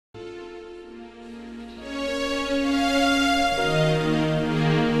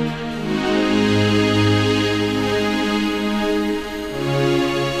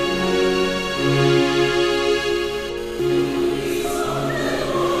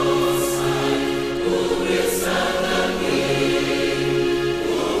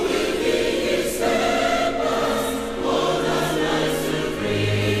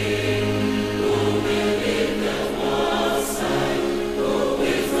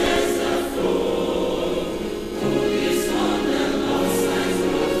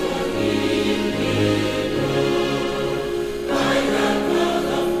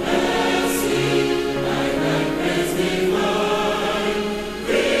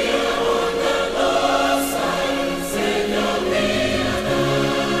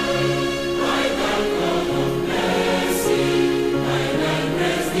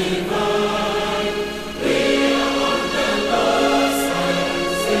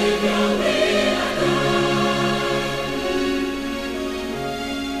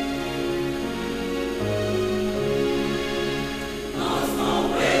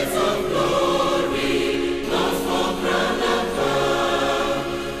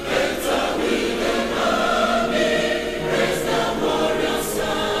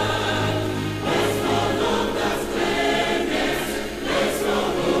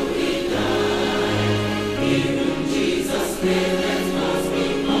Jesus, must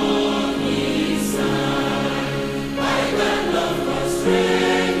be more.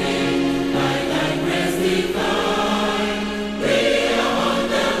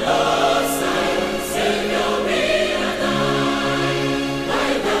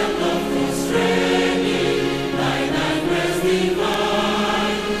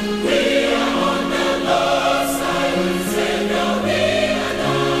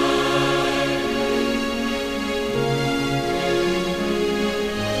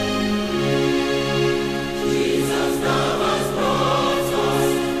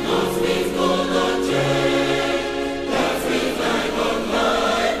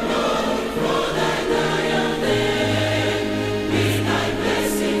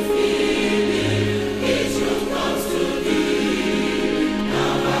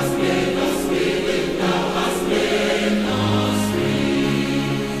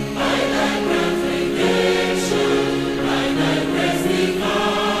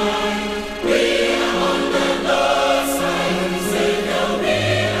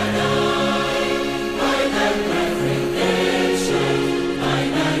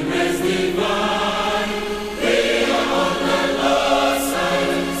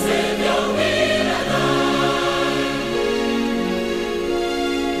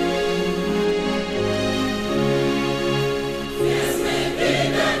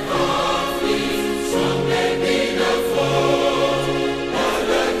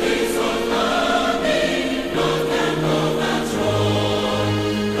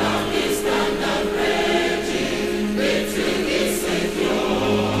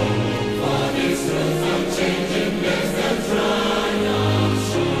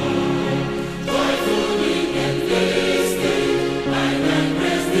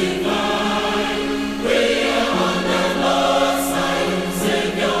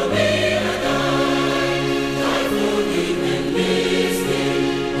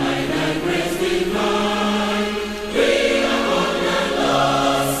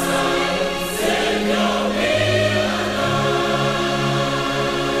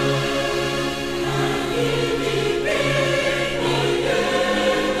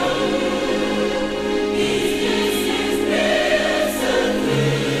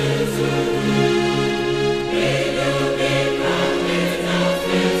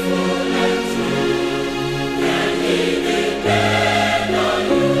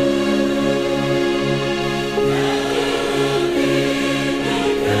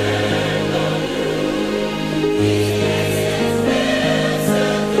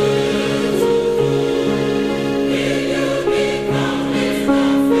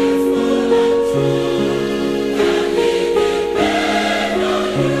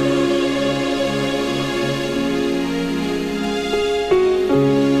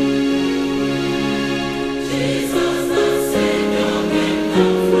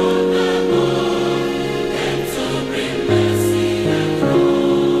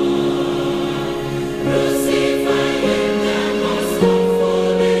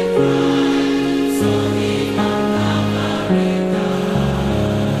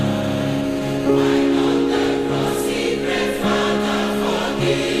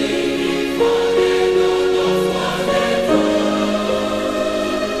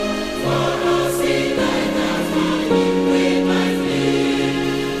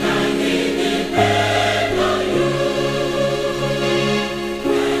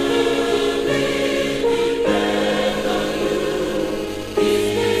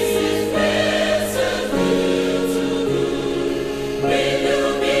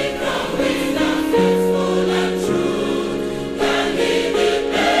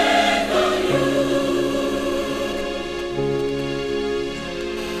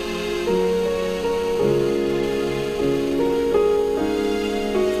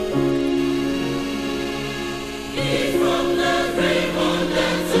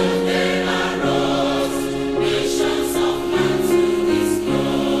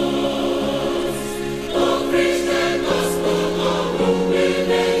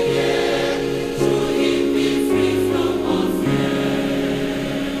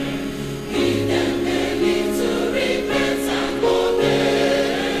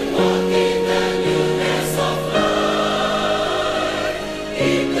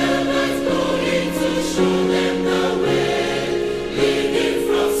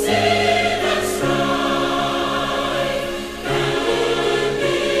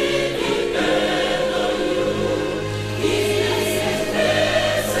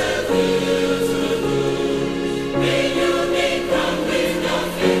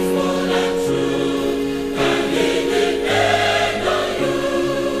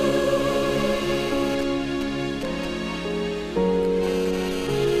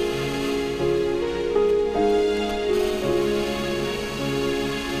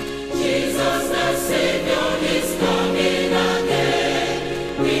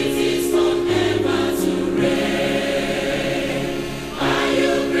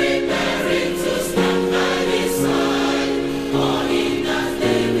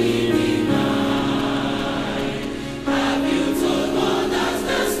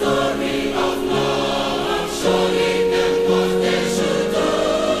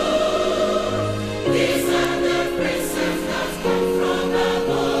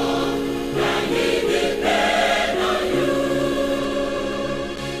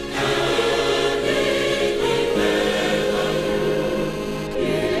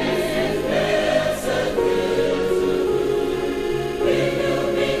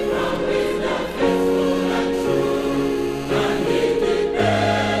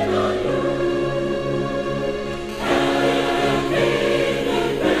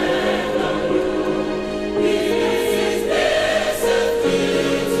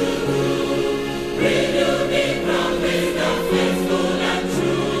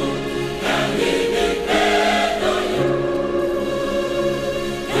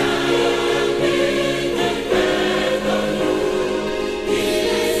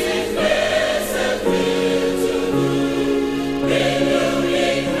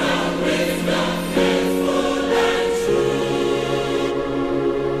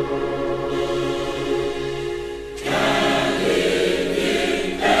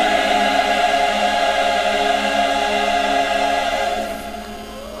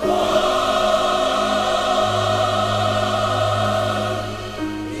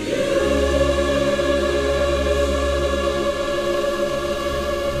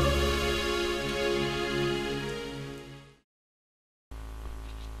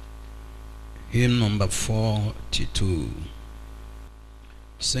 number 42.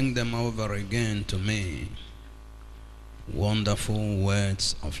 Sing them over again to me. Wonderful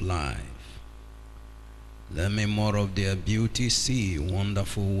words of life. Let me more of their beauty see.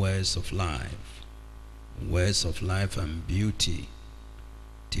 Wonderful words of life. Words of life and beauty.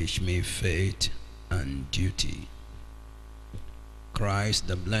 Teach me faith and duty. Christ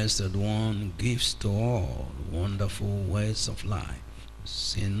the Blessed One gives to all wonderful words of life.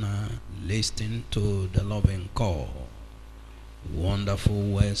 Sinner, listen to the loving call. Wonderful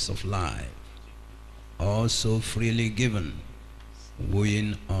words of life, also freely given,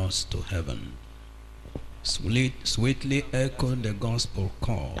 wooing us to heaven. Sweetly echo the gospel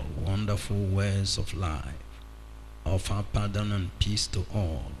call. Wonderful words of life, offer pardon and peace to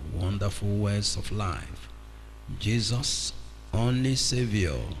all. Wonderful words of life. Jesus, only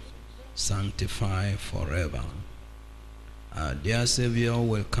Savior, sanctify forever. Our dear Savior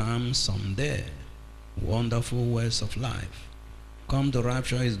will come someday. Wonderful words of life. Come to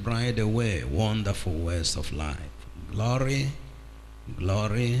rapture his bride away. Wonderful words of life. Glory,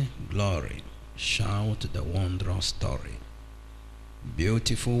 glory, glory. Shout the wondrous story.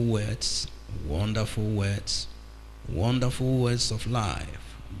 Beautiful words, wonderful words of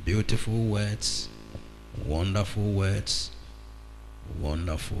life. Beautiful words, wonderful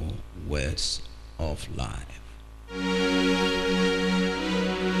words of life.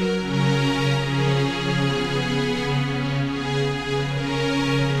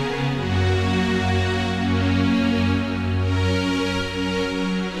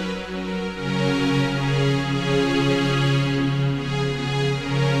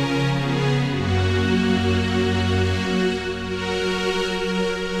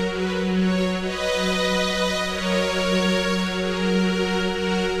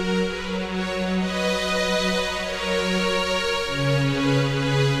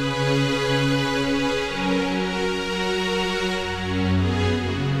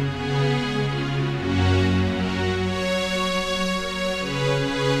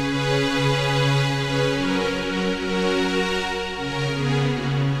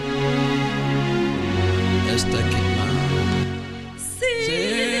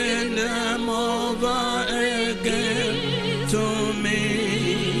 Sing them over again to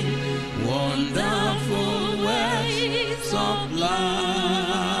me. Wonderful words of life.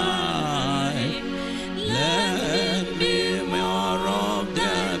 Let me more of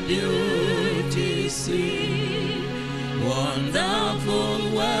the beauty see.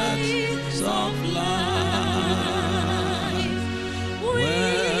 Wonderful words of life.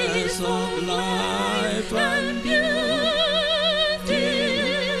 Words of life and beauty.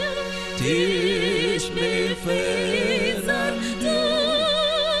 Teach me faith and duty.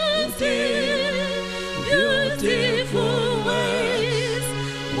 Beautiful ways,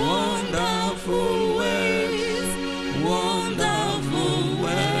 wonderful ways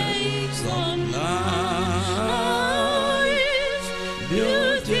of life.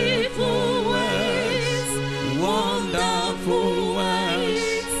 Beautiful ways, wonderful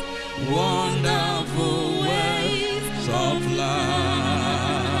ways of life.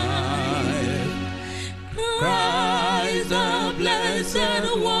 Christ the Blessed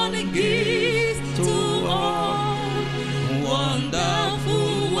One gives to all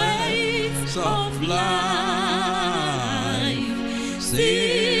wonderful ways of life.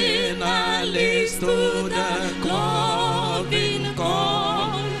 Sinner, listen to the loving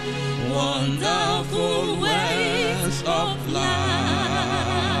call. Wonderful ways of life.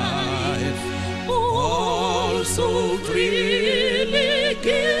 Also freely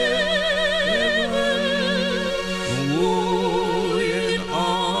given, wooing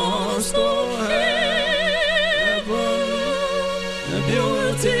us to heaven.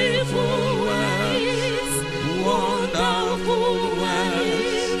 Beautiful ways, wonderful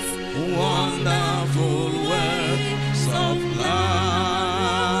ways of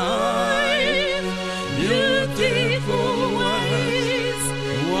life. Beautiful ways,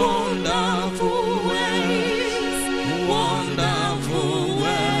 wonderful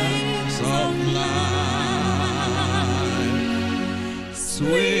ways of life.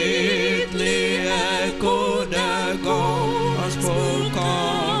 Sweetly echo the gospel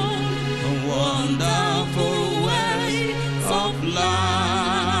call. Wonderful ways of life.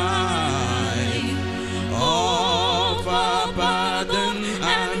 Offer pardon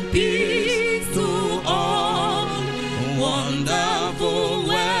and peace to all. Wonderful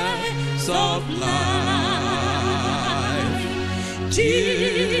ways of life.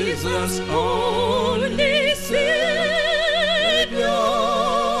 Jesus, only Savior,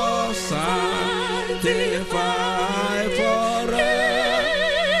 sanctify forever.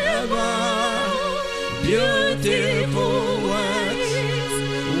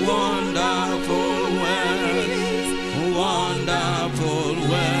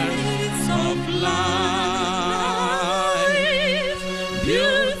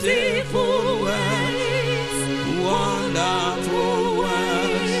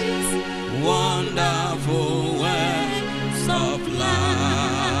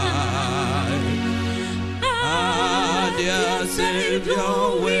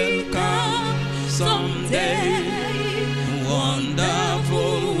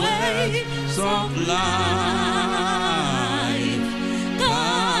 of life,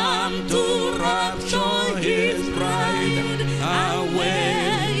 come to rapture his bride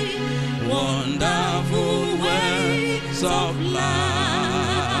away. Wonderful ways of life.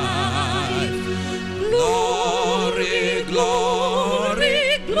 Glory, glory,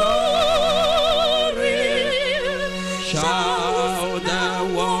 glory. Shout the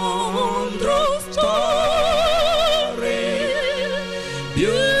wondrous story.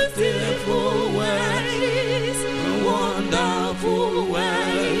 Beautiful ways, wonderful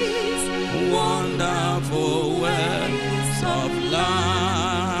ways, wonderful ways of life.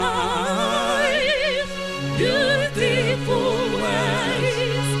 Beautiful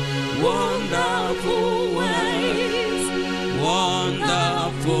ways, wonderful ways,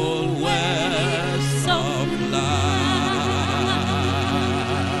 wonderful ways of life.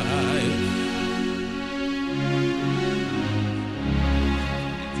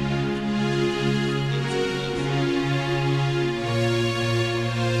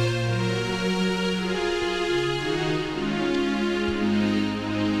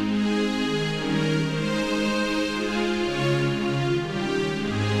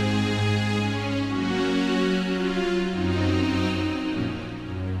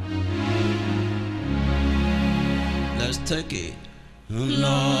 Let's take it.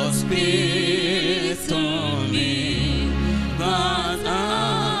 Lord, speak to me, that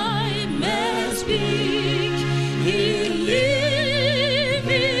I may speak. He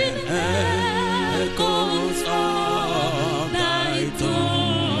living echoes of thy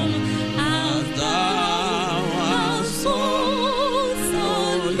throne, as thou hast so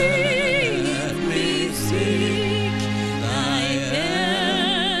let me seek thy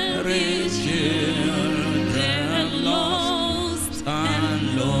heritage.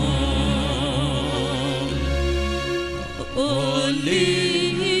 Oh,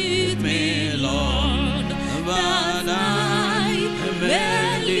 lead me, Lord, that I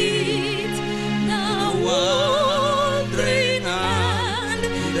may lead the wandering and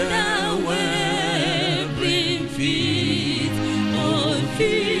the wavering feet. Oh,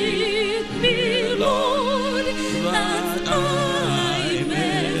 feed me, Lord, that I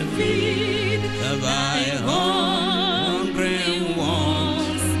may feed thy hungry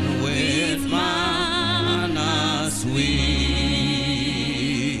ones with manna sweet.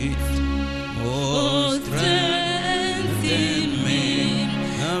 Oh, strengthen me,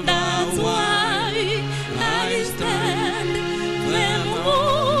 that's why I stand firm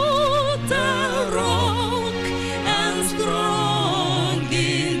on the rock and strong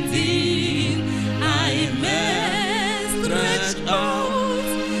in thee. I may stretch out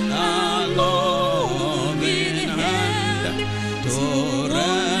a loving hand to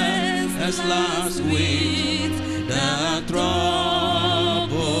rest last with the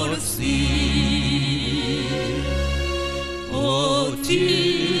troubled sea. Oh,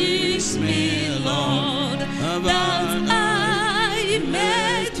 teach me, Lord, that I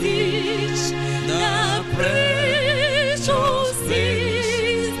may teach the precious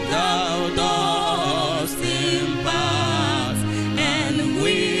things thou dost impart, and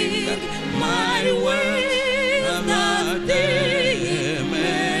with my way that they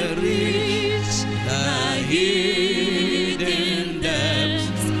may reach the hidden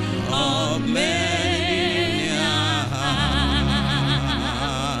depths of many a heart.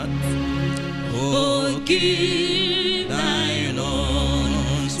 Oh, give thine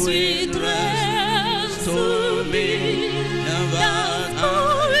own sweet rest to me, that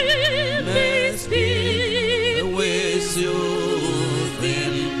I may speak with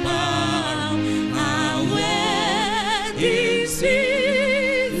soothing power. Away this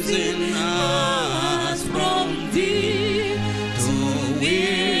season us from thee to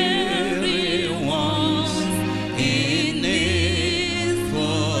weary ones in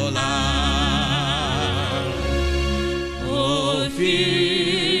needful hour. Oh,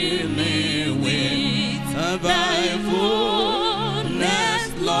 fill me with thy fullness,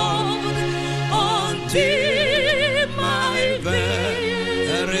 Lord, until my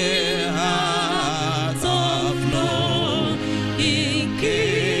very heart overflow in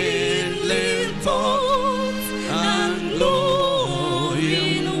kindling thoughts and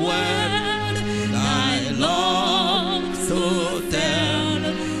glowing word. Thy love to tell,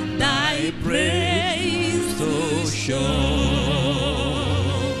 thy praise to show.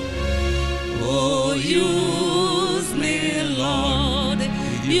 Oh, use me, Lord,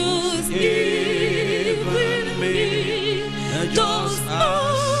 use even me, just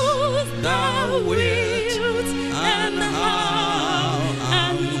as thou wilt, and how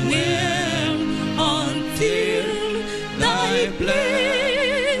and when, until thy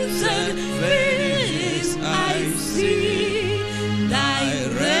blessed face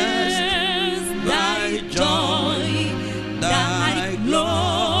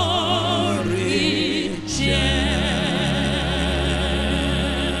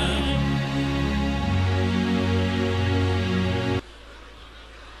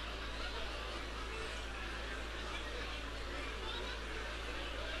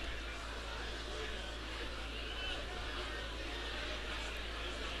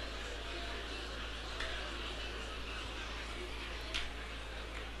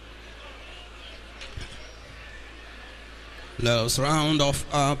Let us round off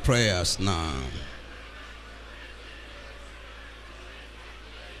our prayers now.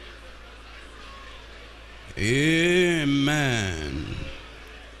 Amen.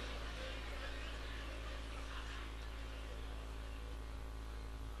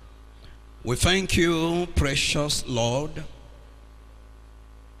 We thank you, precious Lord,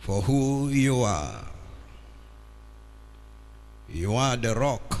 for who you are. You are the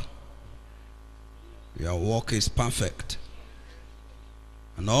rock. Your work is perfect.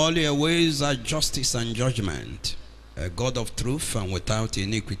 And all your ways are justice and judgment. A God of truth and without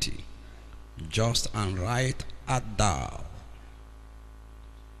iniquity. Just and right art thou.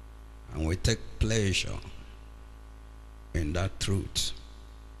 And we take pleasure in that truth.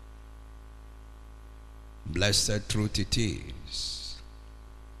 Blessed truth it is.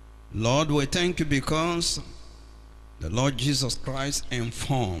 Lord, we thank you because the Lord Jesus Christ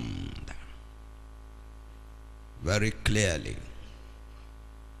informed very clearly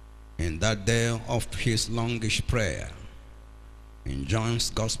in that day of his longish prayer in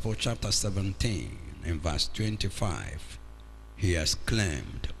John's Gospel chapter 17 in verse 25, he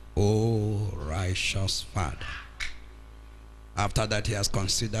exclaimed, O righteous Father. After that he has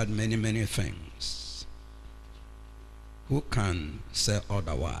considered many things. Who can say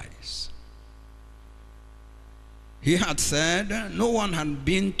otherwise? He had said no one had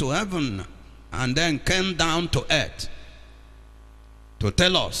been to heaven and then came down to earth to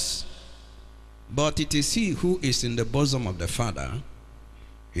tell us, but it is he who is in the bosom of the Father.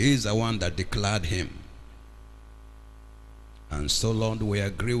 He is the one that declared him. And so, Lord, we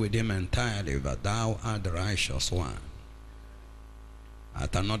agree with him entirely that thou art the righteous one.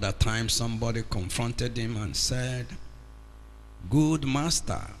 At another time, somebody confronted him and said, Good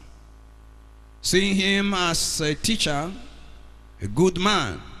master. Seeing him as a teacher, a good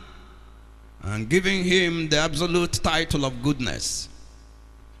man, and giving him the absolute title of goodness.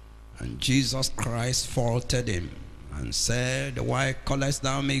 And Jesus Christ faulted him and said, Why callest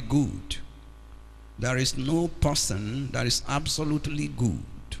thou me good? There is no person that is absolutely good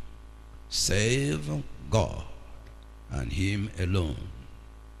save God and him alone.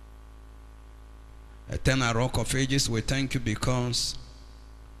 Eternal Rock of Ages, we thank you because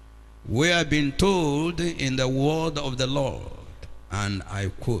we have been told in the word of the Lord, and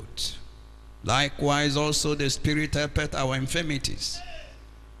I quote, Likewise also the Spirit helpeth our infirmities.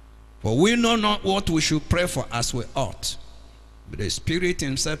 For we know not what we should pray for as we ought. But the Spirit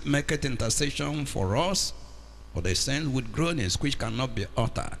himself maketh intercession for us, for the saints with groanings which cannot be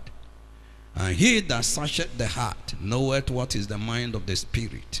uttered. And he that searcheth the heart knoweth what is the mind of the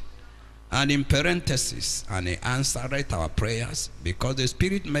Spirit. And in parenthesis, and he answereth our prayers, because the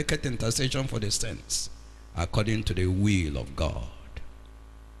Spirit maketh intercession for the saints, according to the will of God.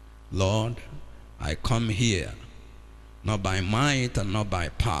 Lord, I come here, not by might and not by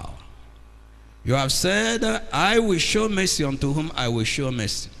power. You have said, I will show mercy unto whom I will show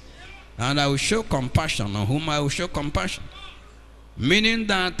mercy, and I will show compassion on whom I will show compassion. Meaning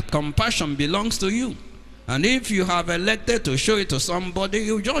that compassion belongs to you. And if you have elected to show it to somebody,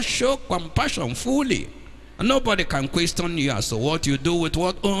 you just show compassion fully. And nobody can question you as to what you do with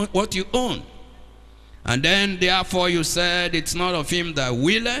what you own. And then therefore you said, it's not of him that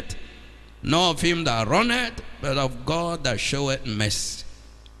willeth, nor of him that runneth, but of God that showeth mercy.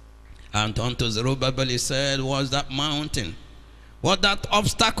 And unto Zerubbabel he said, what's that mountain? What that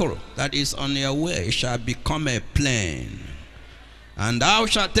obstacle that is on your way shall become a plain. And thou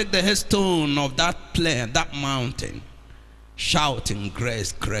shalt take the headstone of that plain, that mountain, shouting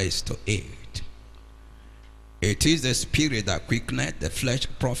grace, grace to it. It is the Spirit that quickeneth, the flesh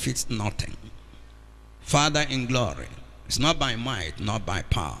profits nothing. Father in glory, it's not by might, not by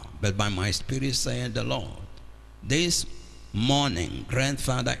power, but by my Spirit, saith the Lord. This morning,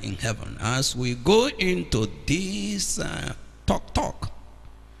 Grandfather in heaven, as we go into this talk,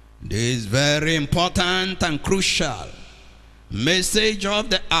 this very important and crucial message of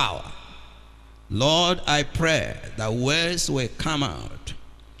the hour, Lord, I pray that words will come out,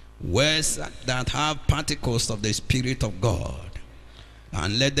 words that have particles of the Spirit of God,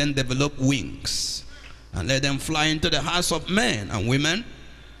 and let them develop wings, and let them fly into the hearts of men and women,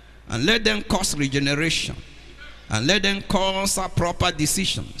 and let them cause regeneration, and let them cause proper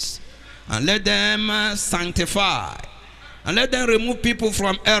decisions, and let them sanctify, and let them remove people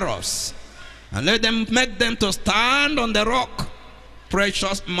from errors, and let them make them to stand on the rock,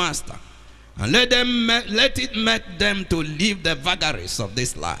 precious Master, and let it make them to leave the vagaries of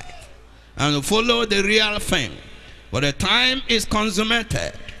this life and follow the real thing. For the time is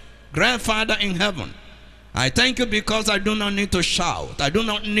consummated. Grandfather in heaven, I thank you because I do not need to shout, I do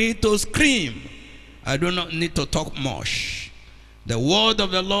not need to scream, I do not need to talk much. The word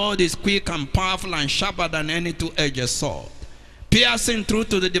of the Lord is quick and powerful and sharper than any two-edged sword, piercing through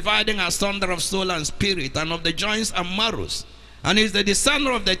to the dividing asunder of soul and spirit, and of the joints and marrows, and is the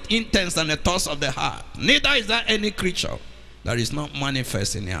discerner of the intents and the thoughts of the heart. Neither is there any creature that is not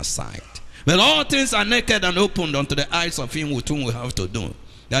manifest in your sight. But all things are naked and opened unto the eyes of him with whom we have to do.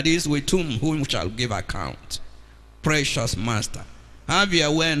 That is, with whom shall give account. Precious Master, have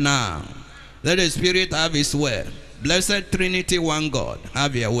your way now. Let the Spirit have his way. Blessed Trinity, one God,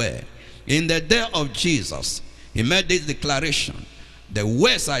 have your way. In the day of Jesus, he made this declaration: the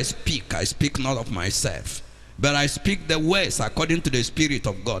words I speak not of myself, but I speak the words according to the Spirit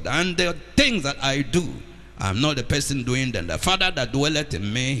of God. And the things that I do, I am not the person doing them. The Father that dwelleth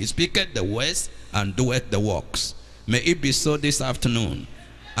in me, he speaketh the words and doeth the works. May it be so this afternoon,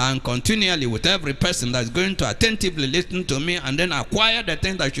 and continually with every person that is going to attentively listen to me and then acquire the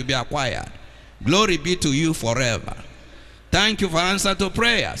things that should be acquired. Glory be to you forever. Thank you for answer to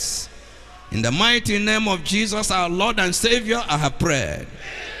prayers. In the mighty name of Jesus, our Lord and Savior, I have prayed.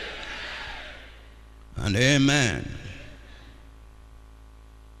 And amen.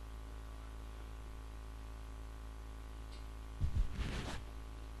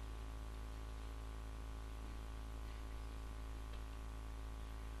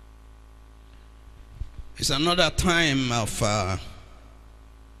 It's another time of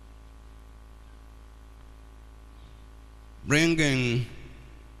bringing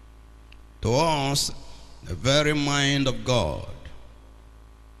to us the very mind of God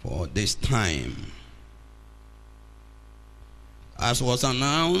for this time. As was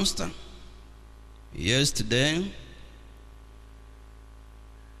announced yesterday,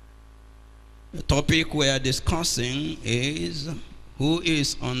 the topic we are discussing is who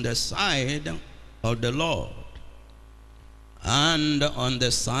is on the side of the Lord and on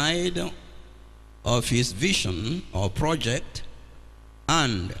the side of his vision or project,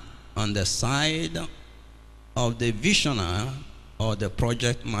 and on the side of the visionary or the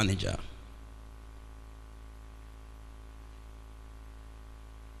project manager.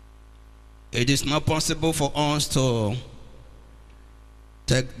 It is not possible for us to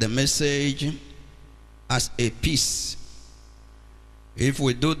take the message as a piece. If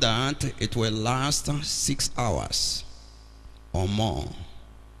we do that, it will last 6 hours or more.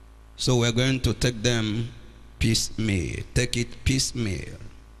 So we're going to take them piecemeal. Take it piecemeal.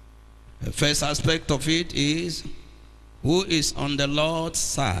 The first aspect of it is who is on the Lord's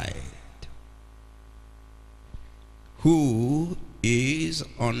side. Who is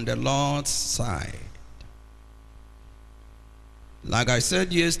on the Lord's side? Like I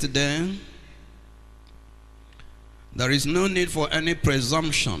said yesterday, there is no need for any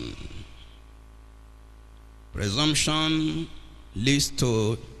presumption. Presumption leads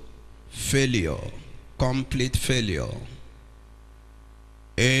to failure, complete failure.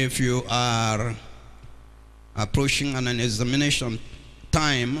 If you are approaching an examination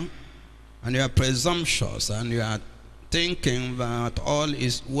time and you are presumptuous and you are thinking that all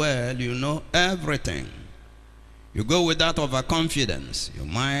is well, you know everything, you go with that overconfidence, you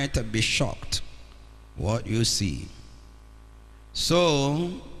might be shocked what you see.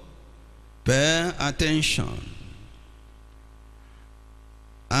 So pay attention,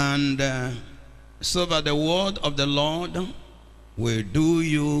 and so that the word of the Lord will do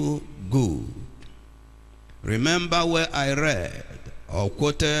you good. Remember where I read or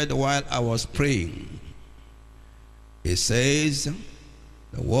quoted while I was praying. It says,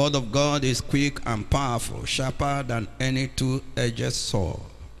 the word of God is quick and powerful, sharper than any two-edged sword,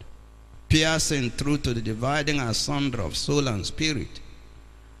 piercing through to the dividing asunder of soul and spirit,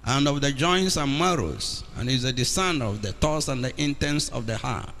 and of the joints and marrows, and is a discerner of the thoughts and the intents of the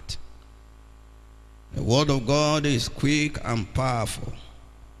heart. The word of God is quick and powerful,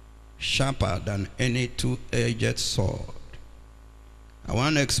 sharper than any two-edged sword. I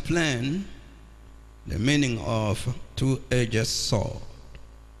want to explain the meaning of two-edged sword.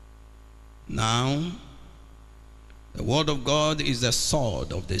 Now, the word of God is the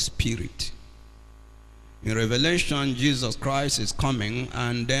sword of the Spirit. In Revelation, Jesus Christ is coming,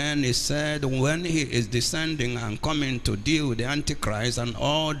 and then he said when he is descending and coming to deal with the Antichrist and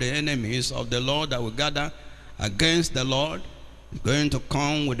all the enemies of the Lord that will gather against the Lord, he's going to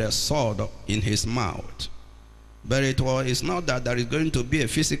come with a sword in his mouth. But it's not that there is going to be a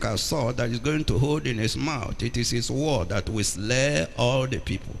physical sword that is going to hold in his mouth. It is his word that will slay all the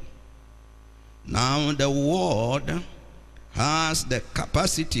people. Now the word has the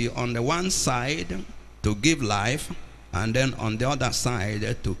capacity on the one side to give life, and then on the other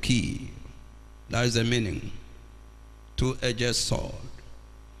side to kill. That is the meaning. Two-edged sword.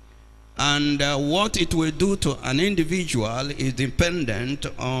 And what it will do to an individual is dependent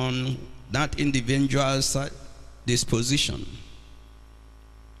on that individual's disposition.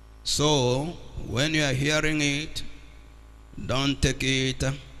 So, when you are hearing it, don't take it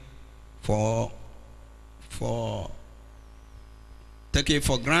take it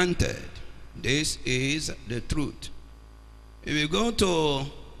for granted. This is the truth. If you go to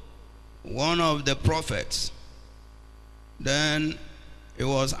one of the prophets, then he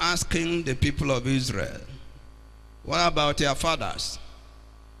was asking the people of Israel, what about your fathers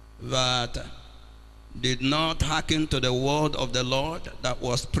that did not hearken to the word of the Lord that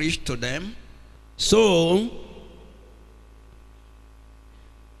was preached to them? So,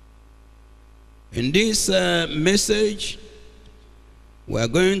 in this message, we are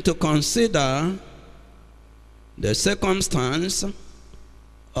going to consider the circumstance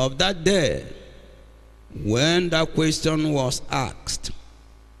of that day when that question was asked.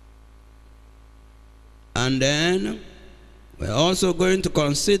 And then we're also going to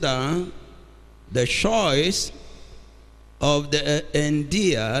consider the choice of the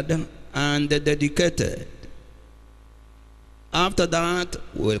endeared and the dedicated. After that,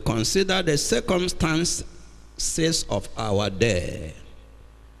 we'll consider the circumstances of our day.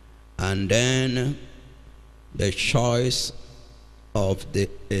 And then the choice of the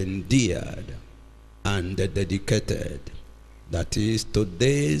endeared and the dedicated. That is,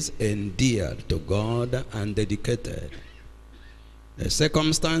 today's endeared to God and dedicated. The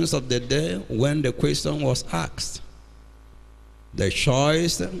circumstance of the day when the question was asked. The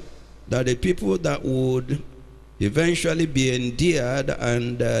choice that the people that would eventually be endeared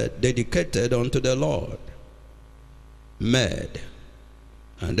and dedicated unto the Lord made.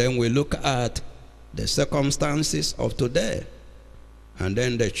 And then we look at the circumstances of today, and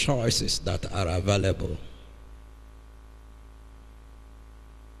then the choices that are available.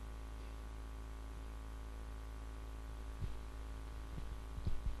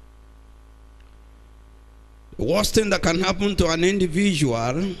 The worst thing that can happen to an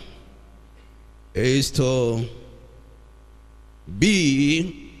individual is to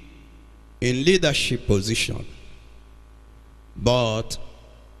be in leadership position, but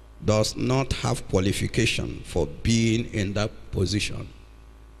does not have qualification for being in that position.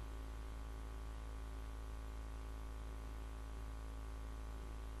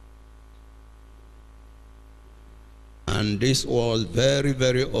 And this was very,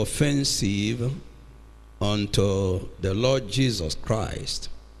 very offensive unto the Lord Jesus Christ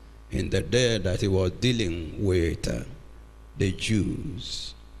in the day that he was dealing with the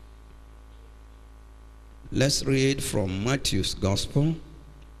Jews. Let's read from Matthew's Gospel.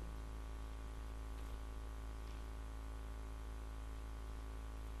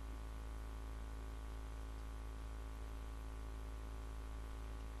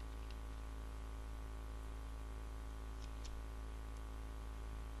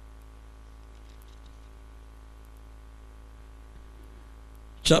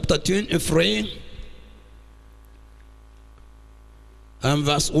 Chapter 23 and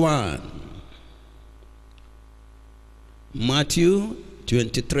verse 1. Matthew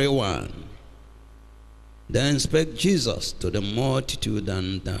 23:1. Then spake Jesus to the multitude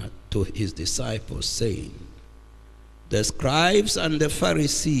and to his disciples, saying, the scribes and the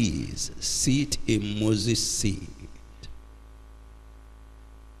Pharisees sit in Moses' seat.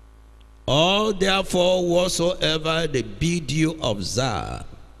 All therefore whatsoever they bid you observe,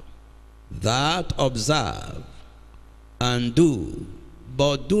 that observe and do,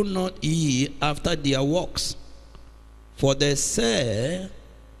 but do not ye after their works. For they say,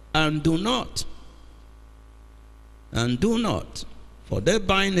 and do not. And do not. For they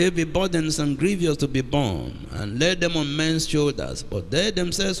bind heavy burdens and grievous to be borne, and lay them on men's shoulders, but they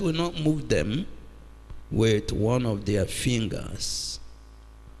themselves will not move them with one of their fingers.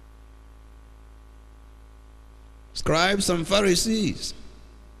 Scribes and Pharisees,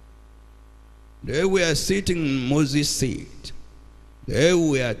 they were sitting in Moses' seat. They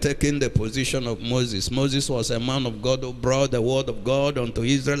were taking the position of Moses. Moses was a man of God who brought the word of God unto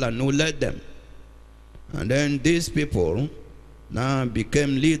Israel and who led them. And then these people now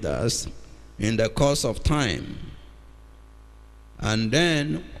became leaders in the course of time. And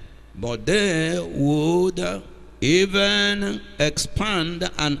then, but they would even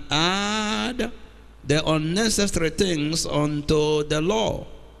expand and add the unnecessary things unto the law,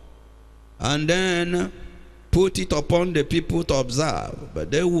 and then put it upon the people to observe,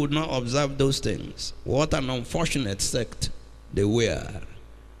 but they would not observe those things. What an unfortunate sect they were.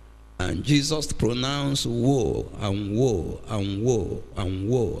 And Jesus pronounced woe and woe and woe and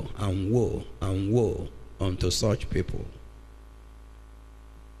woe and woe and woe unto such people.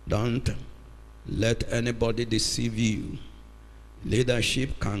 Don't let anybody deceive you.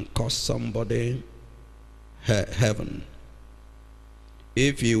 Leadership can cost somebody heaven.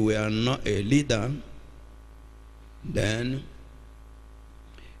 If you were not a leader, then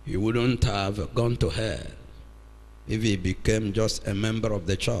he wouldn't have gone to hell if he became just a member of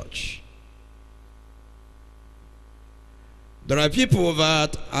the church. There are people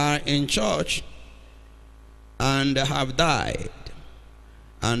that are in church and have died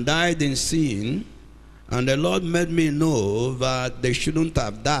in sin, and the Lord made me know that they shouldn't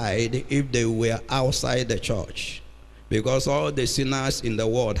have died if they were outside the church, because all the sinners in the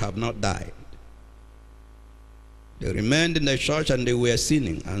world have not died. They remained in the church and they were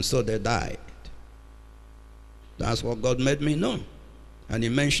sinning, and so they died. That's what God made me know. And he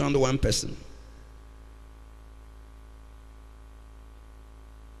mentioned one person.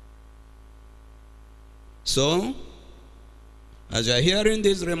 So, as you are hearing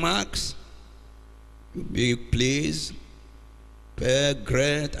these remarks, please pay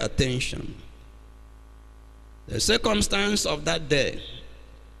great attention. The circumstance of that day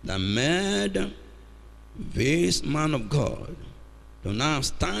that made this man of God to now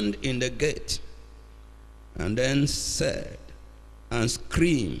stand in the gate and then said and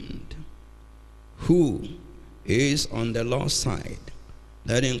screamed, "Who is on the Lord's side?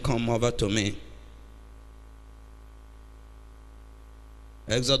 Let him come over to me."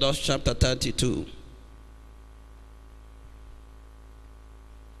 Exodus chapter 32.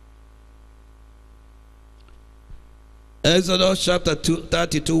 Exodus chapter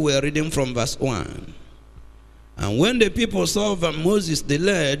 32, we're reading from verse 1. And when the people saw that Moses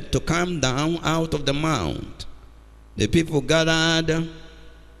delayed to come down out of the mount, the people gathered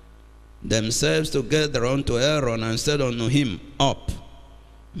themselves together unto Aaron and said unto him, "Up,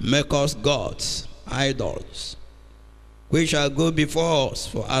 make us gods, idols, which shall go before us.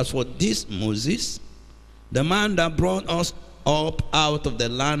 For as for this Moses, the man that brought us up out of the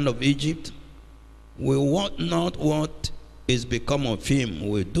land of Egypt, we wot not what is become of him.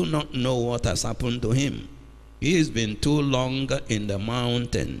 We do not know what has happened to him. He has been too long in the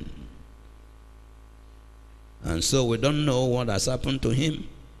mountain, and so we don't know what has happened to him."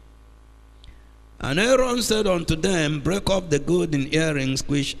 And Aaron said unto them, "Break off the golden earrings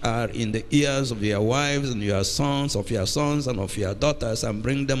which are in the ears of your wives and your sons, of your sons and of your daughters, and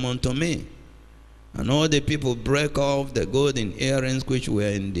bring them unto me." And all the people brake off the golden earrings which were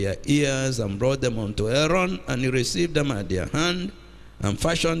in their ears, and brought them unto Aaron, and he received them at their hand, and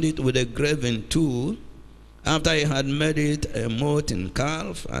fashioned it with a graven tool, after he had made it a molten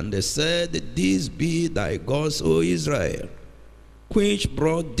calf. And they said, "These be thy gods, O Israel, which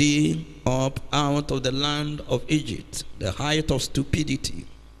brought thee up out of the land of Egypt." The height of stupidity,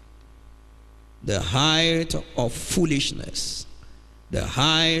 the height of foolishness, the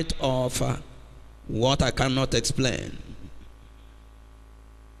height of what I cannot explain.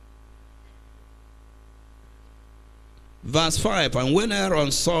 Verse 5, and when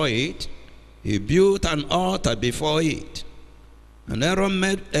Aaron saw it, he built an altar before it. And Aaron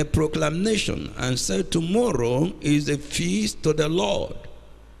made a proclamation and said, "Tomorrow is a feast to the Lord."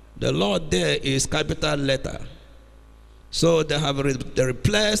 The Lord there is capital letter. So they have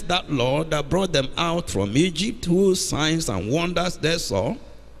replaced that Lord that brought them out from Egypt, whose signs and wonders they saw,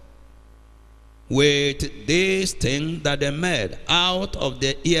 with this thing that they made out of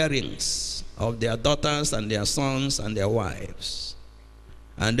the earrings of their daughters and their sons and their wives.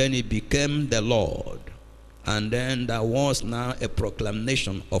 And then it became the Lord. And then there was now a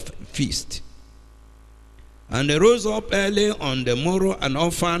proclamation of a feast. And they rose up early on the morrow and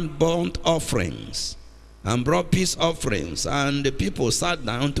offered burnt offerings and brought peace offerings. And the people sat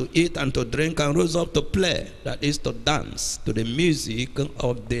down to eat and to drink and rose up to play, that is to dance, to the music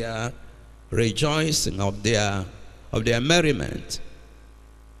of their rejoicing, of their merriment.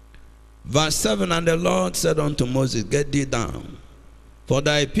 Verse 7, and the Lord said unto Moses, "Get thee down, for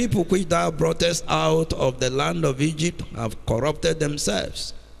thy people which thou broughtest out of the land of Egypt have corrupted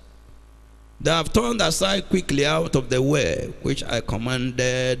themselves. They have turned aside quickly out of the way which I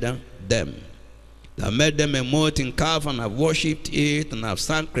commanded them. They have made them a molten calf, and have worshipped it, and have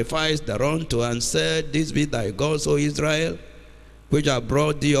sacrificed thereunto, and said, These be thy gods, O Israel, which have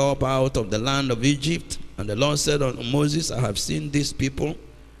brought thee up out of the land of Egypt. And the Lord said unto Moses, I have seen these people,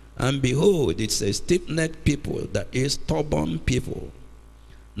 and behold, it's a stiff-necked people, that is, stubborn people.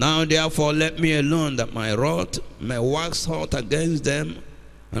 Now therefore let me alone, that my wrath may wax hot against them,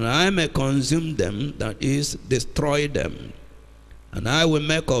 and I may consume them, that is, destroy them. And I will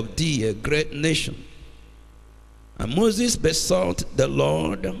make of thee a great nation. And Moses besought the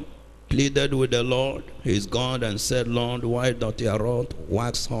Lord pleaded with the Lord his God and said, Lord, why doth your wrath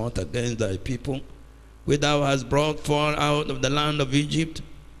wax hot against thy people, which thou hast brought forth out of the land of Egypt,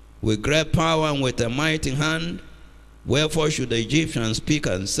 with great power and with a mighty hand? Wherefore should the Egyptians speak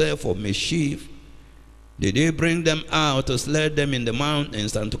and say, for mischief did he bring them out to slay them in the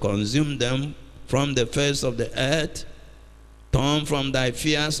mountains and to consume them from the face of the earth? Turn from thy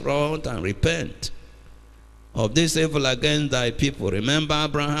fierce wrath and repent of this evil against thy people. Remember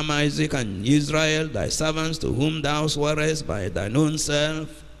Abraham, Isaac, and Israel, thy servants, to whom thou swarest by thine own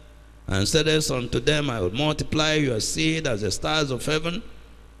self, and saidest unto them, I will multiply your seed as the stars of heaven,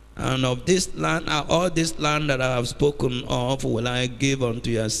 and of this land, all this land that I have spoken of will I give unto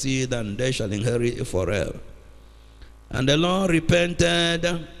your seed, and they shall inherit it forever. And the Lord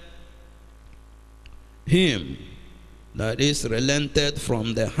repented him, that is, relented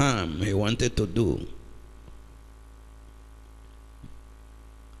from the harm he wanted to do.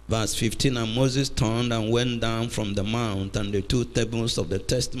 Verse 15, and Moses turned and went down from the mount, and the 2 tables of the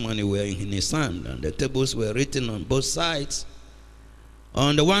testimony were in his hand, and the tables were written on both sides.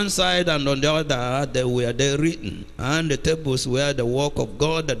 On the one side and on the other they were they written, and the tables were the work of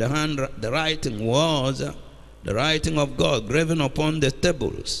God, that the writing was the writing of God graven upon the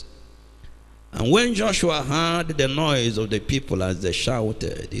tables. And when Joshua heard the noise of the people as they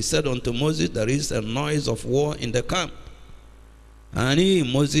shouted, he said unto Moses, there is a noise of war in the camp. And he,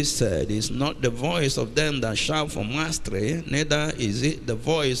 Moses, said, it is not the voice of them that shout for mastery, neither is it the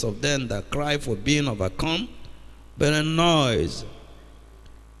voice of them that cry for being overcome, but a noise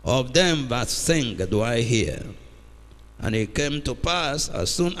of them that sing do I hear. And it came to pass,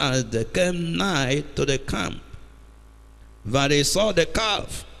 as soon as they came nigh to the camp, that they saw the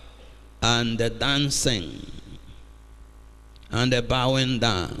calf, and the dancing, and the bowing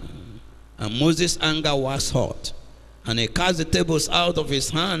down. And Moses' anger was hot, and he cast the tables out of his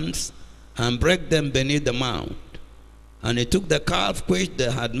hands, and brake them beneath the mount. And he took the calf which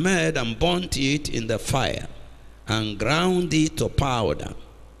they had made, and burnt it in the fire, and ground it to powder,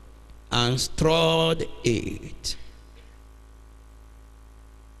 and strawed it,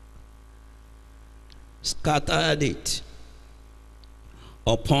 scattered it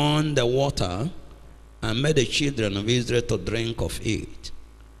upon the water, and made the children of Israel to drink of it.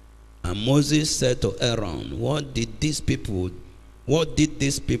 And Moses said to Aaron, what did these people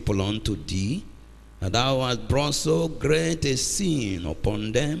unto thee, that thou hast brought so great a sin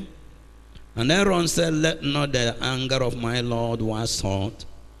upon them? And Aaron said, let not the anger of my Lord wax hot.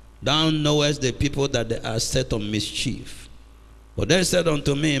 Thou knowest the people that they are set on mischief. But they said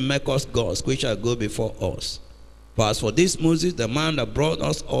unto me, make us gods, which shall go before us. For as for this Moses, the man that brought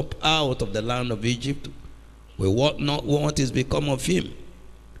us up out of the land of Egypt, we wot not what is become of him.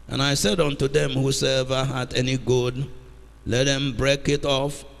 And I said unto them, whosoever hath any gold, let them break it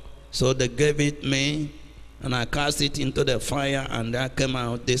off. So they gave it me, and I cast it into the fire, and there came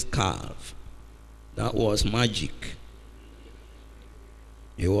out this calf. That was magic.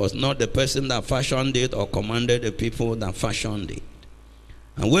 It was not the person that fashioned it or commanded the people that fashioned it.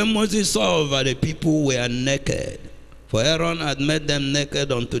 And when Moses saw that the people were naked, for Aaron had made them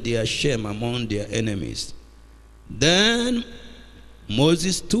naked unto their shame among their enemies, then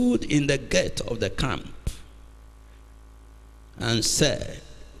Moses stood in the gate of the camp and said,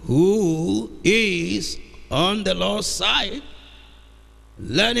 who is on the Lord's side?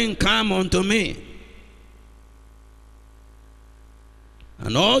 Let him come unto me.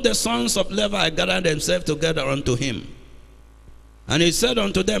 And all the sons of Levi gathered themselves together unto him. And he said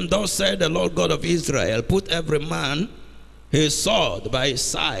unto them, thus said the Lord God of Israel, put every man his sword by his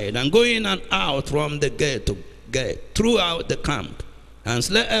side, and go in and out from the gate to gate throughout the camp, and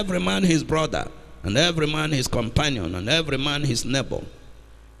slay every man his brother, and every man his companion, and every man his neighbor.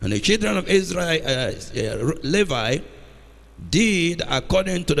 And the children of Israel, Levi, did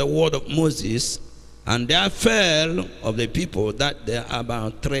according to the word of Moses, and there fell of the people that there are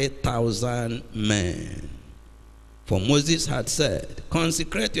about 3,000 men. For Moses had said,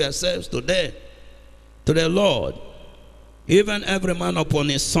 consecrate yourselves today to the Lord, even every man upon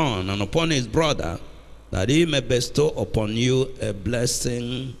his son and upon his brother, that he may bestow upon you a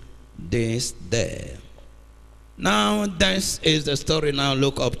blessing this day. Now this is the story. Now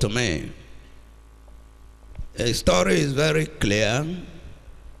look up to me. The story is very clear.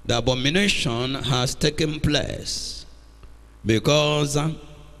 The abomination has taken place because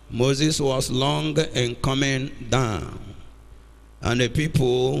Moses was long in coming down, and the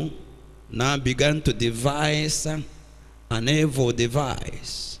people now began to devise an evil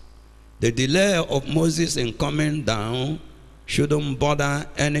device. The delay of Moses in coming down shouldn't bother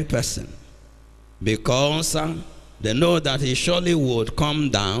any person, because they know that he surely would come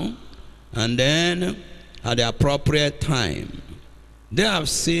down, And then at the appropriate time, they have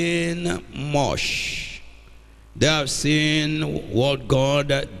seen much. They have seen what God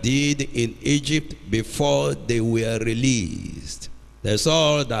did in Egypt before they were released. They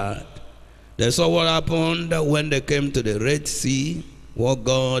saw that. They saw what happened when they came to the Red Sea, what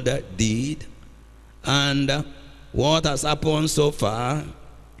God did, and what has happened so far,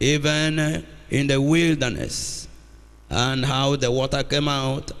 even in the wilderness, and how the water came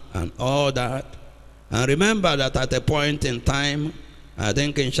out and all that. And remember that at a point in time, I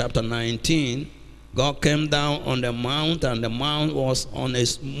think in chapter 19, God came down on the mount, and the mount was on a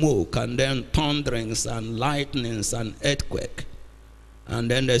smoke, and then thunderings and lightnings and earthquake. And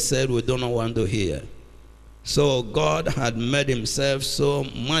then they said, we do not want to hear. So God had made himself so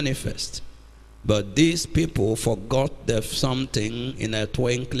manifest. But these people forgot something in a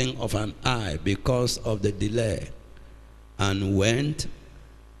twinkling of an eye because of the delay, and went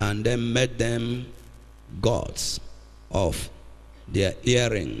and then made them gods of their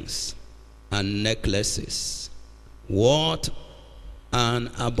earrings and necklaces. What an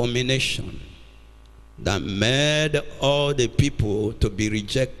abomination that made all the people to be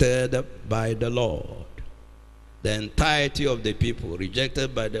rejected by the Lord. The entirety of the people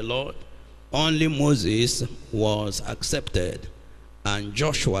rejected by the Lord. Only Moses was accepted, and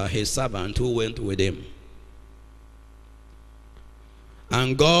Joshua, his servant, who went with him.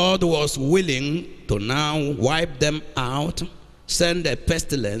 And God was willing to now wipe them out, send a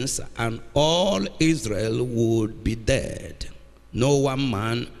pestilence, and all Israel would be dead. No one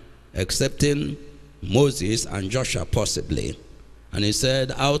man excepting Moses and Joshua possibly. And he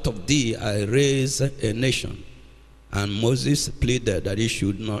said, out of thee I raise a nation. And Moses pleaded that he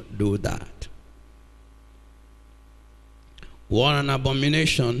should not do that. What an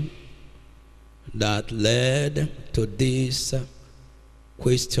abomination that led to this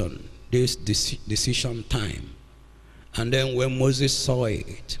question, this decision time. And then when Moses saw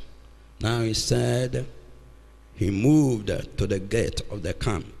it, now he said, he moved to the gate of the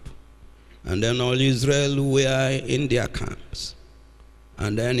camp. And then all Israel were in their camps.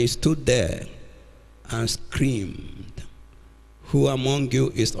 And then he stood there and screamed, who among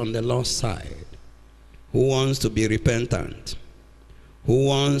you is on the Lord's side? Who wants to be repentant? Who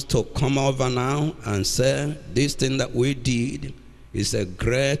wants to come over now and say, this thing that we did is a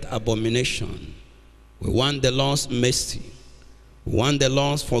great abomination. We want the Lord's mercy. We want the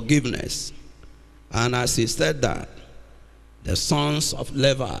Lord's forgiveness. And as he said that, the sons of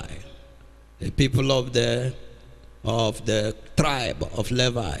Levi, the people of the tribe of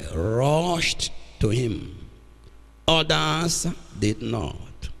Levi, rushed to him. Others did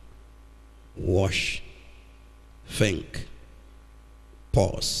not. Wash, think,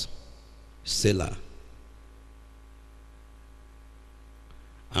 pause, Selah.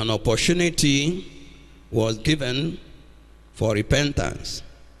 An opportunity was given for repentance,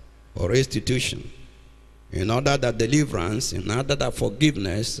 for restitution, in order that deliverance, in order that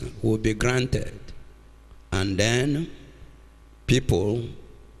forgiveness would be granted. And then people,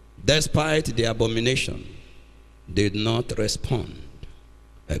 despite the abomination, did not respond,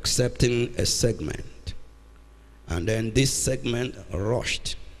 excepting a segment. And then this segment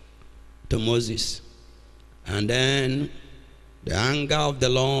rushed to Moses. And then the anger of the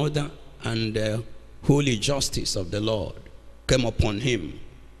Lord and the holy justice of the Lord came upon him.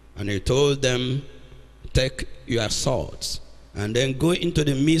 And he told them, take your swords and then go into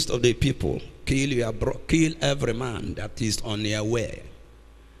the midst of the people. Kill every man that is on your way.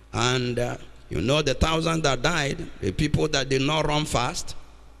 And you know the thousands that died, the people that did not run fast,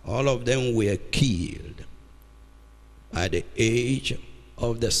 all of them were killed by the edge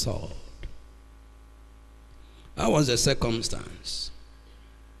of the sword. That was the circumstance.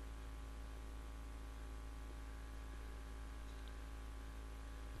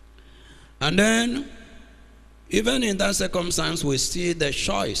 And then, even in that circumstance, we see the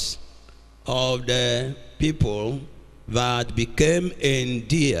choice of the people that became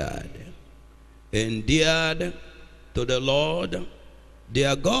endeared to the Lord,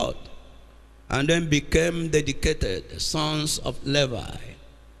 their God, and then became dedicated sons of Levi.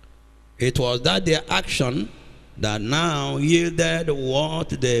 It was that their action that now yielded what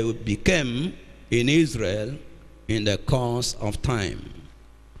they became in Israel in the course of time.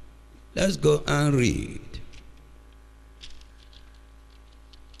 Let's go and read.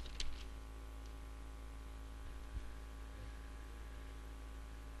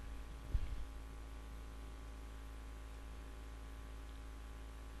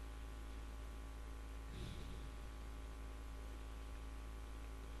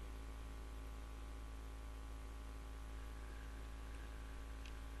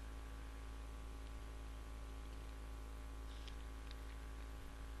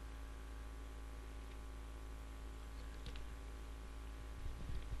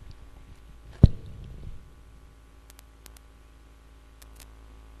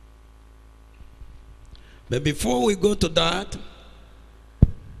 But before we go to that,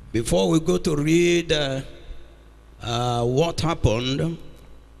 before we go to read what happened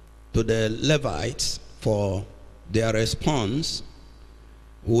to the Levites for their response,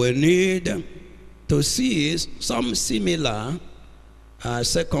 we need to see some similar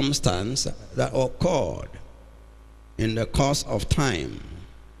circumstance that occurred in the course of time,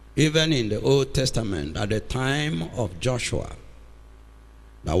 even in the Old Testament, at the time of Joshua.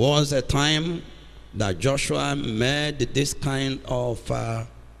 There was a time that Joshua made this kind of call,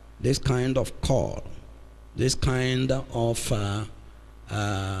 this kind of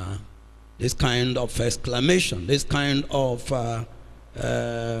exclamation, this kind of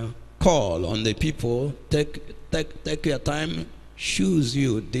call on the people. Take your time, choose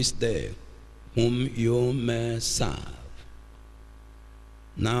you this day whom you may serve.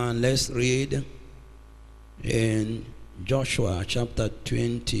 Now let's read in Joshua chapter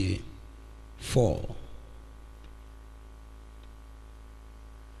 24.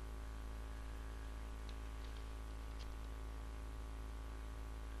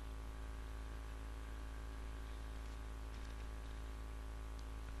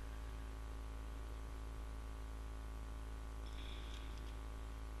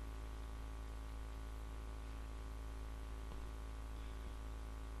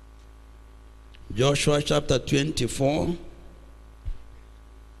 Joshua chapter 24.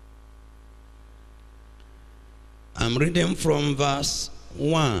 I'm reading from verse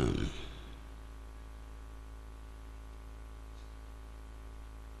 1.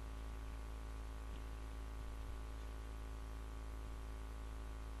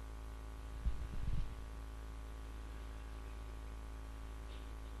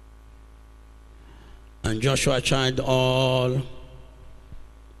 And Joshua charged all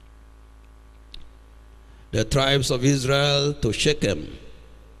the tribes of Israel to Shechem,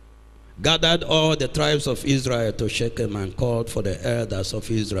 gathered all the tribes of Israel to Shechem, and called for the elders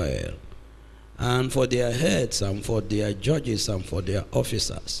of Israel, and for their heads, and for their judges, and for their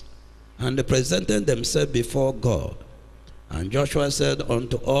officers. And they presented themselves before God. And Joshua said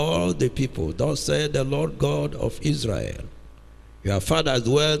unto all the people, Thus said the Lord God of Israel, your fathers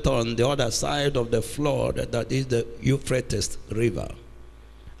dwelt on the other side of the flood, that is the Euphrates River.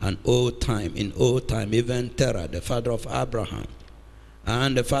 And in old time, even Terah, the father of Abraham,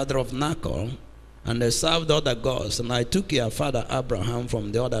 and the father of Nahor, and they served other gods. And I took your father Abraham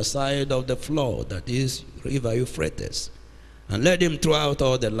from the other side of the flood, that is river Euphrates, and led him throughout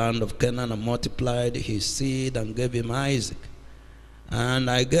all the land of Canaan, and multiplied his seed, and gave him Isaac. And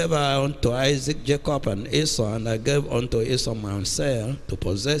I gave unto Isaac Jacob and Esau, and I gave unto Esau Mount Seir to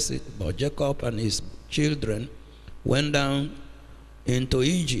possess it. But Jacob and his children went down into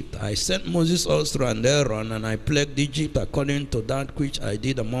Egypt. I sent Moses also and Aaron, and I plagued Egypt according to that which I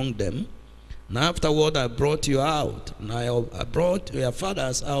did among them. And afterward I brought you out, and I brought your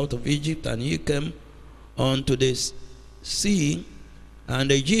fathers out of Egypt, and ye came unto this sea,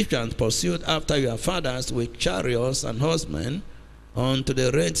 and the Egyptians pursued after your fathers with chariots and horsemen unto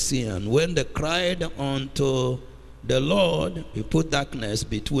the Red Sea. And when they cried unto the Lord, he put darkness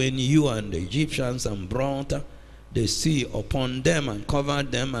between you and the Egyptians, and brought the sea upon them, and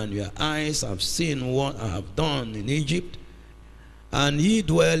covered them. And your eyes have seen what I have done in Egypt. And ye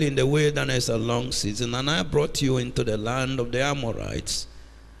dwell in the wilderness a long season. And I brought you into the land of the Amorites,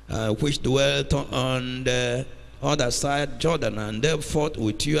 which dwelt on the other side Jordan. And they fought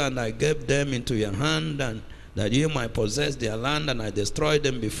with you, and I gave them into your hand, and that you might possess their land, and I destroyed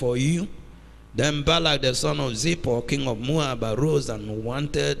them before you. Then Balak the son of Zippor, king of Moab, arose and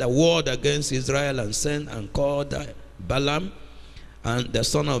wanted a war against Israel, and sent and called Balaam and the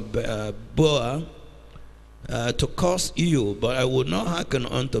son of Beor to curse you. But I would not hearken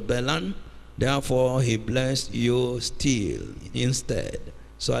unto Balaam, therefore he blessed you still instead.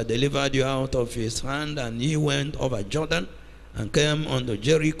 So I delivered you out of his hand, and ye went over Jordan, and came unto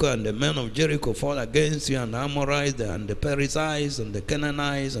Jericho. And the men of Jericho fought against you, and the Amorites, and the Perizzites, and the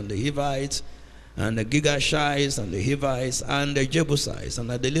Canaanites, and the Hivites, and the Girgashites, and the Hivites, and the Jebusites, and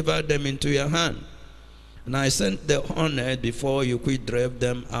I delivered them into your hand. And I sent the hornet before you, which drave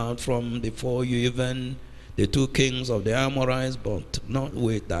them out from before you, even the two kings of the Amorites, but not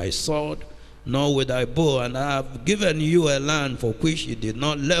with thy sword, nor with thy bow. And I have given you a land for which you did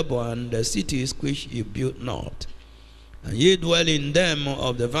not labor, and the cities which you built not. And ye dwell in them.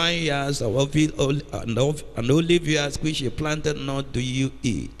 Of the vineyards and olive yards which ye planted not do you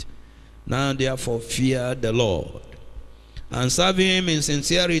eat. Now therefore fear the Lord, and serve him in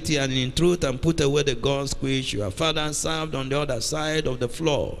sincerity and in truth, and put away the gods which your fathers served on the other side of the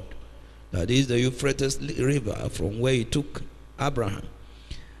flood, that is the Euphrates River, from where he took Abraham.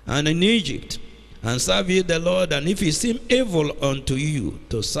 And in Egypt, and serve ye the Lord. And if it seem evil unto you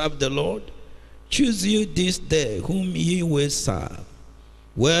to serve the Lord, choose you this day whom ye will serve,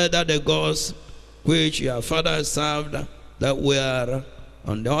 whether the gods which your fathers served that were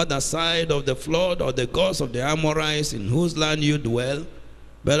on the other side of the flood, or the gods of the Amorites in whose land you dwell.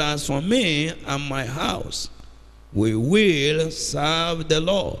 But as for me and my house, we will serve the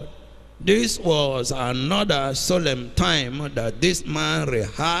Lord. This was another solemn time that this man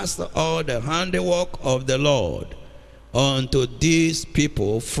rehearsed all the handiwork of the Lord unto these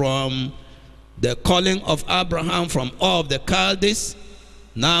people, from the calling of Abraham from Ur of the Chaldees,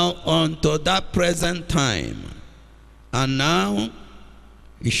 now unto that present time. And now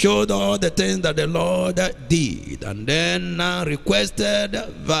he showed all the things that the Lord did, and then now requested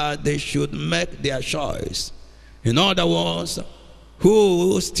that they should make their choice. In other words,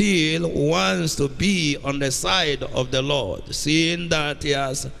 who still wants to be on the side of the Lord, seeing that he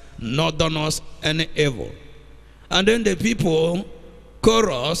has not done us any evil. And then the people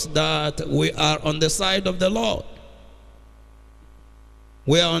chorus that we are on the side of the Lord.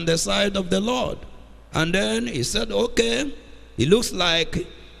 We are on the side of the Lord. And then he said, okay, it looks like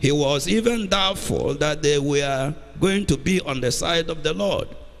he was even doubtful that they were going to be on the side of the Lord.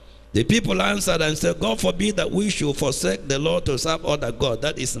 The people answered and said, God forbid that we should forsake the Lord to serve other gods.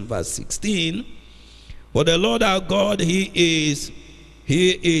 That is in verse 16. For the Lord our God, He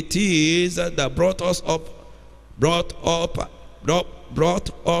it is that brought us up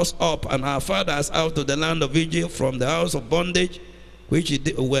and our fathers out of the land of Egypt from the house of bondage, which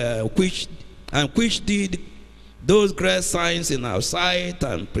did those great signs in our sight,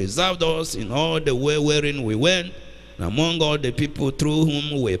 and preserved us in all the way wherein we went, and among all the people through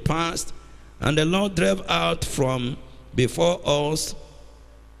whom we passed. And the Lord drove out from before us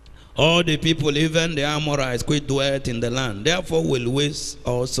all the people, even the Amorites, which dwelt in the land. Therefore will we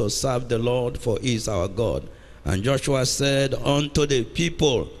also serve the Lord, for He is our God. And Joshua said unto the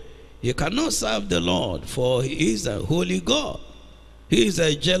people, you cannot serve the Lord, for He is a holy God. He is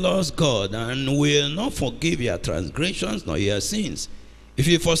a jealous God, and will not forgive your transgressions nor your sins. If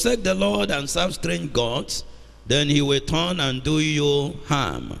you forsake the Lord and serve strange gods, then He will turn and do you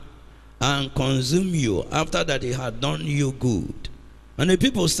harm, and consume you after that He had done you good. And the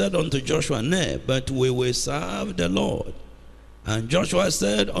people said unto Joshua, nay, but we will serve the Lord. And Joshua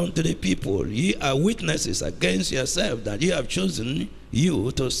said unto the people, ye are witnesses against yourselves that ye have chosen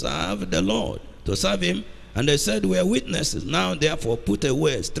you to serve the Lord, to serve Him. And they said, we are witnesses. Now therefore put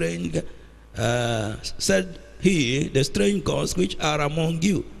away strange, said he, the strange gods which are among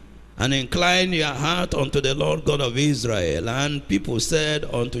you, and incline your heart unto the Lord God of Israel. And people said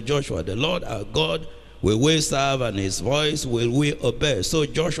unto Joshua, the Lord our God will we serve, and His voice will we obey. So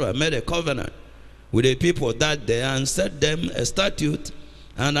Joshua made a covenant with the people that day, and set them a statute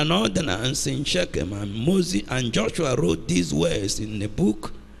and an ordinance in Shechem. And Moses and Joshua wrote these words in the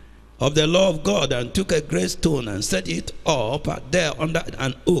book of the law of God, and took a great stone and set it up there under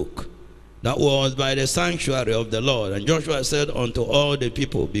an oak that was by the sanctuary of the Lord. And Joshua said unto all the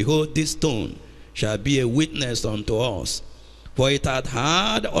people, behold, this stone shall be a witness unto us, for it hath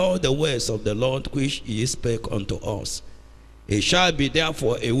heard all the words of the Lord which He spake unto us. It shall be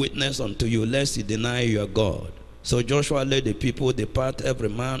therefore a witness unto you, lest ye deny your God. So Joshua let the people depart, every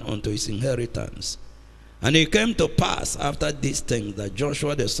man unto his inheritance. And it came to pass after these things that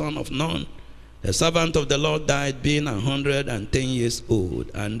Joshua the son of Nun, the servant of the Lord, died, being 110 years old.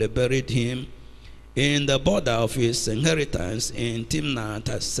 And they buried him in the border of his inheritance in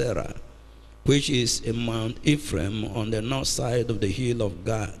Timnath-Serah, which is in Mount Ephraim, on the north side of the hill of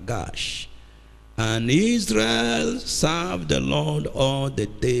Gash. And Israel served the Lord all the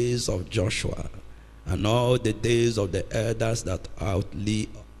days of Joshua, and all the days of the elders that outlived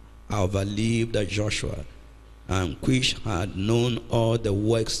Joshua, and which had known all the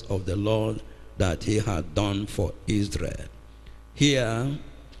works of the Lord that He had done for Israel. Here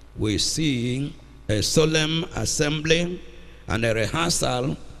we see a solemn assembly and a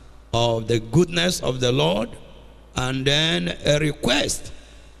rehearsal of the goodness of the Lord, and then a request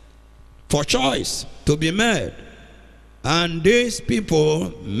for choice to be made. And these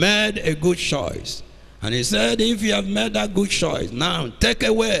people made a good choice. And He said, if you have made that good choice, now take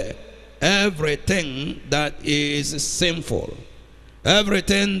away everything that is sinful,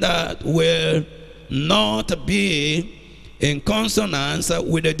 everything that will not be in consonance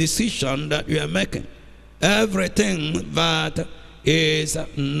with the decision that you are making, everything that is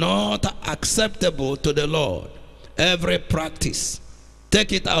not acceptable to the Lord, every practice,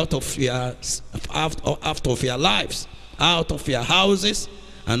 take it out of your lives, out of your houses,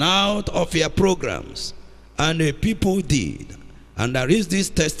 and out of your programs. And the people did. And there is this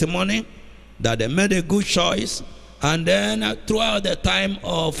testimony that they made a good choice. And then throughout the time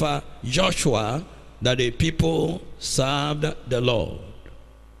of Joshua, that the people served the Lord.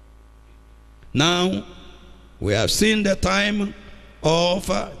 Now, we have seen the time of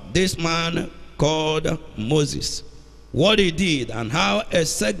this man called Moses, what he did, and how a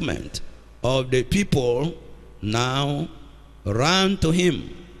segment of the people now ran to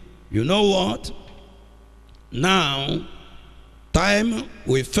him. You know what? Now, time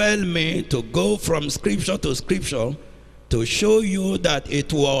will fail me to go from scripture to scripture to show you that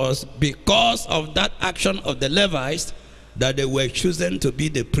it was because of that action of the Levites that they were chosen to be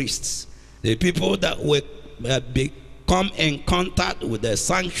the priests. The people that will come in contact with the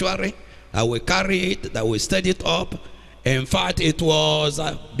sanctuary, that will carry it, that will steady it up. In fact, it was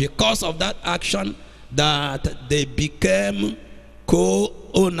because of that action that they became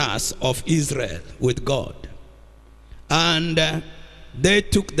co-owners of Israel with God. And they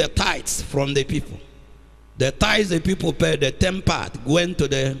took the tithes from the people. The tithes the people paid, the 10th part, went to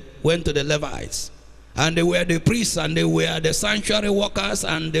the Levites. And they were the priests, and they were the sanctuary workers,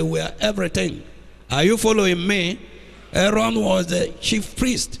 and they were everything. Are you following me? Aaron was the chief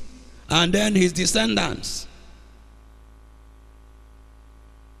priest, and then his descendants.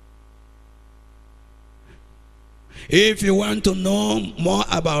 If you want to know more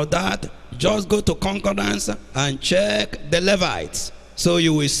about that, just go to Concordance and check the Levites. So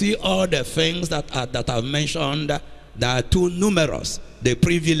you will see all the things that I've mentioned that are too numerous, the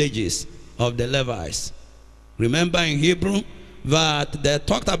privileges of the Levites. Remember in Hebrew that they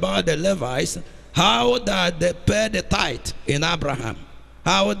talked about the Levites, how that they paid the tithe in Abraham.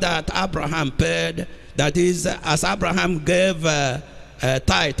 How that Abraham paid, that is, as Abraham gave a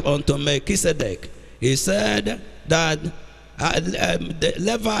tithe unto Melchizedek, he said that the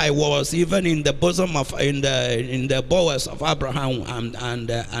Levi was even in the bosom of in the bowels of Abraham, and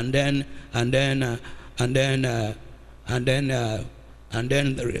then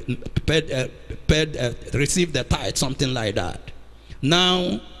received the tithe, something like that.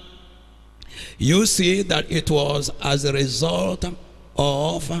 Now you see that it was as a result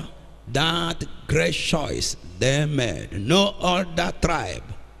of that great choice they made. No other tribe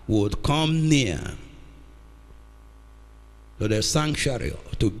would come near to the sanctuary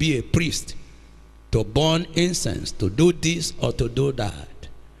to be a priest, to burn incense, to do this or to do that,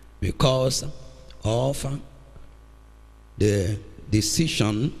 because of the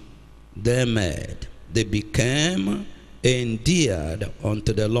decision they made. They became endeared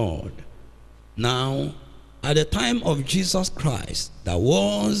unto the Lord. Now, at the time of Jesus Christ, there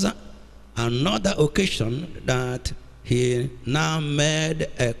was another occasion that he now made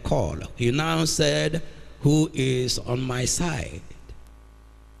a call. He now said, "Who is on my side?"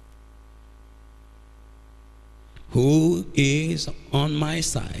 Who is on my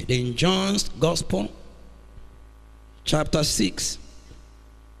side? In John's Gospel, chapter 6.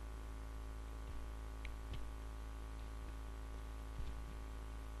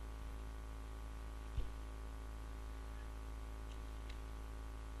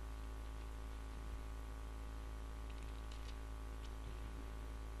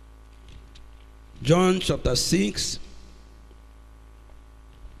 John chapter 6.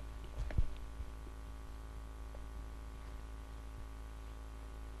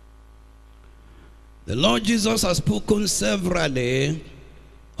 The Lord Jesus has spoken severally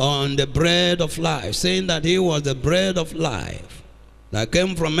on the bread of life, saying that he was the bread of life that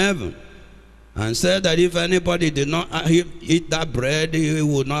came from heaven, and said that if anybody did not eat that bread, he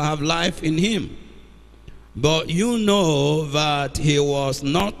would not have life in him. But you know that he was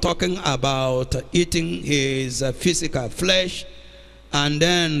not talking about eating his physical flesh and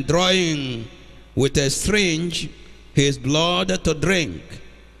then drawing with a syringe his blood to drink.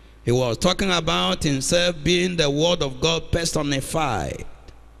 He was talking about himself being the Word of God personified.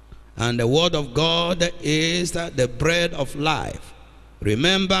 And the Word of God is the bread of life.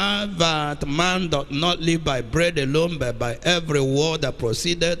 Remember that man doth not live by bread alone, but by every word that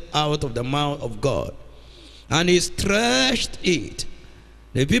proceeded out of the mouth of God. And he stretched it.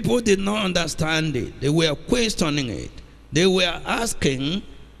 The people did not understand it. They were questioning it. They were asking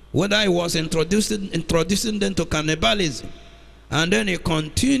whether he was introducing them to cannibalism. And then he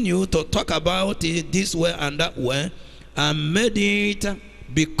continued to talk about it this way and that way, and made it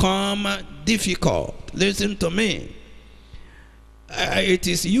become difficult. Listen to me. It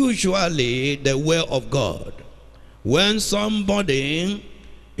is usually the way of God. When somebody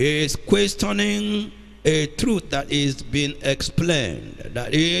is questioning a truth that is being explained,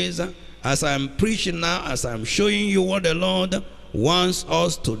 that is, as I'm preaching now, as I'm showing you what the Lord wants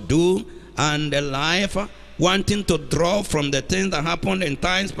us to do, and the life wanting to draw from the things that happened in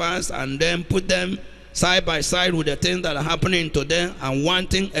times past and then put them side by side with the things that are happening today and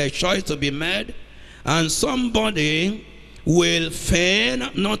wanting a choice to be made. And somebody will feign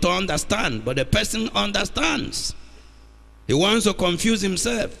not to understand, but the person understands. He wants to confuse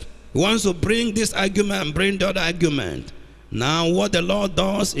himself. He wants to bring this argument and bring the other argument. Now what the Lord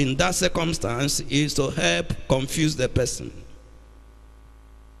does in that circumstance is to help confuse the person.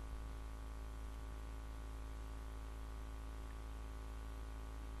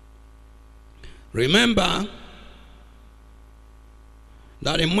 Remember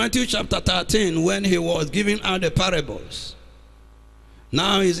that in Matthew chapter 13, when he was giving out the parables,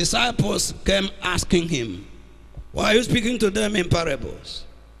 now his disciples came asking him, why are you speaking to them in parables?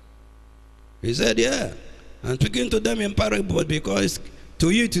 He said, yeah, I'm speaking to them in parables because to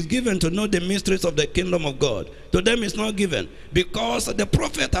you it is given to know the mysteries of the kingdom of God. To them it's not given, because the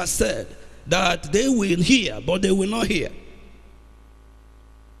prophet has said that they will hear, but they will not hear.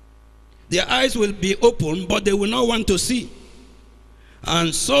 Their eyes will be open, but they will not want to see.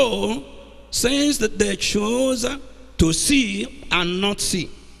 And so, since that they chose to see and not see,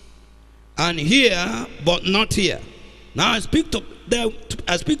 and hear but not hear, now I speak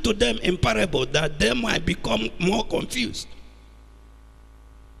to them in parable that they might become more confused.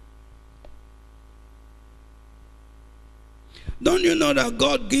 Don't you know that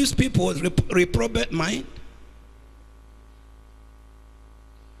God gives people a reprobate mind?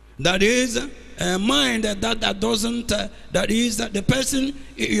 That is a mind that doesn't, that is that the person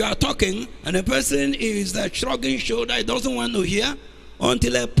you are talking and the person is shrugging shoulder, he doesn't want to hear.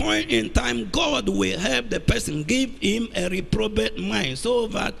 Until a point in time, God will help the person, give him a reprobate mind, so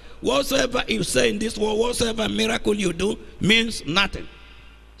that whatsoever you say in this world, whatsoever miracle you do, means nothing,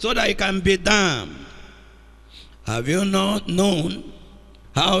 so that it can be damned. Have you not known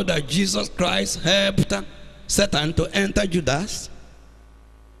how that Jesus Christ helped Satan to enter Judas?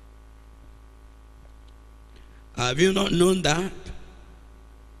 Have you not known that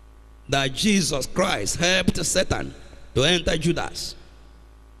Jesus Christ helped Satan to enter Judas?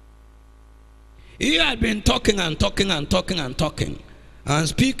 He had been talking and talking and talking and talking and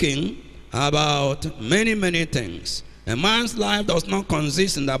speaking about many, many things. A man's life does not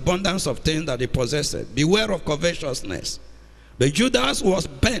consist in the abundance of things that he possesses. Beware of covetousness. But Judas was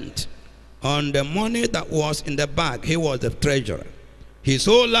bent on the money that was in the bag. He was the treasurer. His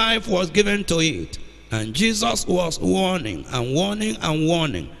whole life was given to it. And Jesus was warning and warning and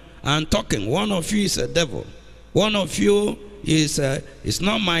warning and talking. One of you is a devil. One of you is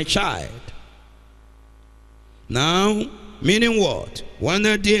not my child. Now, meaning what?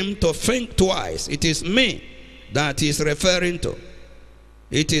 Wanted him to think twice. It is me that he's referring to.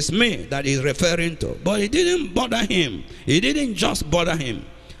 It is me that he's referring to. But it didn't bother him. It didn't just bother him.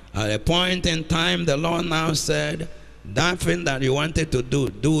 At a point in time, the Lord now said, that thing that you wanted to do,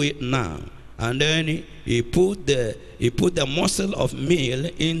 do it now. And then he put the morsel of meal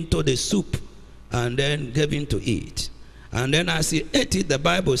into the soup and then gave him to eat. And then as he ate it, the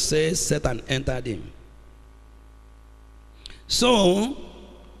Bible says Satan entered him. So,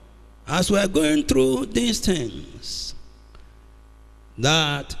 as we are going through these things,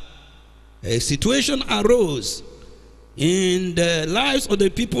 that a situation arose in the lives of the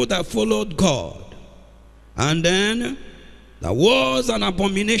people that followed God. And then there was an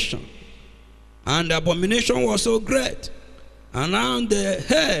abomination. And the abomination was so great. And now the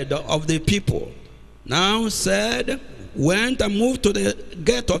head of the people now went and moved to the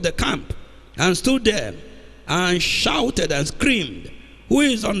gate of the camp and stood there and shouted and screamed, who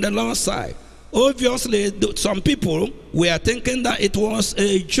is on the Lord's side? Obviously, some people were thinking that it was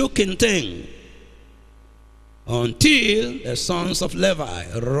a joking thing, until the sons of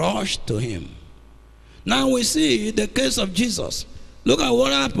Levi rushed to him. Now we see the case of Jesus. Look at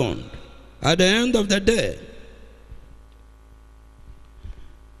what happened at the end of the day.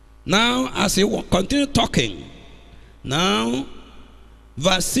 Now, as he continued talking, now,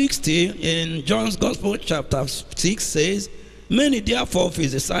 verse 60 in John's Gospel chapter 6 says, many therefore of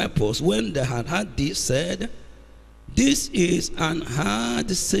his disciples, when they had heard this, said, this is an hard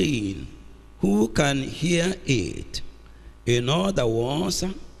saying, who can hear it? In other words,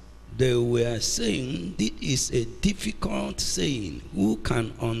 they were saying, this is a difficult saying, who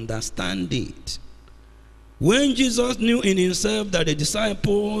can understand it? When Jesus knew in himself that the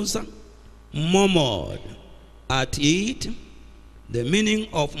disciples murmured at it, the meaning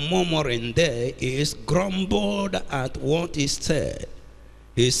of murmuring there is grumbled at what is said.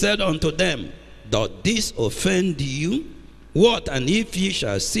 He said unto them, doth this offend you? What, and if ye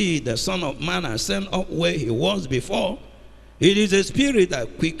shall see the Son of Man ascend up where he was before? It is a spirit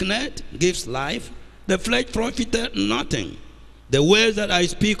that quickeneth, gives life. the flesh profiteth nothing. The words that I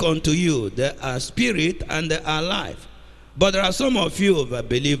speak unto you, they are spirit and they are life. But there are some of you that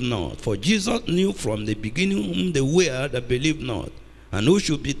believe not. For Jesus knew from the beginning whom they were that believed not, and who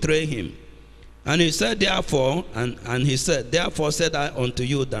should betray him. And he said, therefore, and he said, therefore said I unto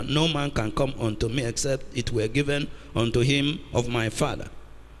you, that no man can come unto me except it were given unto him of my Father.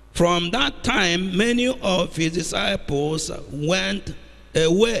 From that time, many of his disciples went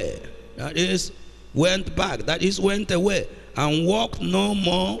away, that is, went back, that is, went away, and walked no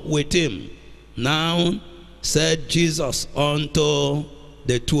more with him. Now said Jesus unto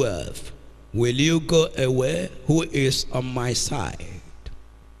the 12, will you go away? Who is on my side?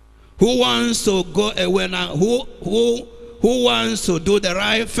 Who wants to go away now? Who wants to do the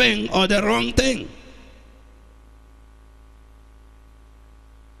right thing or the wrong thing?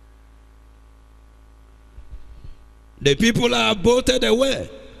 The people are bolted away.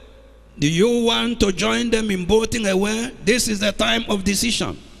 Do you want to join them in bolting away? This is the time of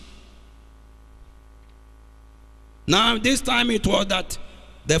decision. Now, this time it was that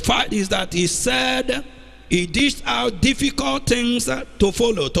the fact is that he said he dished out difficult things to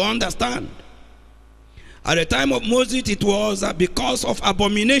follow, to understand. At the time of Moses, it was because of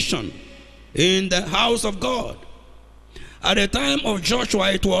abomination in the house of God. At the time of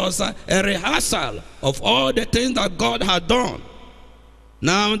Joshua, it was a rehearsal of all the things that God had done.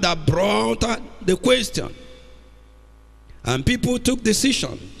 Now that brought the question. And people took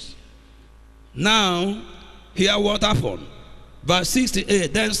decisions. Now, hear what happened. Verse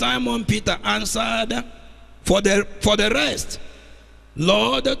 68, then Simon Peter answered, for the rest,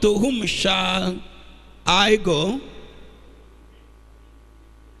 Lord, to whom shall I go?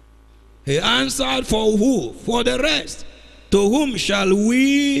 He answered, for who? For the rest. To whom shall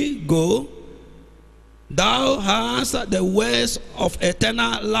we go? Thou hast the words of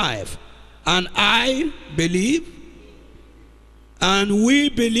eternal life, and I believe, and we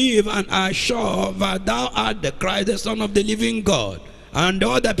believe and are sure that thou art the Christ, the Son of the living God. And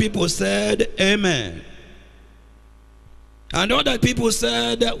all the people said, amen. And all the people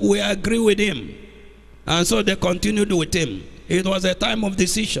said, we agree with him. And so they continued with him. It was a time of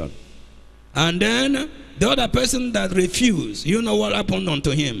decision. And then the other person that refused, you know what happened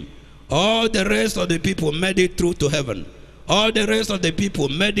unto him? All the rest of the people made it through to heaven. All the rest of the people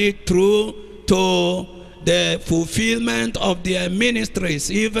made it through to the fulfillment of their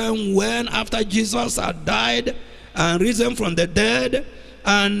ministries, even when after Jesus had died and risen from the dead,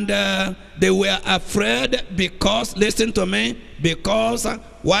 and they were afraid because, listen to me, because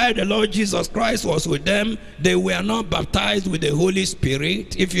while the Lord Jesus Christ was with them, they were not baptized with the Holy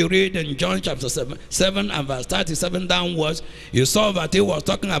Spirit. If you read in John chapter 7 and verse 37 downwards, you saw that he was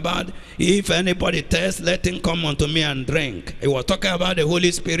talking about, if anybody thirsts, let him come unto me and drink. He was talking about the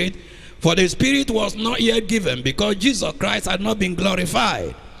Holy Spirit. For the Spirit was not yet given because Jesus Christ had not been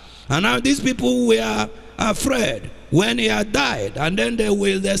glorified. And now these people were afraid when he had died, and then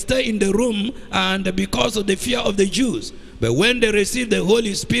they stay in the room, and because of the fear of the Jews. But when they received the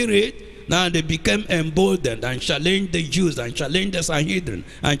Holy Spirit, now they became emboldened and challenged the Jews and challenged the Sanhedrin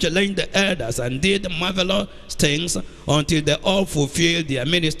and challenged the elders and did marvelous things until they all fulfilled their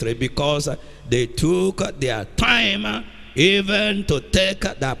ministry, because they took their time even to take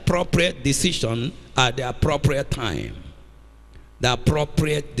the appropriate decision at the appropriate time. The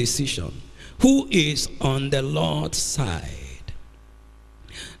appropriate decision. Who is on the Lord's side?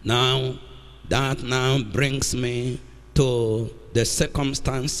 Now, that now brings me to the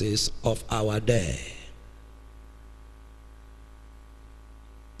circumstances of our day.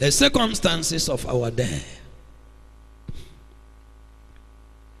 The circumstances of our day.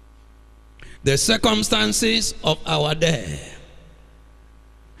 The circumstances of our day.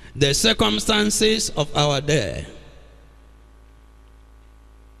 The circumstances of our day.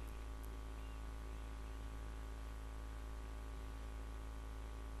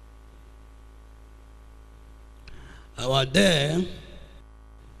 Our day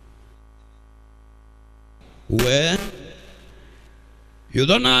where you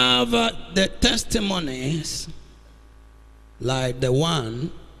don't have the testimonies like the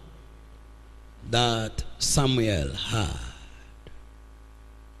one that Samuel had,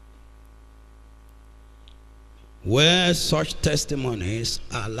 where such testimonies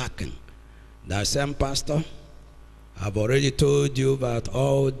are lacking. The same pastor, I've already told you about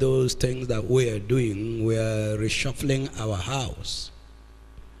all those things that we are doing. We are reshuffling our house.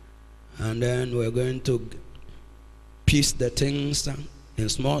 And then we're going to piece the things in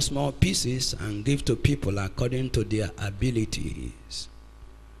small, small pieces and give to people according to their abilities.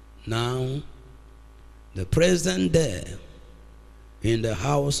 Now, the present there in the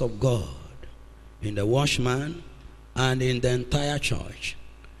house of God in the watchman, and in the entire church.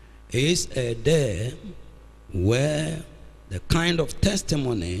 It's a day where the kind of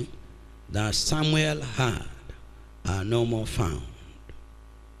testimony that Samuel had are no more found.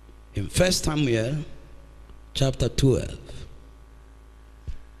 In 1 Samuel chapter 12,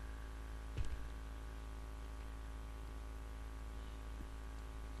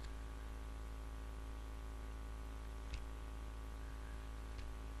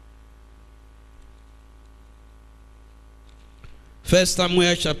 First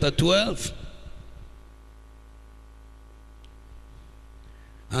Samuel chapter 12.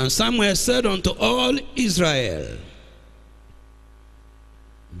 And Samuel said unto all Israel,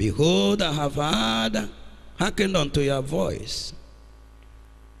 Behold, I have hearkened unto your voice.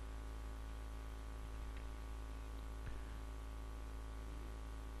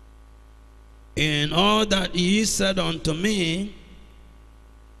 In all that ye said unto me,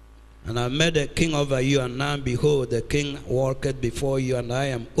 and I made a king over you, and now behold, the king walketh before you, and I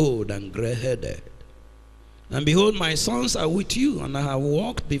am old and gray-headed. And behold, my sons are with you, and I have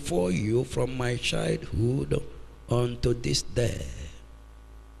walked before you from my childhood unto this day.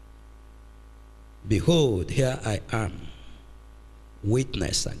 Behold, here I am,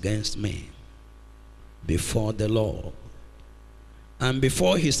 witness against me before the Lord, and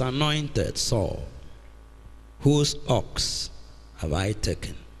before his anointed Saul, whose ox have I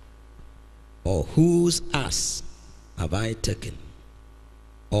taken? Or whose ass have I taken?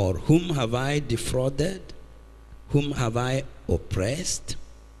 Or whom have I defrauded? Whom have I oppressed?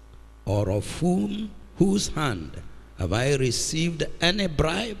 Or of whose hand have I received any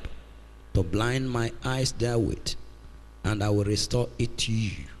bribe to blind my eyes therewith? And I will restore it to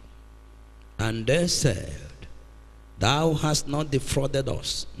you. And they said, Thou hast not defrauded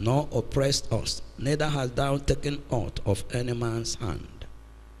us, nor oppressed us, neither hast thou taken aught of any man's hand.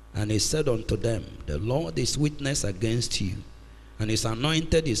 And he said unto them, The Lord is witness against you, and his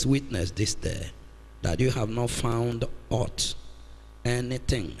anointed is witness this day, that you have not found aught,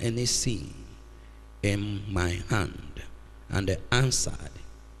 anything, any sin in my hand. And they answered,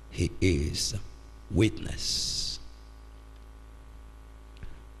 He is witness.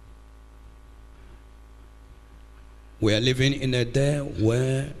 We are living in a day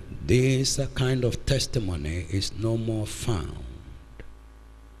where this kind of testimony is no more found.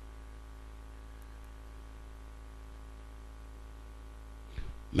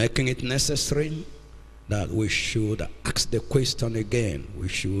 Making it necessary that we should ask the question again.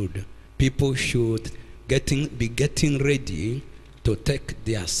 People should be getting ready to take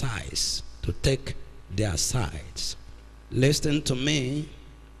their sides, Listen to me,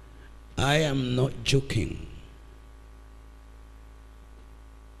 I am not joking.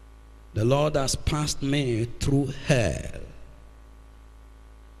 The Lord has passed me through hell,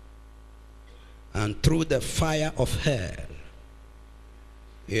 and through the fire of hell,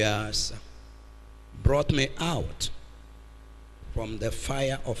 He has brought me out from the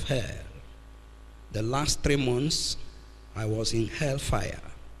fire of hell. The last 3 months, I was in hellfire.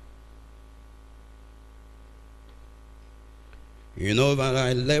 You know, when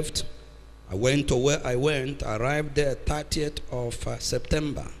I left, I went to where I went, arrived there 30th of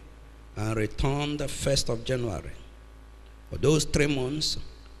September, and returned the 1st of January. For those 3 months,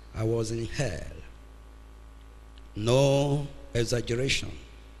 I was in hell. No exaggeration.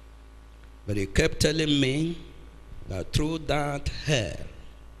 But he kept telling me that through that hell,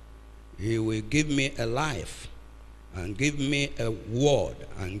 he will give me a life, and give me a word,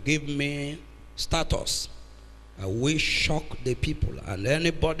 and give me status. I will shock the people, and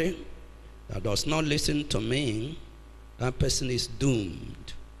anybody that does not listen to me, that person is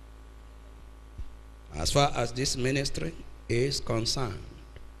doomed. As far as this ministry is concerned,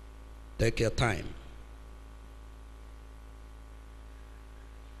 take your time.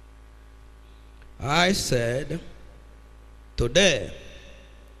 I said, today,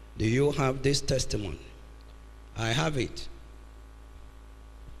 do you have this testimony? I have it.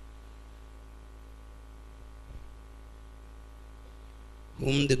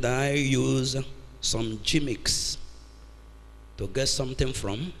 Whom did I use some gimmicks to get something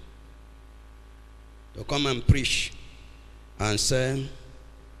from? To come and preach and say,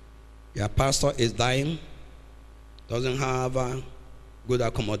 your pastor is dying, doesn't have good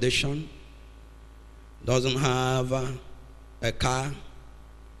accommodation, doesn't have a car,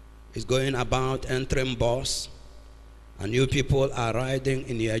 is going about entering bus, and you people are riding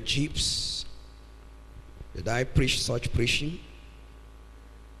in your jeeps. Did I preach such preaching?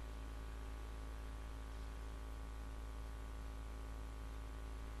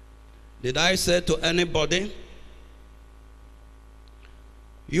 Did I say to anybody,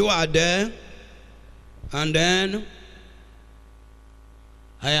 you are there And then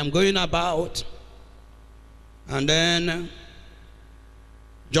I am going about, and then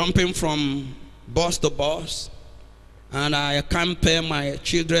jumping from bus to bus, and I can't pay my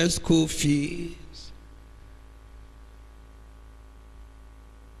children's school fees.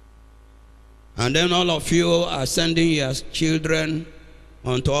 And then all of you are sending your children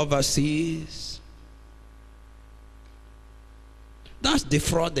onto overseas. That's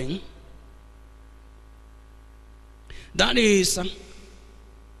defrauding. That is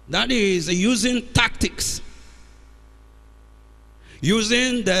using tactics.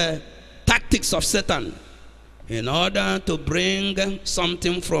 Using the tactics of Satan in order to bring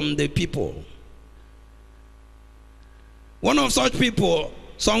something from the people. One of such people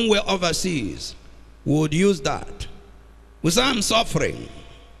somewhere overseas would use that. We say, I'm suffering.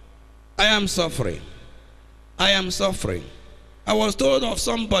 I am suffering. I am suffering. I was told of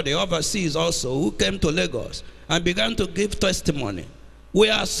somebody overseas also who came to Lagos and began to give testimony. We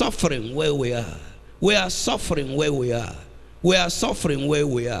are suffering where we are. We are suffering where we are. We are suffering where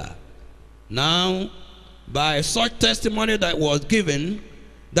we are. Now, by such testimony that was given,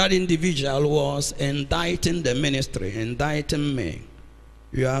 that individual was indicting the ministry, indicting me.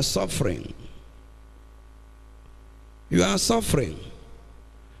 You are suffering. You are suffering.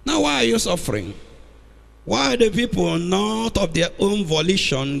 Now, why are you suffering? Why are the people not of their own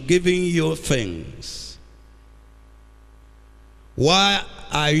volition giving you things? Why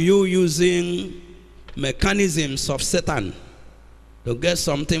are you using mechanisms of Satan to get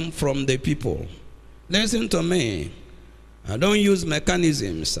something from the people? Listen to me. I don't use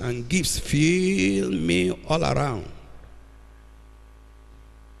mechanisms and gifts fill me all around.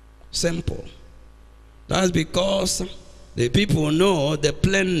 Simple. That's because the people know the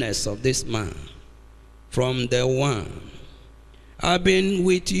plainness of this man from the one. I've been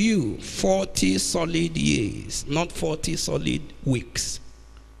with you 40 solid years, not 40 solid weeks,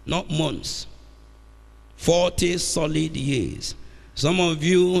 not months. 40 solid years. Some of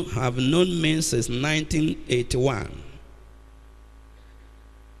you have known me since 1981.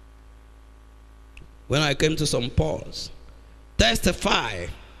 When I came to St. Paul's, testify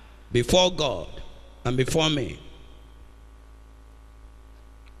before God and before me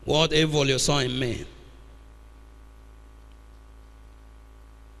what evil you saw in me.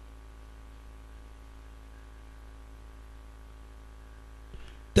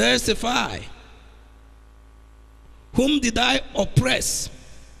 Testify. Whom did I oppress?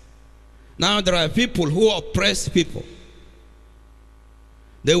 Now there are people who oppress people.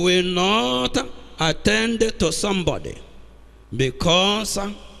 They will not attend to somebody because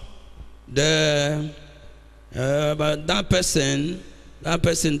but that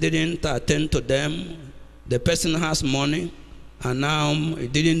person didn't attend to them. The person has money and now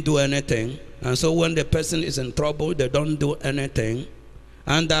it didn't do anything. And so when the person is in trouble, they don't do anything.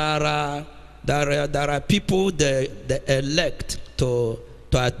 And there are people they elect to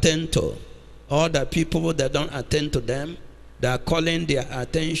attend to. All the people that don't attend to them, they are calling their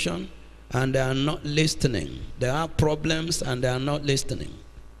attention and they are not listening. They have problems and they are not listening.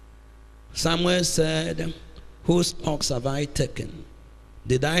 Samuel said, whose ox have I taken?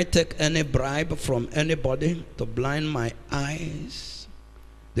 Did I take any bribe from anybody to blind my eyes?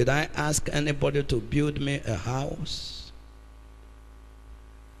 Did I ask anybody to build me a house?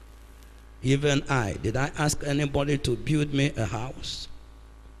 Even I, did I ask anybody to build me a house?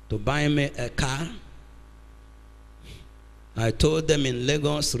 To buy me a car? I told them in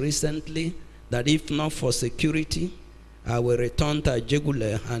Lagos recently that if not for security, I will return to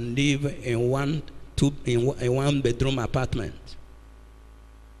Jegule and live in one bedroom apartment.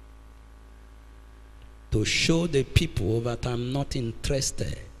 To show the people that I'm not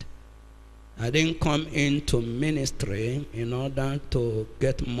interested. I didn't come into ministry in order to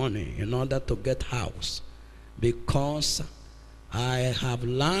get money, in order to get house, because I have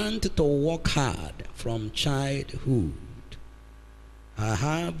learned to work hard from childhood. I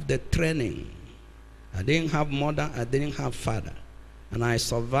have the training. I didn't have mother, I didn't have father, and I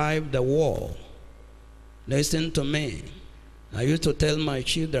survived the war. Listen to me. I used to tell my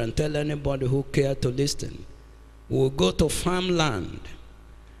children, tell anybody who cared to listen, we'll go to farmland.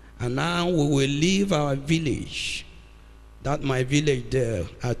 And now we will leave our village, that my village there,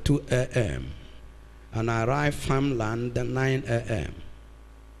 at 2 a.m. and arrive farmland at 9 a.m.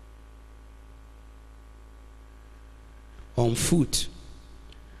 on foot.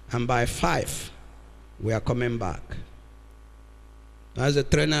 And by 5, we are coming back. That's the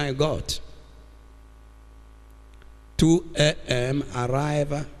training I got. 2 a.m.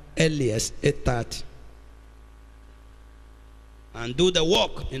 arrive earliest 8:30. And do the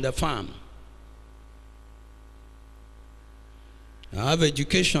work in the farm. I have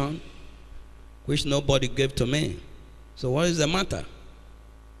education, which nobody gave to me. So what is the matter?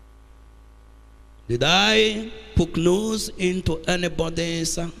 Did I poke nose into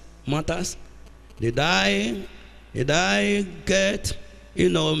anybody's matters? Did I get,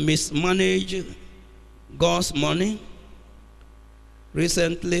 mismanage God's money?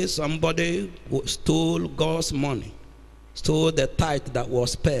 Recently, somebody stole God's money, stole the tithe that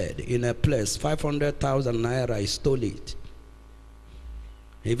was paid in a place, 500,000 naira, he stole it.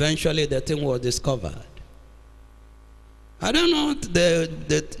 Eventually, the thing was discovered. I don't know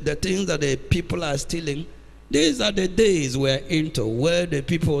the things that the people are stealing. These are the days we're into where the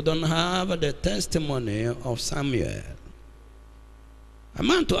people don't have the testimony of Samuel. I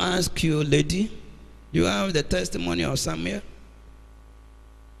want to ask you, lady, do you have the testimony of Samuel?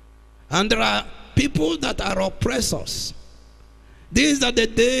 And there are people that are oppressors. These are the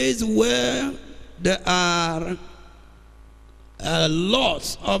days where there are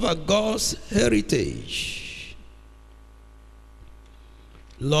lots of God's heritage.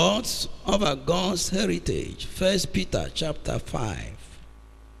 Lots of God's heritage. 1 Peter chapter 5.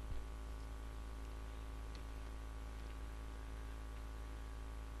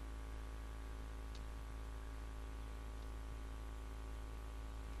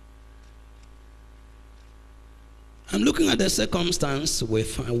 I'm looking at the circumstance we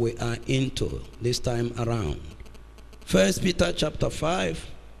are into this time around. 1 Peter chapter 5,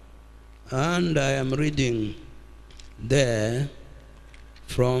 and I am reading there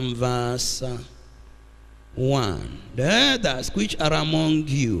from verse 1. The elders which are among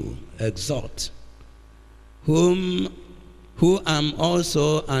you exhort, who am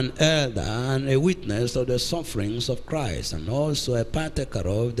also an elder and a witness of the sufferings of Christ, and also a partaker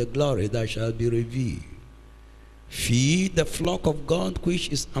of the glory that shall be revealed. Feed the flock of God which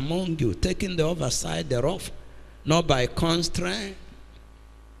is among you, taking the oversight thereof, not by constraint,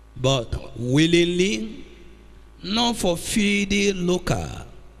 but willingly, not for feeding lucre,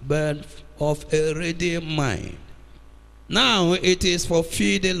 but of a ready mind. Now it is for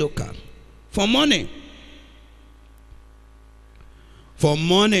feeding lucre, for money. For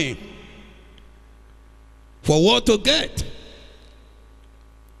money. For what to get.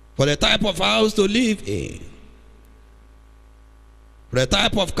 For the type of house to live in. For the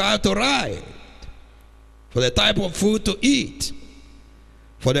type of car to ride. For the type of food to eat.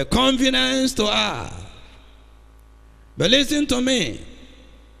 For the convenience to have. But listen to me.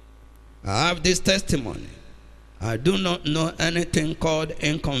 I have this testimony. I do not know anything called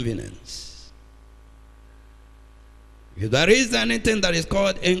inconvenience. If there is anything that is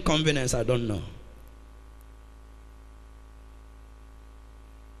called inconvenience, I don't know.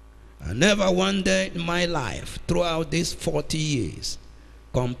 I never one day in my life, throughout these 40 years,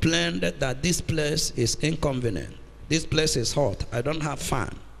 complained that this place is inconvenient. This place is hot. I don't have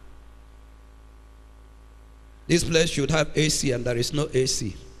fan. This place should have AC and there is no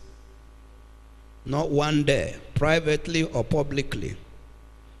AC. Not one day, privately or publicly.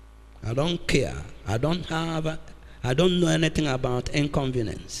 I don't care. I don't know anything about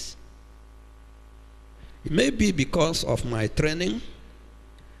inconvenience. It may be because of my training.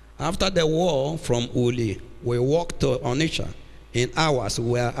 After the war from Uli, we walked to Onitsha. In hours,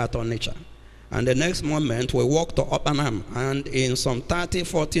 we were at Onitsha. And the next moment, we walked to Opanam. And in some 30,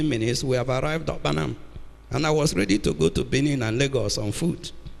 40 minutes, we have arrived at Opanam. And I was ready to go to Benin and Lagos on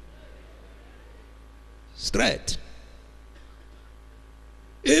foot. Straight.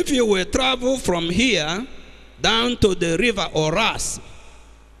 If you will travel from here down to the river Oras,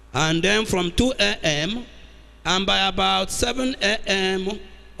 and then from 2 a.m., and by about 7 a.m.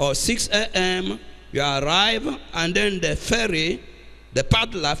 or 6 a.m., you arrive, and then the ferry, the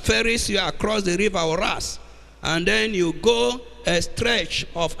paddler ferries you across the river Oras, and then you go a stretch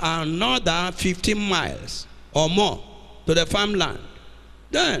of another 15 miles or more to the farmland.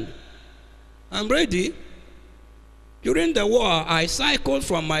 Then, I'm ready. During the war, I cycled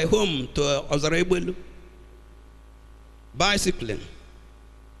from my home to Ozarabulu, bicycling.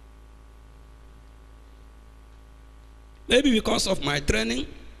 Maybe because of my training,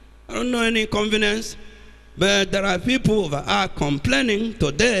 I don't know any inconvenience, but there are people that are complaining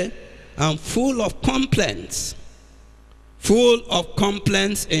today and full of complaints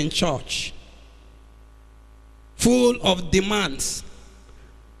in church, full of demands,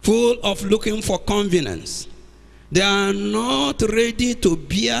 full of looking for convenience. They are not ready to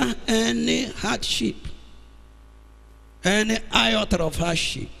bear any hardship, any iota of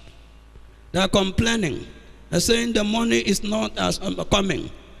hardship. They are complaining. They're saying the money is not as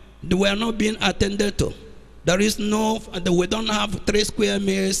coming. We are not being attended to. There is no, we don't have 3 square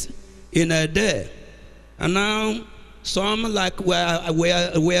meals in a day. And now some like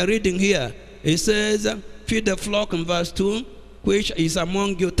we're reading here. It says, feed the flock in verse 2, which is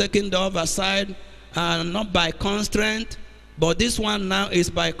among you, taking the overside, and not by constraint. But this one now is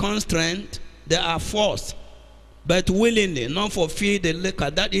by constraint. They are forced, but willingly, not for feed the liquor.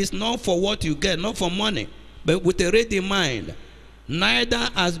 That is not for what you get, not for money, but with a ready mind. Neither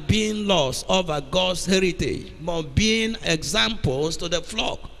as being lost over God's heritage, but being examples to the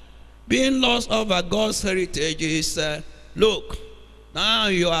flock. Being lost over God's heritage is, look, now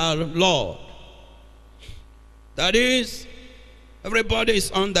you are Lord. That is, everybody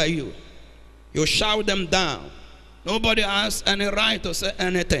is under you. You shout them down. Nobody has any right to say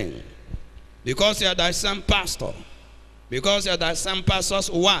anything. Because you are the same pastor. Because you are the same pastor's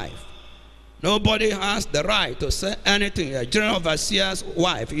wife. Nobody has the right to say anything. You are general overseer's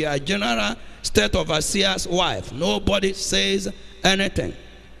wife. You are general state overseer's wife. Nobody says anything.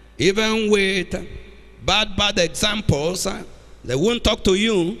 Even with bad examples, they won't talk to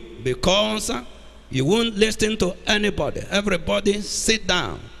you because you won't listen to anybody. Everybody sit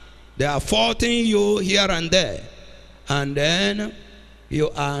down. They are faulting you here and there. And then you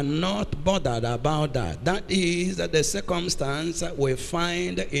are not bothered about that. That is the circumstance we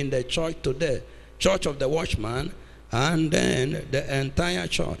find in the church today. Church of the Watchman, and then the entire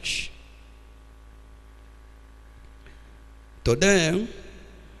church. Today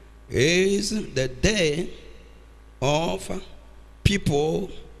is the day of people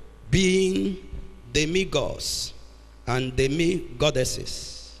being demigods and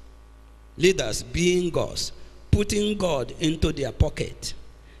demigoddesses. Leaders being gods, putting God into their pocket,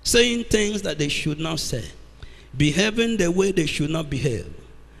 saying things that they should not say, behaving the way they should not behave.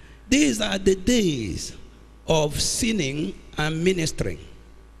 These are the days of sinning and ministering.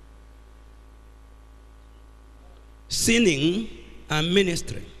 Sinning and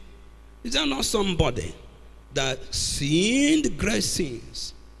ministering. Is there not somebody that sinned great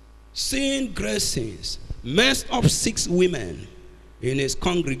sins, messed up 6 women in his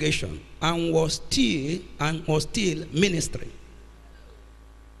congregation, and was still ministering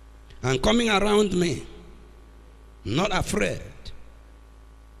and coming around me, not afraid,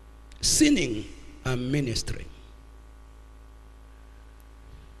 sinning and ministering,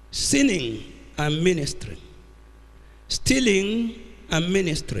 sinning and ministering, stealing and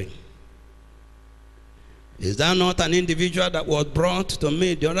ministering? Is that not an individual that was brought to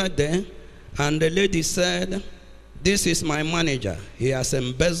me the other day, and the lady said, "This is my manager. He has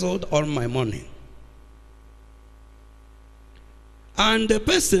embezzled all my money." And the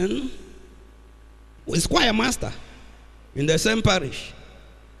person was choir master in the same parish.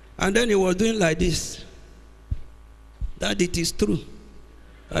 And then he was doing like this. That it is true.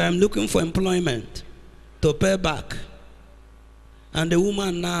 I am looking for employment to pay back. And the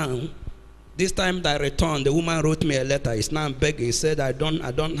woman now, this time that I returned, the woman wrote me a letter. He's now begging. He said, I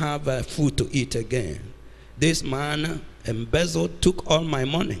don't have food to eat again. This man embezzled, took all my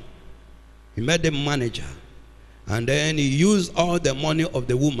money. He made him manager. And then he used all the money of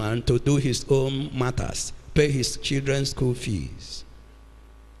the woman to do his own matters, pay his children's school fees,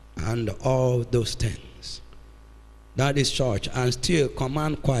 and all those things. That is church. And still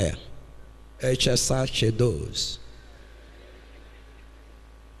command choir, HSR Shadows.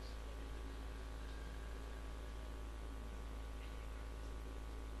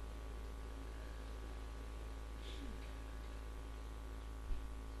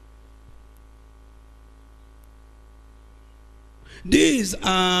 These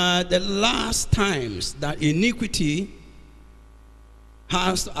are the last times that iniquity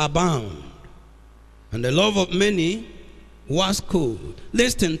has abound, and the love of many was cold.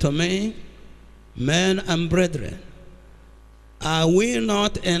 Listen to me, men and brethren. Are we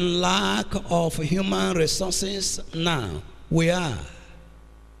not in lack of human resources now? We are.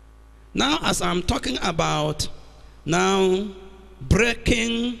 Now, as I'm talking about now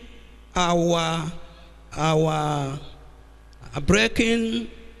breaking our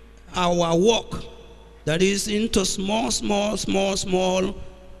work, that is into small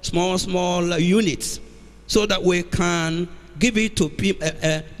units, so that we can give it to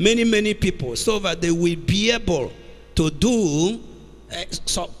many people, so that they will be able to do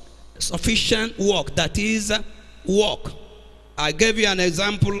sufficient work, that is work. I gave you an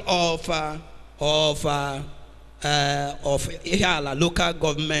example of Ihiala local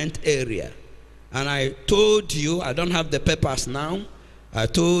government area. And I told you, I don't have the papers now, I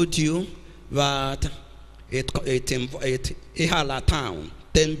told you that Ihiala town,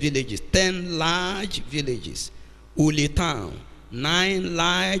 10 villages, 10 large villages. Uli town, 9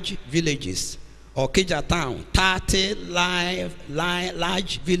 large villages. Okija town, 30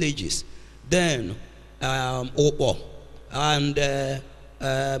 large villages. Then Obo, and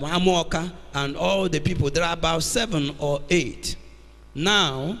Amoka, and all the people. There are about 7 or 8.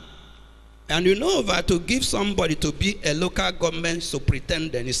 Now, and you know that to give somebody to be a local government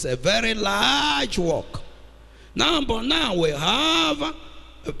superintendent is a very large work. Now, but now we have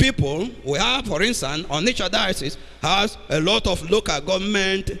people, we have, for instance, Onitsha Diocese has a lot of local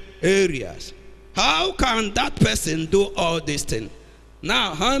government areas. How can that person do all these things?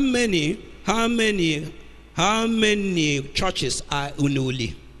 Now, how many churches are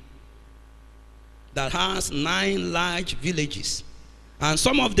Unuli that has 9 large villages? And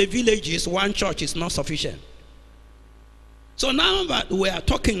some of the villages, 1 church is not sufficient. So now that we are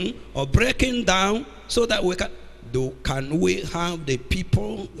talking of breaking down so that we can we have the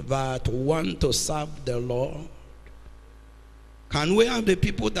people that want to serve the Lord? Can we have the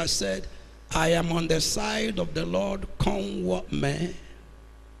people that said, I am on the side of the Lord, come what may?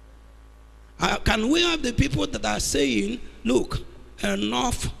 Can we have the people that are saying, look,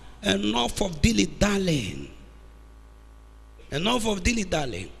 enough of dilly-dallying. Enough of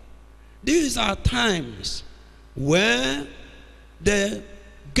dilly-dallying. These are times where the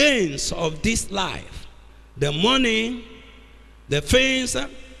gains of this life, the money, the things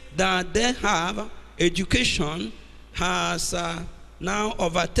that they have, education has now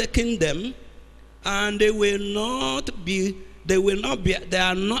overtaken them, and they are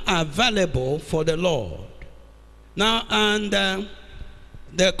not available for the Lord. Now, and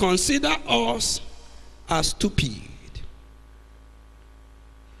they consider us as stupid.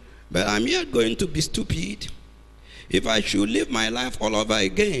 But I'm yet going to be stupid. If I should live my life all over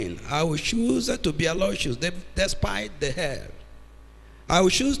again, I will choose to be Aloysius despite the hell. I will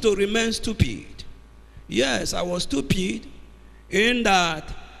choose to remain stupid. Yes, I was stupid in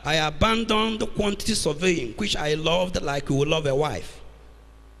that I abandoned the quantity surveying, which I loved like you would love a wife.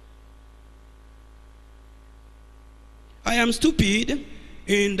 I am stupid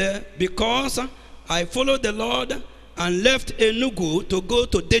because I followed the Lord and left Enugu to go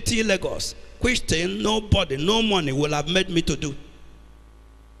to dirty Lagos, which thing nobody, no money will have made me to do.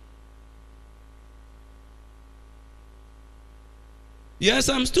 Yes,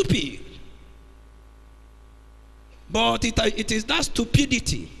 I'm stupid. But it is that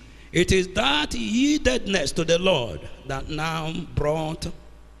stupidity, it is that yieldedness to the Lord that now brought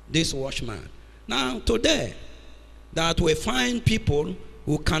this watchman. Now, today, that we find people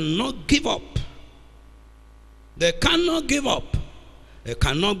who cannot give up. They cannot give up. They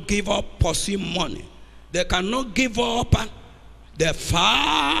cannot give up pursuing money. They cannot give up the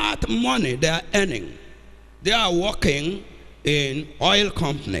fat money they are earning. They are working in oil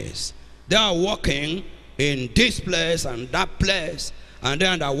companies. They are working in this place and that place. And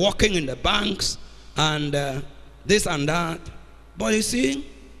then they are working in the banks and this and that. But you see,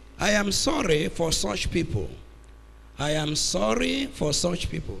 I am sorry for such people. I am sorry for such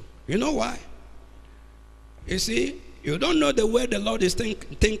people. You know why? You see, you don't know the way the Lord is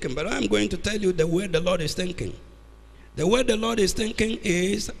thinking, but I'm going to tell you the way the Lord is thinking. The way the Lord is thinking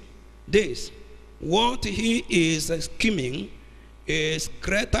is this. What he is scheming is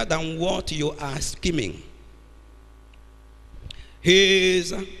greater than what you are scheming.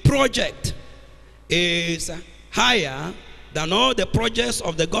 His project is higher than all the projects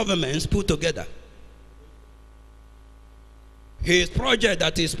of the governments put together. His project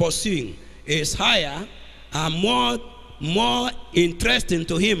that he's pursuing is higher and more interesting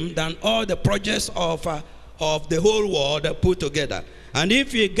to him than all the projects of the whole world put together. And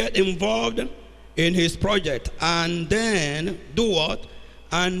if you get involved in his project and then do what?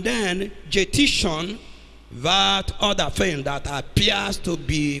 And then jettison that other thing that appears to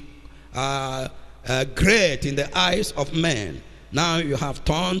be great in the eyes of men, now you have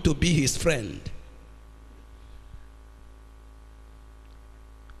turned to be his friend.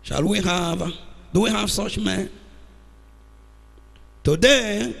 Do we have such men?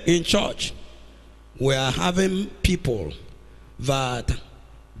 Today in church, we are having people that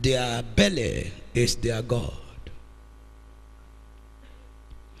their belly is their God.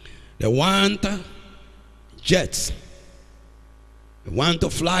 They want jets. They want to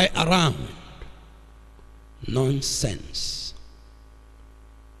fly around. Nonsense.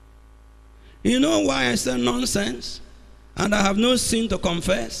 You know why I say nonsense? And I have no sin to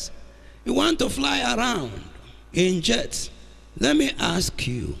confess. You want to fly around in jets. Let me ask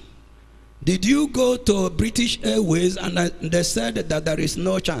you, did you go to British Airways and they said that there is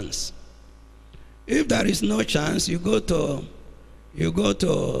no chance? If there is no chance, you go to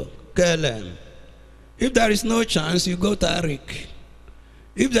KLM. If there is no chance, you go to Arik.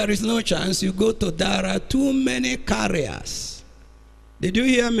 If there is no chance, you go to Dara. Too many carriers. Did you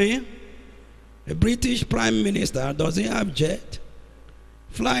hear me? The British Prime Minister, does he have jet?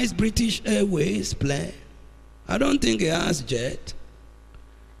 Flies British Airways plane? I don't think he has jet.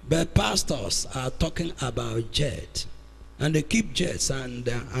 But pastors are talking about jet. And they keep jets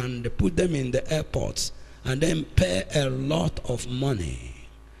and put them in the airports and then pay a lot of money.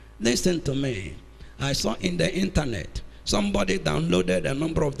 Listen to me. I saw in the internet, somebody downloaded a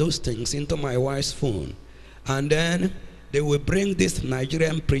number of those things into my wife's phone. And then they will bring this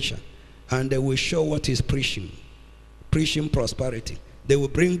Nigerian preacher and they will show what he's preaching. Preaching prosperity. They will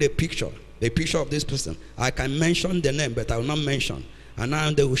bring the picture of this person. I can mention the name, but I will not mention. And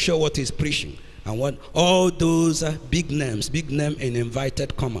now they will show what he's preaching. And what all those big names in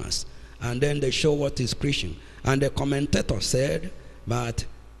invited commas. And then they show what he's preaching. And the commentator said, but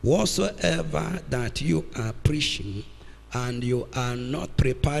whatsoever that you are preaching and you are not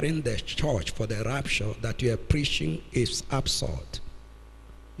preparing the church for the rapture, that you are preaching is absurd.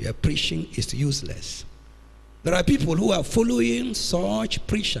 Your preaching is useless. There are people who are following such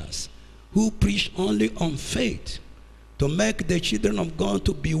preachers who preach only on faith to make the children of God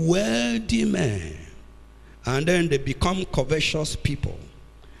to be wealthy men. And then they become covetous people.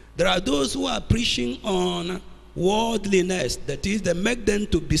 There are those who are preaching on worldliness, that is, they make them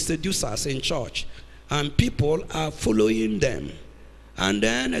to be seducers in church. And people are following them. And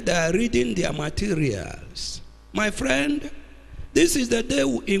then they are reading their materials. My friend, this is the day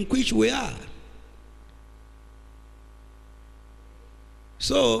in which we are.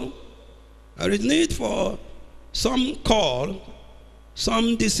 So, there is need for some call,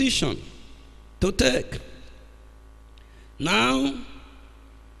 some decision to take. Now,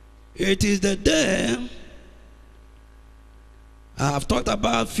 it is the day I have talked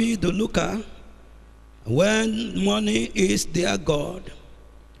about feed the looker, when money is their God,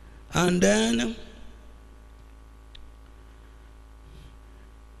 and then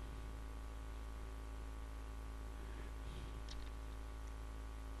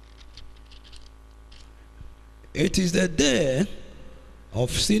it is the day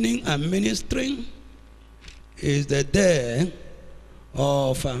of sinning and ministering. Is the day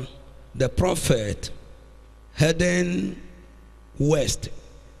of the prophet heading west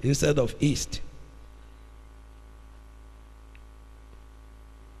instead of east.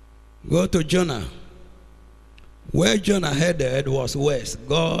 Go to Jonah. Where Jonah headed was west.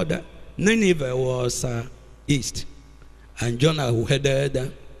 Nineveh was east. And Jonah who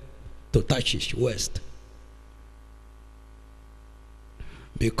headed to Tarshish, west.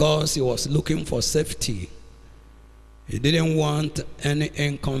 Because he was looking for safety. He didn't want any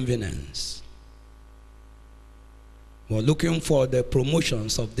inconvenience. He was looking for the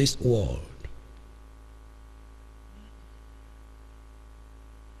promotions of this world.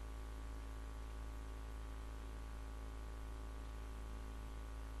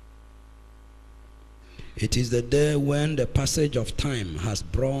 It is the day when the passage of time has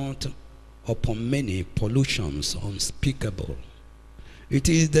brought upon many pollutions unspeakable. It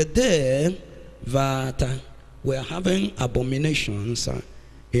is the day that we are having abominations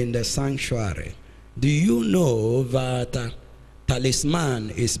in the sanctuary. Do you know that talisman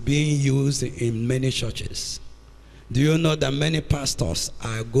is being used in many churches? Do you know that many pastors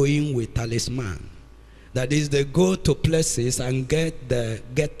are going with talisman? That is, they go to places and get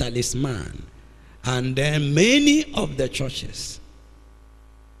talisman. And then many of the churches.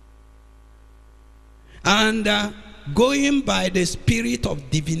 And going by the spirit of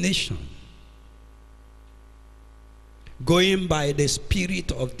divination. Going by the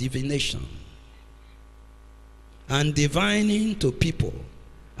spirit of divination. And divining to people.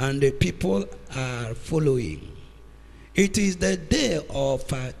 And the people are following. It is the day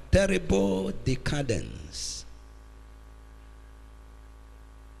of terrible decadence.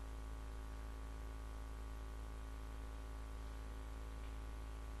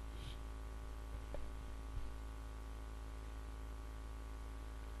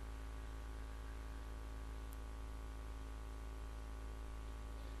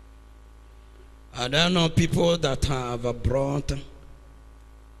 I don't know people that have brought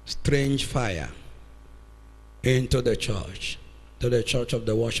strange fire into the church, to the church of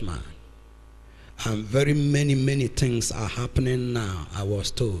the Watchman. And very many things are happening now, I was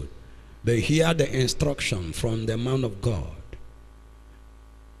told. But hear the instruction from the man of God.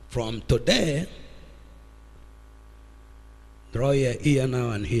 From today, draw your ear now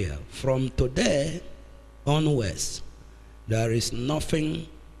and hear. From today onwards, there is nothing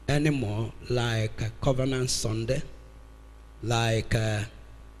anymore like Covenant Sunday, like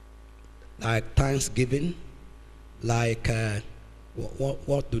Thanksgiving, like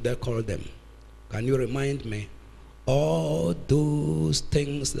what do they call them? Can you remind me? all those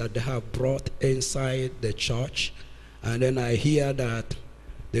things that they have brought inside the church. And then I hear that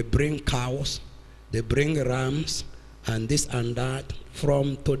they bring cows, they bring rams, and this and that.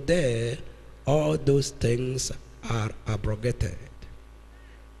 From today, all those things are abrogated.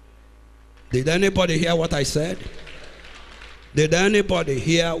 Did anybody hear what I said? Did anybody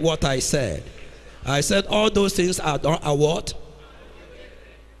hear what I said? I said all those things are what?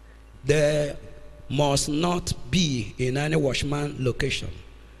 There must not be in any watchman location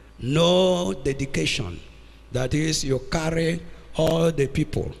no dedication. That is, you carry all the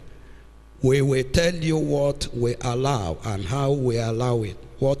people. We will tell you what we allow and how we allow it,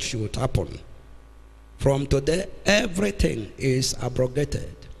 what should happen. From today, everything is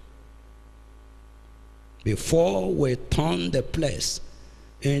abrogated. Before we turn the place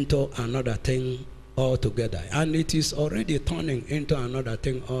into another thing altogether. And it is already turning into another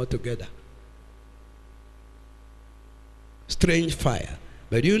thing altogether. Strange fire.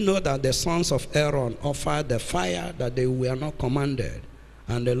 But you know that the sons of Aaron offered the fire that they were not commanded,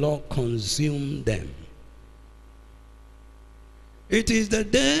 and the Lord consumed them. It is the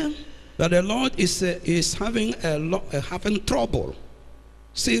day that the Lord is having having trouble,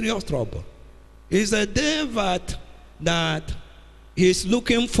 serious trouble. It's a day that He's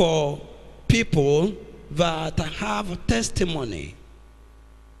looking for people that have testimony.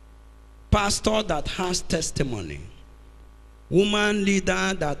 Pastor that has testimony. Woman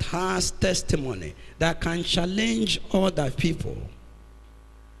leader that has testimony, that can challenge other people.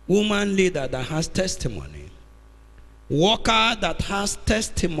 Woman leader that has testimony. Worker that has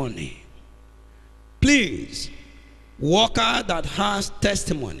testimony. Please, worker that has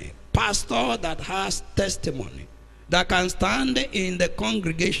testimony. Pastor that has testimony. That can stand in the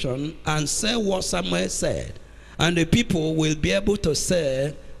congregation and say what Samuel said. And the people will be able to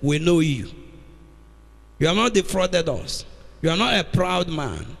say, we know you. You have not defrauded us. You are not a proud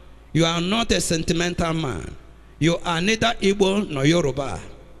man. You are not a sentimental man. You are neither Igbo nor Yoruba,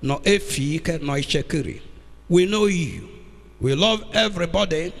 nor Efik nor Ichekiri. We know you. We love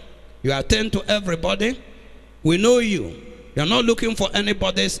everybody. You attend to everybody. We know you. You are not looking for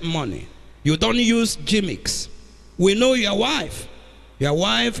anybody's money. You don't use gimmicks. We know your wife. Your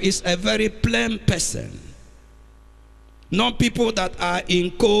wife is a very plain person. Not people that are in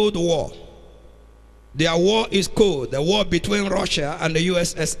cold war. Their war is cold. The war between Russia and the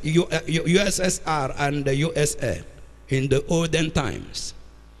USSR and the USA in the olden times.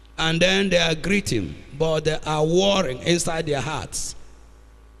 And then they are greeting, but they are warring inside their hearts.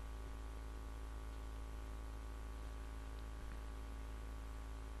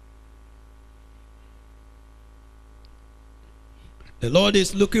 The Lord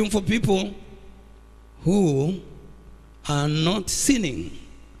is looking for people who are not sinning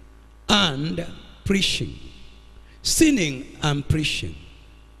and preaching. Sinning and preaching.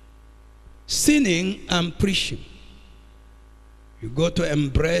 Sinning and preaching. You go to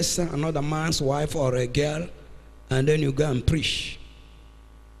embrace another man's wife or a girl, and then you go and preach.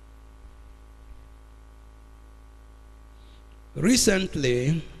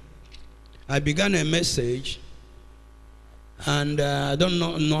 Recently, I began a message, and I don't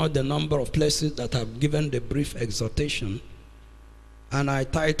know the number of places that I've given the brief exhortation, and I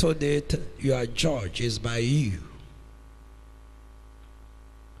titled it, Your Judge is by You.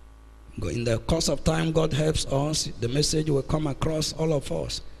 In the course of time, God helps us. The message will come across all of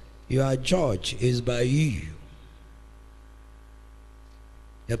us. Your judge is by you.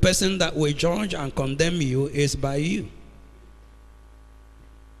 The person that will judge and condemn you is by you.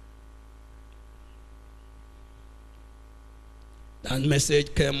 That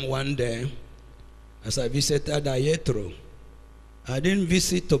message came one day as I visited Ayetro. I didn't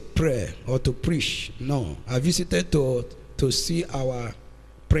visit to pray or to preach. No, I visited to see our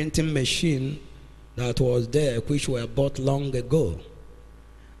printing machine that was there, which were bought long ago.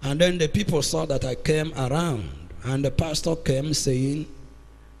 And then the people saw that I came around, and the pastor came saying,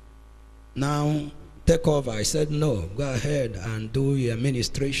 now take over. I said, no, go ahead and do your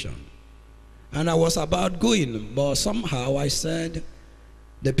ministration. And I was about going, but somehow I said,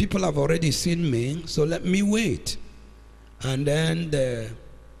 the people have already seen me, so let me wait. And then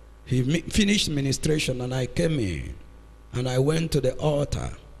he finished ministration, and I came in, and I went to the altar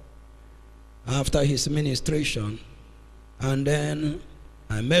after his ministration, and then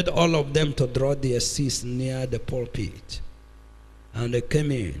I made all of them to draw their seats near the pulpit. And they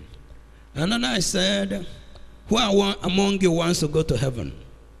came in. And then I said, who among you wants to go to heaven?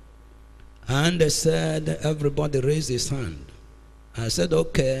 And they said, everybody raised his hand. I said,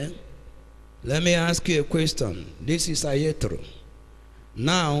 okay, let me ask you a question. This is Ayetro.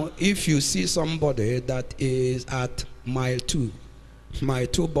 Now, if you see somebody that is at mile 2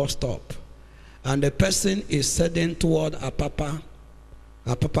 bus stop, and the person is heading toward Apapa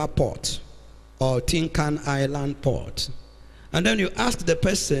Port or Tinkan Island Port, and then you ask the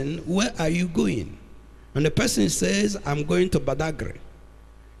person, where are you going? And the person says, I'm going to Badagry.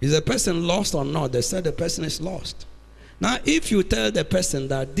 Is the person lost or not? They said the person is lost. Now, if you tell the person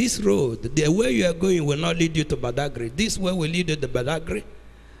that this road, the way you are going will not lead you to Badagry, this way will lead you to Badagry,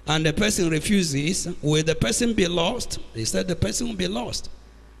 and the person refuses, will the person be lost? They said the person will be lost.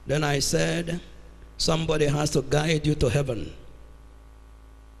 Then I said, somebody has to guide you to heaven.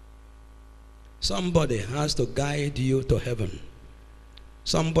 Somebody has to guide you to heaven.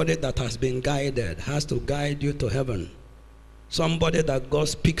 Somebody that has been guided has to guide you to heaven. Somebody that God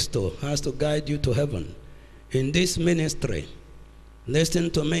speaks to has to guide you to heaven. In this ministry,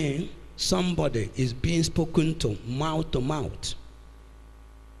 listen to me, somebody is being spoken to mouth,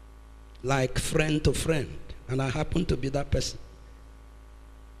 like friend to friend, and I happen to be that person.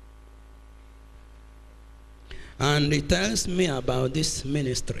 And he tells me about this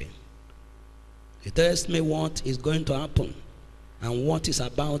ministry. He tells me what is going to happen and what is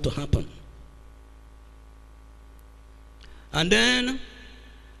about to happen. And then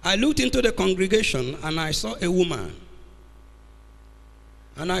I looked into the congregation and I saw a woman.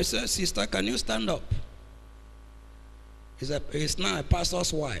 And I said, sister, can you stand up? He's now a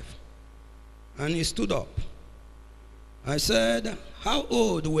pastor's wife. And he stood up. I said, how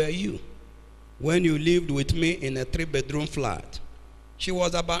old were you when you lived with me in a 3-bedroom flat? She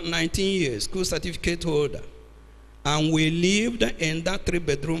was about 19 years, school certificate holder. And we lived in that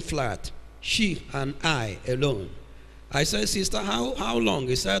 3-bedroom flat, she and I alone. I said, sister, how long?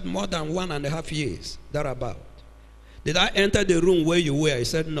 He said, more than 1.5 years, thereabout. Did I enter the room where you were? He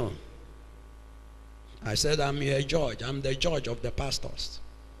said, no. I said, I'm a judge. I'm the judge of the pastors.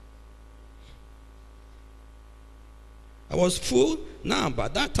 I was full. Now, by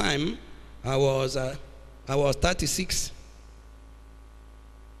that time, I was 36.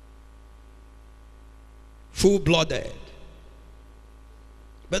 Full-blooded.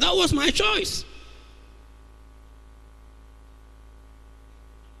 But that was my choice.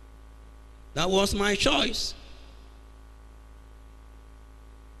 That was my choice.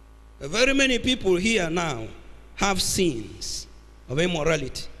 Very many people here now have sins of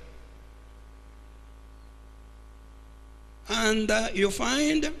immorality. And you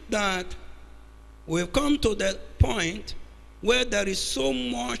find that we've come to the point where there is so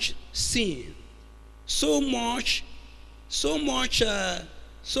much sin, so much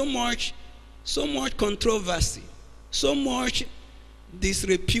controversy, so much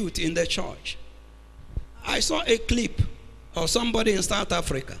disrepute in the church. I saw a clip of somebody in South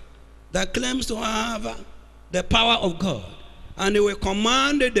Africa that claims to have the power of God, and they will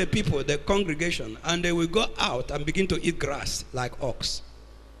command the people, the congregation, and they will go out and begin to eat grass like ox.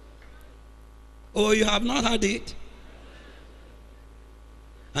 Oh, you have not heard it?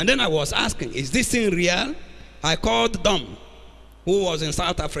 And then I was asking, is this thing real? I called Dom, who was in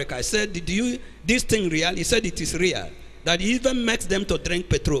South Africa. I said, this thing real? He said it is real. That he even makes them to drink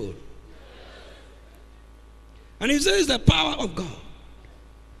petrol. And he says the power of God.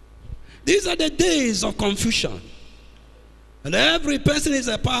 These are the days of confusion. And every person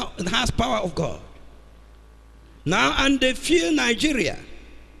has power of God. Now, and they fear Nigeria.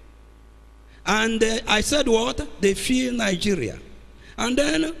 And I said what? They fear Nigeria. And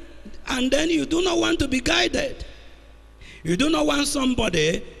then you do not want to be guided. You do not want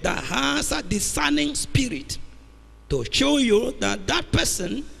somebody that has a discerning spirit to show you that that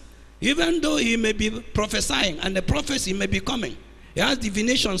person, even though he may be prophesying and the prophecy may be coming, he has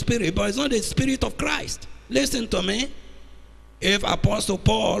divination spirit, but it's not the spirit of Christ. Listen to me. If Apostle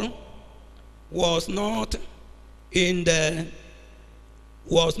Paul was not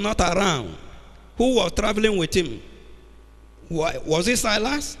around, who was traveling with him? Was it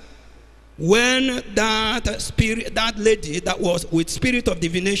Silas? When that lady that was with spirit of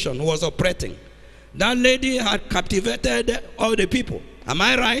divination was operating, that lady had captivated all the people. Am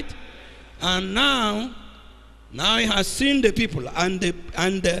I right? And now he has seen the people, and the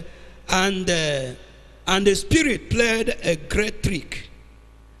spirit played a great trick,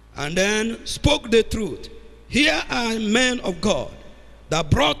 and then spoke the truth. Here are men of God that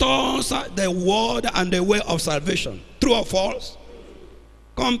brought us the word and the way of salvation. True or false?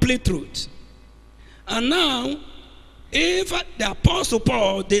 Complete truth. And now, if the Apostle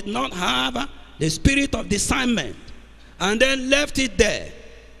Paul did not have the spirit of discernment and then left it there,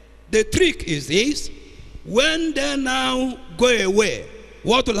 the trick is this: when they now go away,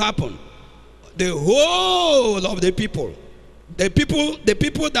 what will happen? The whole of the people the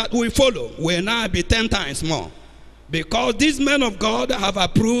people that we follow will now be 10 times more. Because these men of God have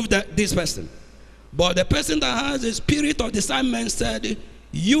approved this person. But the person that has the spirit of discernment said,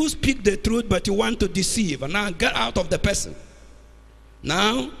 you speak the truth, but you want to deceive. And now get out of the person.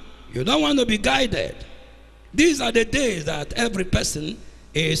 Now, you don't want to be guided. These are the days that every person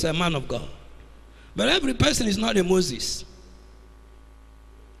is a man of God. But every person is not a Moses.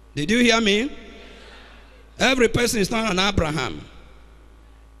 Did you hear me? Every person is not an Abraham.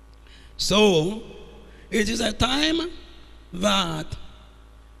 So, it is a time that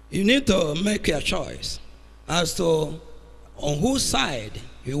you need to make your choice as to on whose side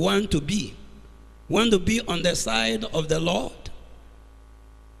you want to be. Want to be on the side of the Lord?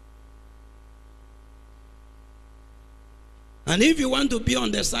 And if you want to be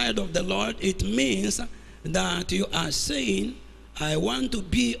on the side of the Lord, it means that you are saying, I want to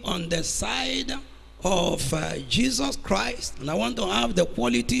be on the side of Jesus Christ, and I want to have the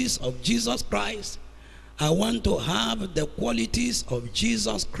qualities of Jesus Christ. I want to have the qualities of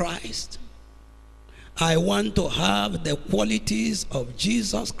Jesus Christ. I want to have the qualities of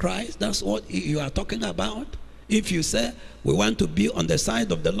Jesus Christ. That's what you are talking about. If you say, we want to be on the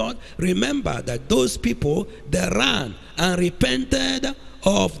side of the Lord, remember that those people, they ran and repented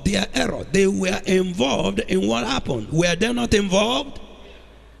of their error. They were involved in what happened. Were they not involved?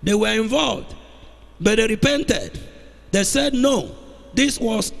 They were involved. But they repented. They said, no, this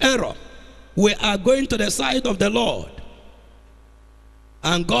was error. We are going to the side of the Lord.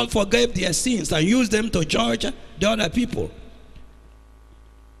 And God forgave their sins and used them to judge the other people.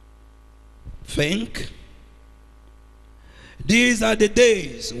 Think. These are the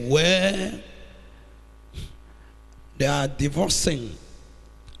days where they are divorcing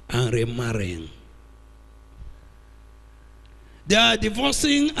and remarrying. They are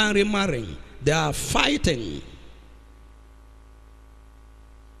divorcing and remarrying. They are fighting.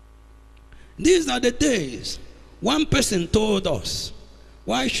 These are the days. One person told us,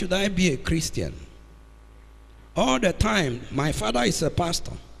 why should I be a Christian? All the time, my father is a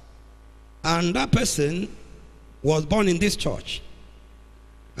pastor. And that person was born in this church.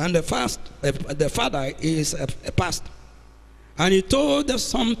 And the father is a pastor. And he told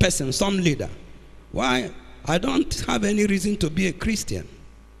some person, some leader, why I don't have any reason to be a Christian.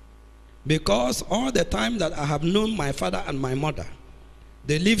 Because all the time that I have known my father and my mother,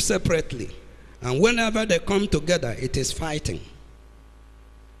 they live separately. And whenever they come together, it is fighting.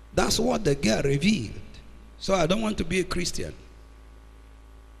 That's what the girl revealed. So I don't want to be a Christian.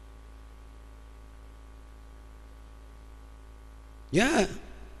 Yeah,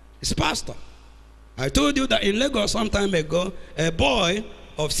 it's pastor. I told you that in Lagos some time ago, a boy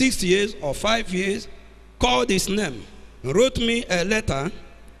of 6 years or 5 years called his name, wrote me a letter,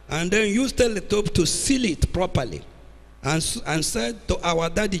 and then used teletope to seal it properly. And said to our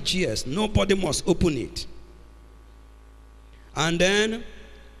daddy GS, nobody must open it. And then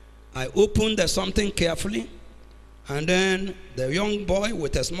I opened something carefully, and then the young boy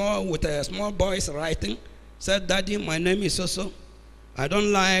with a small voice writing said, Daddy, my name is so-so. I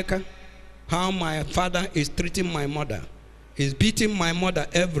don't like how my father is treating my mother. He's beating my mother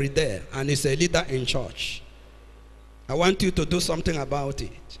every day, and he's a leader in church. I want you to do something about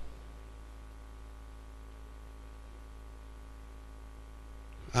it.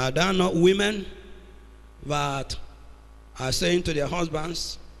 Are there not women that are saying to their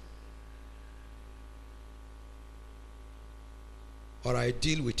husbands, or I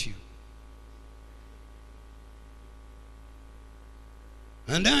deal with you?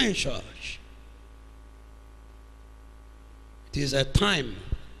 And they're in church. It is a time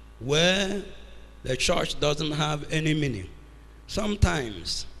where the church doesn't have any meaning.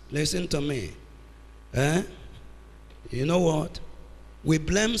 Sometimes, listen to me, you know what? We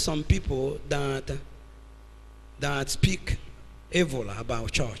blame some people that speak evil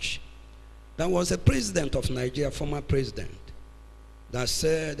about church. There was a president of Nigeria, former president, that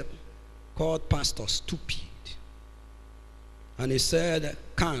said, called pastor stupid. And he said,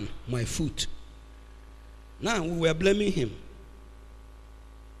 can my foot. Now we were blaming him.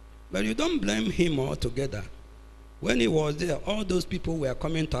 But you don't blame him altogether. When he was there, all those people were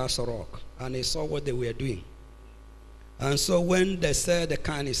coming to Aso Rock, and he saw what they were doing. And so when they said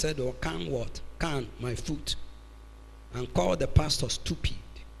can, he said, oh, can what? Can my foot. And called the pastor stupid.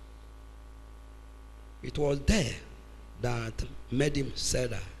 It was there that made him say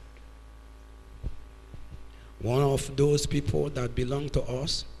that. One of those people that belonged to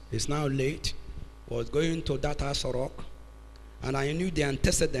us, is now late, was going to that Aso Rock, and I knew the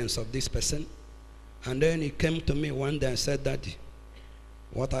antecedents of this person. And then he came to me one day and said, Daddy,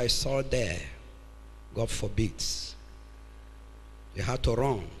 what I saw there, God forbids. He had to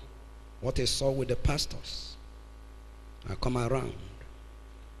run what he saw with the pastors and come around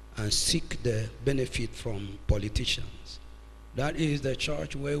and seek the benefit from politicians. That is the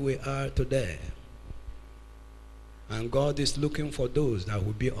church where we are today. And God is looking for those that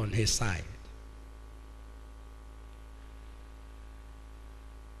will be on his side.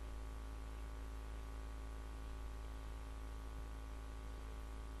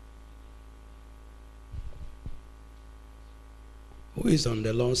 Who is on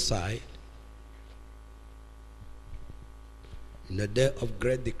the Lord's side? In the day of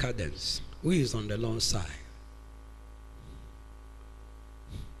great decadence, who is on the Lord's side?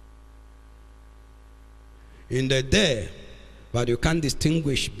 In the day but you can't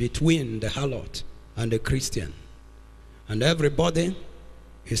distinguish between the harlot and the Christian, and everybody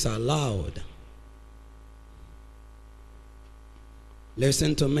is allowed.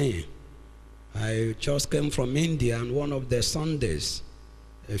 Listen to me. I just came from India, and one of the Sundays,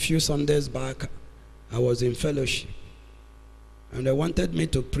 a few Sundays back, I was in fellowship. And they wanted me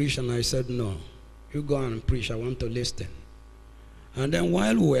to preach, and I said, no, you go and preach, I want to listen. And then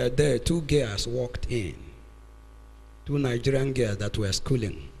while we were there, two girls walked in, two Nigerian girls that were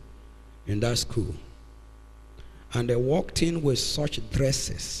schooling in that school. And they walked in with such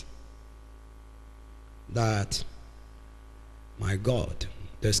dresses that, my God,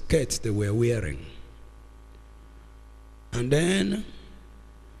 the skirts they were wearing. And then,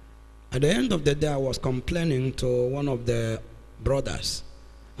 at the end of the day, I was complaining to one of the brothers.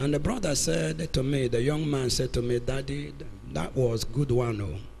 And the brother said to me, the young man said to me, Daddy, that was good one.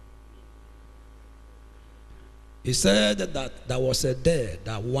 Oh. He said that there was a day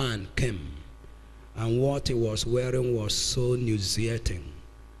that one came, and what he was wearing was so nauseating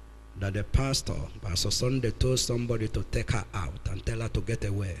that the pastor, Pastor Sunday, told somebody to take her out and tell her to get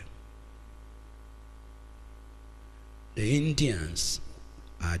away. The Indians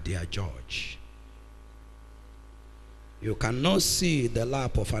are their judge. You cannot see the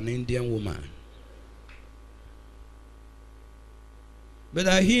lap of an Indian woman. But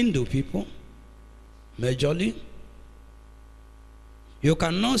the Hindu people, majorly, you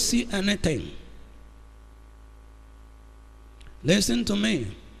cannot see anything. Listen to me.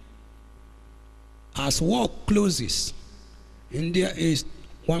 As war closes, India is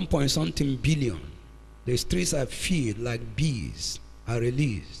 1.something billion. The streets are filled like bees are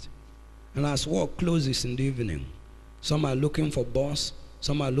released. And as war closes in the evening, some are looking for bus,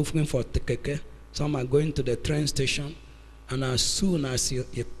 some are looking for keke, some are going to the train station, and as soon as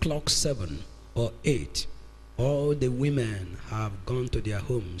it clocks 7 or 8, all the women have gone to their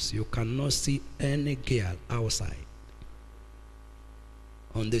homes. You cannot see any girl outside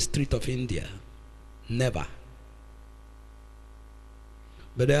on the street of India. Never.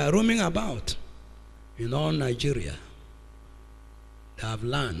 But they are roaming about in all Nigeria. They have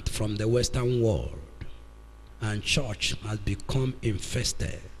learned from the Western world, and church has become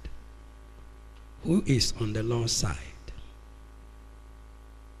infested. Who is on the Lord's side?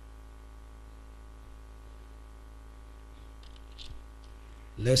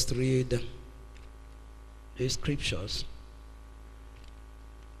 Let's read the scriptures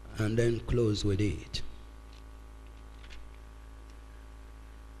and then close with it.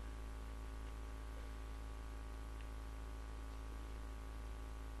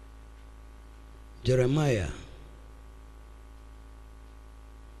 Jeremiah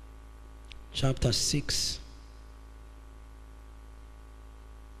chapter 6.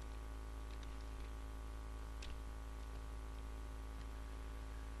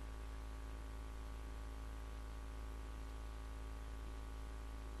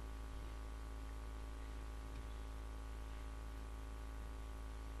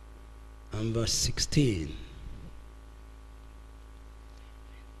 And verse 16.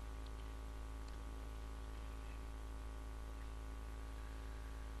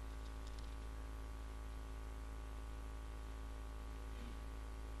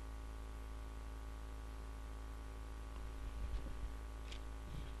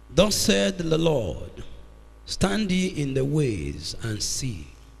 Thus said the Lord, stand ye in the ways and see,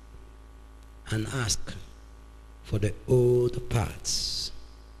 and ask for the old paths,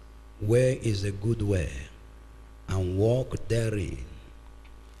 where is the good way, and walk therein,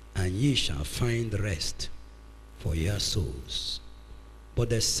 and ye shall find rest for your souls. But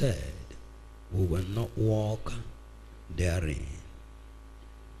they said, we will not walk therein.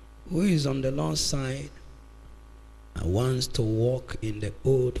 Who is on the Lord's side and wants to walk in the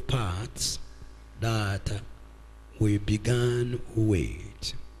old paths that we began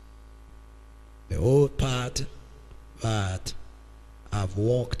with? The old path that I've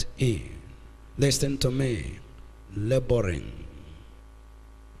walked in. Listen to me. Laboring,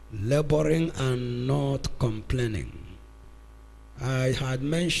 laboring and not complaining. I had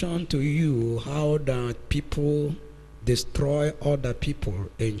mentioned to you how that people destroy other people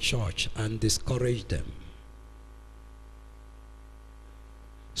in church and discourage them.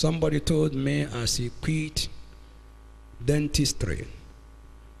 Somebody told me as he quit dentistry,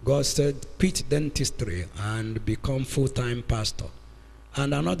 God said, quit dentistry and become full-time pastor.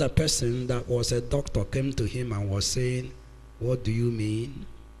 And another person that was a doctor came to him and was saying, what do you mean?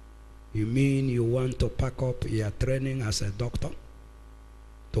 You mean you want to pack up your training as a doctor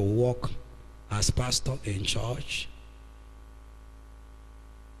to work as pastor in church?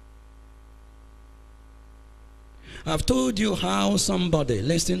 I've told you how somebody,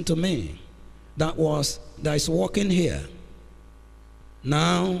 listen to me, that is working here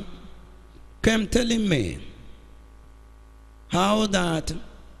now came telling me how that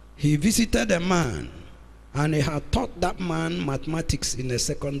he visited a man and he had taught that man mathematics in a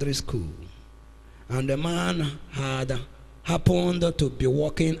secondary school. And the man had happened to be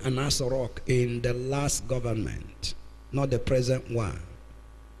working in Aso Rock in the last government, not the present one.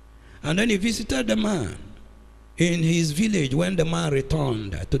 And then he visited the man in his village when the man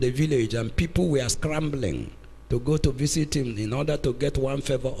returned to the village, and people were scrambling to go to visit him in order to get one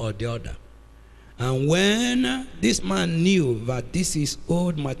favor or the other. And when this man knew that this his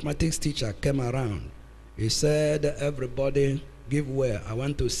old mathematics teacher came around, he said, everybody give way. I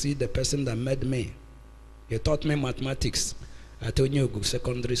want to see the person that made me. He taught me mathematics at Onyogu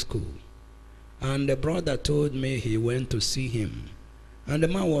Secondary School. And the brother told me he went to see him. And the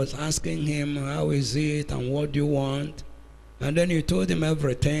man was asking him, how is it and what do you want? And then he told him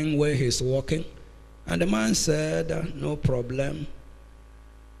everything, where he's working. And the man said, no problem.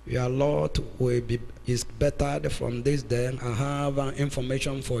 Your lot is bettered from this day. I have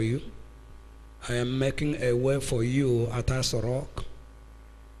information for you. I am making a way for you at Aso Rock.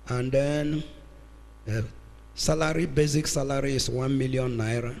 And then basic salary is 1 million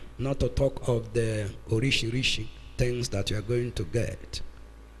naira, not to talk of the orishi things that you are going to get.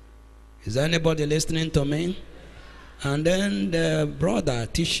 Is anybody listening to me? And then the brother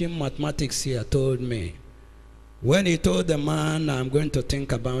teaching mathematics here told me, when he told the man, I'm going to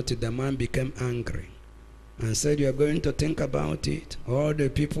think about it, the man became angry and said, you are going to think about it? All the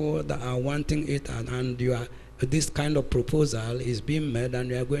people that are wanting it, and you are, this kind of proposal is being made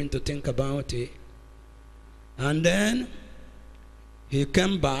and you are going to think about it. And then he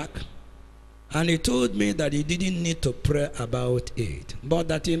came back and he told me that he didn't need to pray about it, but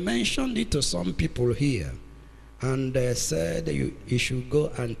that he mentioned it to some people here. And they said he should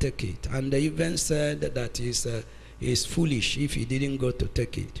go and take it. And they even said that he's foolish if he didn't go to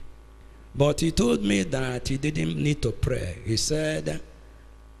take it. But he told me that he didn't need to pray. He said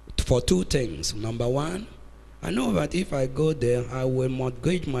for two things. Number one, I know that if I go there, I will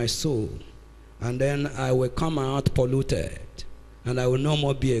mortgage my soul. And then I will come out polluted. And I will no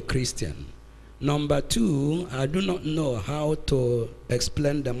more be a Christian. Number two, I do not know how to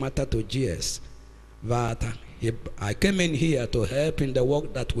explain the matter to GS. But I came in here to help in the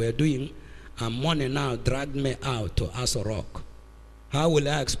work that we're doing, and money now dragged me out to Aso Rock. How will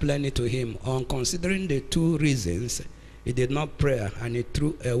I explain it to him? On considering the two reasons, he did not pray and he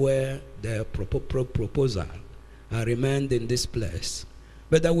threw away the proposal and remained in this place.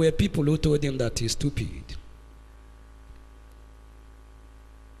 But there were people who told him that he's stupid.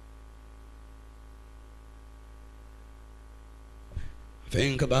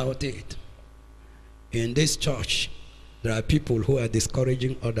 Think about it. In this church, there are people who are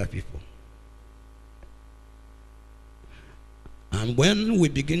discouraging other people. And when we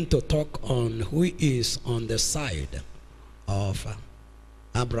begin to talk on who is on the side of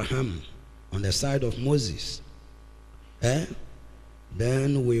Abraham, on the side of Moses,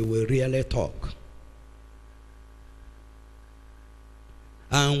 then we will really talk.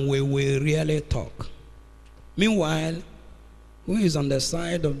 And we will really talk. Meanwhile, who is on the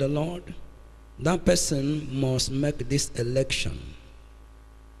side of the Lord? That person must make this election.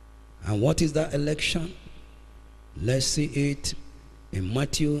 And what is that election? Let's see it in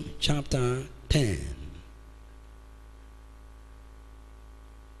Matthew chapter 10.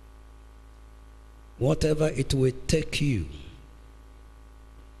 Whatever it will take you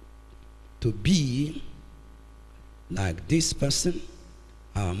to be like this person,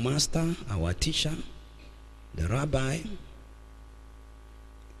 our master, our teacher, the rabbi,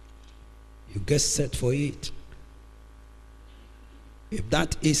 you get set for it. If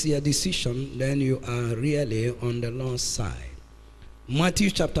that is your decision, then you are really on the Lord's side. Matthew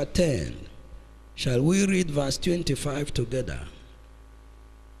chapter 10. Shall we read verse 25 together?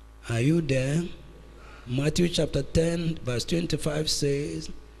 Are you there? Matthew chapter 10, verse 25 says,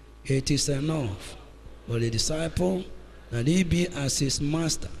 it is enough for the disciple that he be as his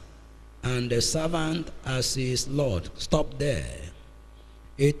master and the servant as his Lord. Stop there.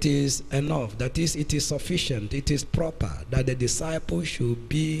 It is enough. That is, it is sufficient. It is proper that the disciple should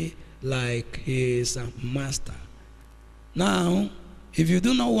be like his master. Now, if you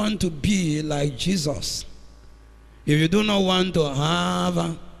do not want to be like Jesus, if you do not want to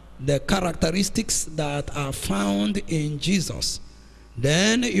have the characteristics that are found in Jesus,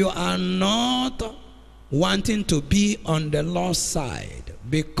 then you are not wanting to be on the lost side.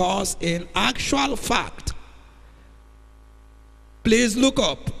 Because in actual fact, please look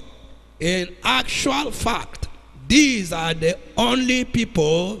up, in actual fact, these are the only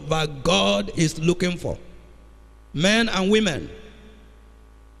people that God is looking for. Men and women.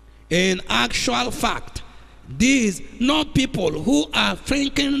 In actual fact, these not people who are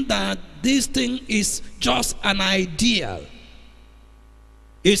thinking that this thing is just an ideal.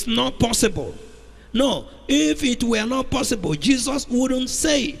 It's not possible. No, if it were not possible, Jesus wouldn't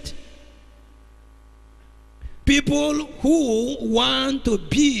say it. People who want to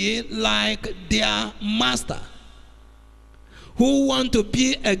be like their master, who want to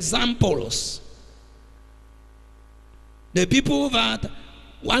be examples. The people that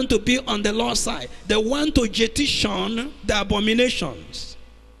want to be on the Lord's side, they want to jettison the abominations.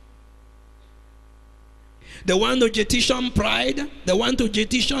 They want to jettison pride. They want to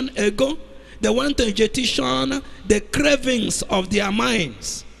jettison ego. They want to jettison the cravings of their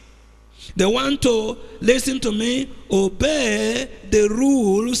minds. They want to, listen to me, obey the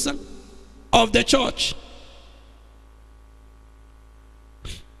rules of the church.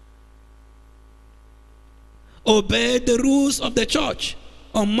 Obey the rules of the church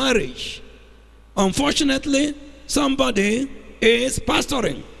on marriage. Unfortunately, somebody is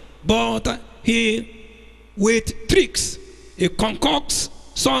pastoring, but he, with tricks, he concocts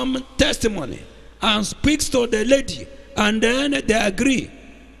some testimony and speaks to the lady, and then they agree,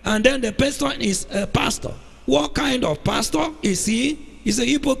 and then the person is a pastor. What kind of pastor is he? He's a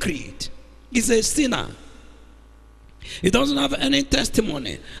hypocrite. He's a sinner. He doesn't have any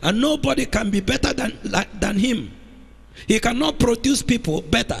testimony, and nobody can be better than him. He cannot produce people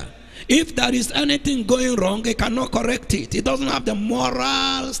better. If there is anything going wrong, he cannot correct it. He doesn't have the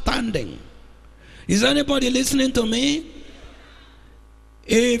moral standing. Is anybody listening to me?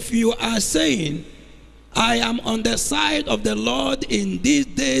 If you are saying, I am on the side of the Lord in these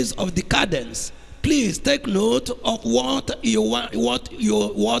days of decadence, please take note of what you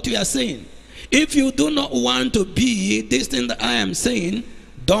are saying. If you do not want to be this thing that I am saying,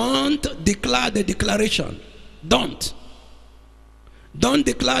 don't declare the declaration. Don't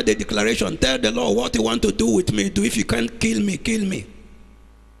declare the declaration. Tell the Lord what you want to do with me. Do. If you can't kill me, kill me.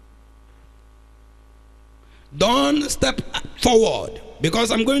 Don't step forward,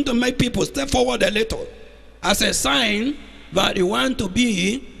 because I'm going to make people step forward a little as a sign that you want to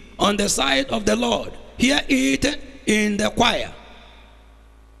be on the side of the Lord. Hear it in the choir.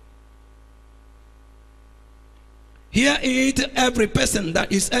 Hear it, every person that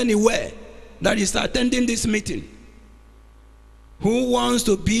is anywhere, that is attending this meeting, who wants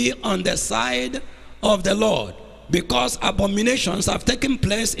to be on the side of the Lord, because abominations have taken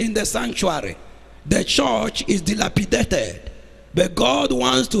place in the sanctuary. The church is dilapidated, but God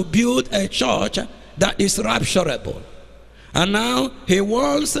wants to build a church that is rapturable. And now he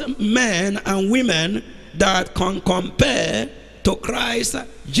wants men and women that can compare to Christ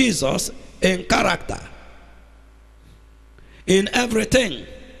Jesus in character, in everything.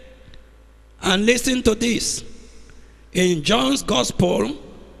 And listen to this. In John's Gospel,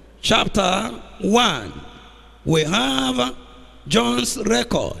 chapter 1, we have John's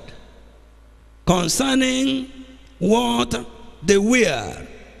record concerning what they were.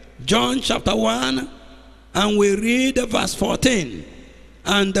 John chapter 1, and we read verse 14.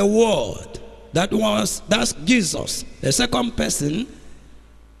 And the Word, that's Jesus, the second person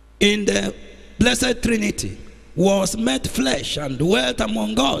in the Blessed Trinity, was made flesh and dwelt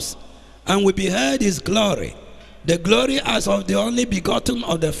among us, and we beheld his glory, the glory as of the only begotten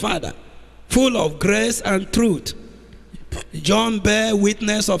of the Father, full of grace and truth. John bare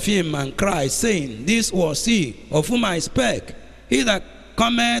witness of him and cried, saying, This was he of whom I spake. He that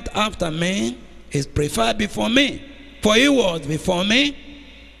cometh after me is preferred before me, for he was before me.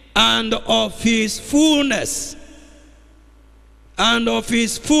 And of his fullness,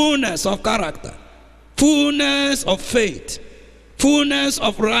 of character, fullness of faith, fullness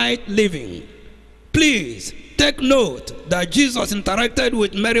of right living. Please take note that Jesus interacted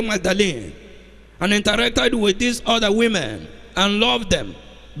with Mary Magdalene and interacted with these other women and loved them,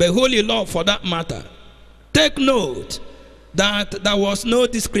 but holy love for that matter. Take note that there was no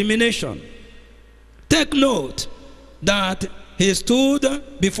discrimination. Take note that he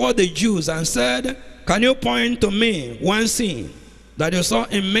stood before the Jews and said, can you point to me one sin that you saw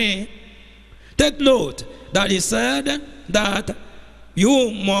in me? Take note that he said that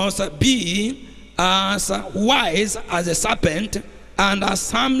you must be as wise as a serpent and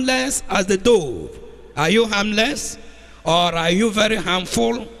as harmless as the dove. Are you harmless, or are you very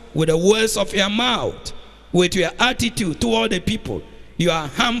harmful with the words of your mouth, with your attitude toward the people? You are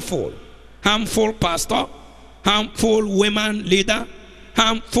harmful. Harmful pastor, harmful women leader,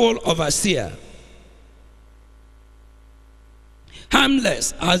 harmful overseer.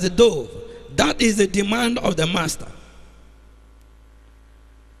 Harmless as a dove. That is the demand of the master.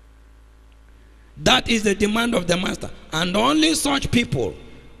 That is the demand of the master. And only such people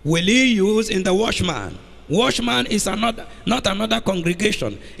will he use in the Watchman. Watchman is not another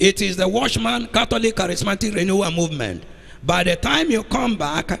congregation. It is the Watchman Catholic Charismatic Renewal Movement. By the time you come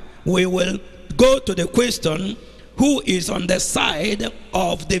back, we will go to the question, who is on the side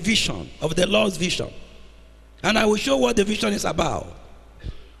of the vision, of the Lord's vision? And I will show what the vision is about.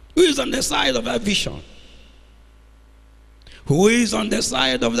 Who is on the side of that vision? Who is on the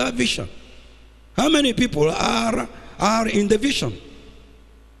side of that vision? How many people are in the vision?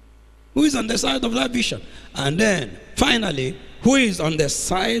 Who is on the side of that vision? And then, finally, who is on the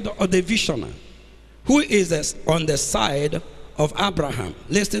side of the visioner? Who is on the side of Abraham?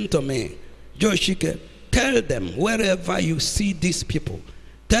 Listen to me. Joshike, tell them wherever you see these people,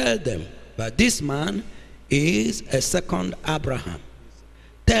 tell them that this man is a second Abraham.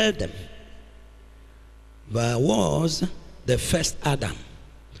 Tell them there was the first Adam,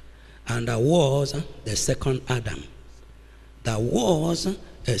 and there was the second Adam. There was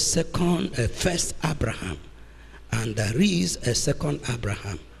a first Abraham, and there is a second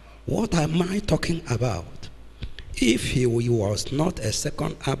Abraham. What am I talking about? If he was not a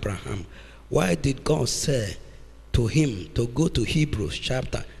second Abraham, why did God say to him to go to Hebrews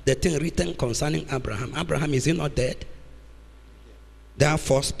chapter, the thing written concerning Abraham? Abraham, is he not dead?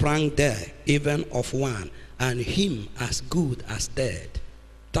 Therefore sprang there even of one, and him as good as dead.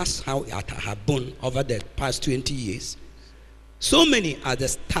 That's how it had been over the past 20 years. So many are the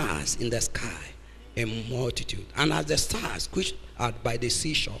stars in the sky, a multitude. And as the stars which are by the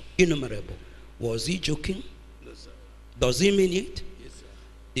seashore, innumerable. Was he joking? No, sir. Does he mean it? Yes, sir.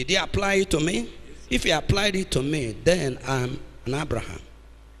 Did he apply it to me? Yes, if he applied it to me, then I'm an Abraham.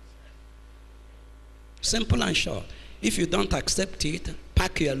 Simple and short. If you don't accept it,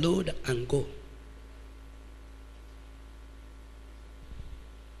 pack your load and go.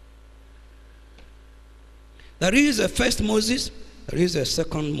 There is a first Moses, there is a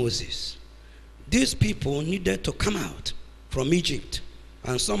second Moses. These people needed to come out from Egypt,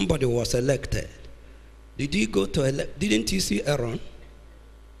 and somebody was elected. Did he go to elect? Didn't you see Aaron?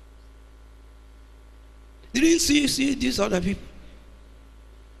 Didn't you see these other people?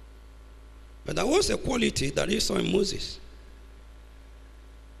 But there was a quality that he saw in Moses.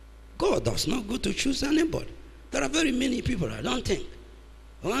 God does not go to choose anybody. There are very many people, I don't think.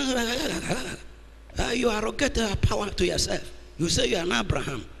 You arrogate power to yourself. You say you are an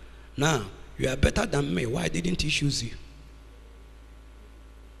Abraham. Now, you are better than me. Why didn't he choose you?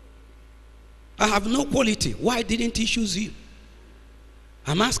 I have no quality. Why didn't he choose you?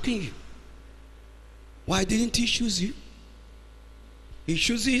 I'm asking you. Why didn't he choose you? He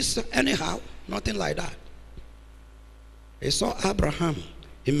chooses anyhow. Nothing like that. He saw Abraham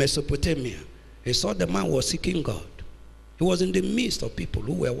in Mesopotamia. He saw the man was seeking God. He was in the midst of people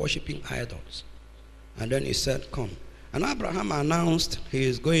who were worshiping idols. And then he said, come. And Abraham announced he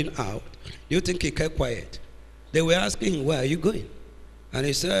is going out. Do you think he kept quiet? They were asking him, where are you going? And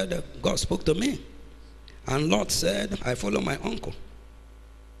he said, God spoke to me. And Lot said, I follow my uncle.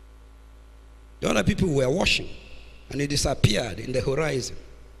 The other people were washing, and he disappeared in the horizon.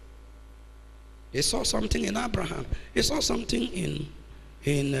 He saw something in Abraham. He saw something in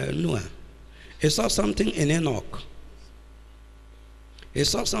Noah. He saw something in Enoch. He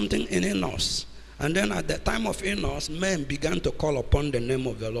saw something in Enos. And then at the time of Enos, men began to call upon the name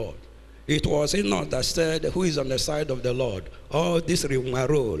of the Lord. It was Enos that said, who is on the side of the Lord? All this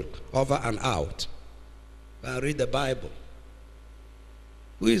rigmarole over and out. I read the Bible.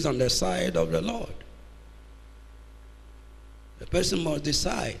 Who is on the side of the Lord? The person must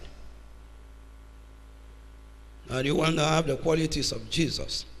decide. And you want to have the qualities of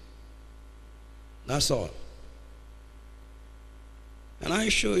Jesus. That's all. And I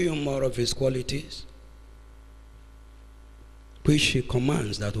show you more of his qualities, which he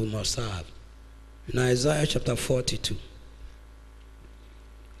commands that we must have. In Isaiah chapter 42,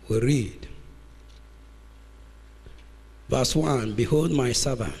 we read, Verse 1, behold my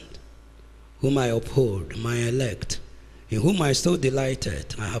servant, whom I uphold, my elect, in whom I so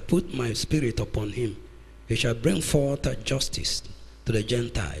delighted. I have put my spirit upon him. He shall bring forth justice to the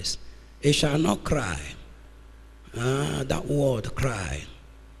Gentiles. He shall not cry. That word cry,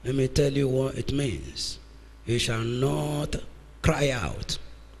 let me tell you what it means. He shall not cry out.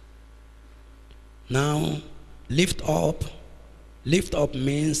 Now, lift up. Lift up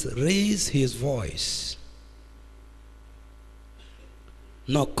means raise his voice.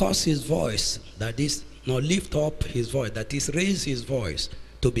 Not cause his voice, that is, not lift up his voice, that is, raise his voice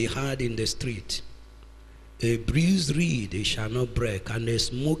to be heard in the street. A bruised reed it shall not break, and a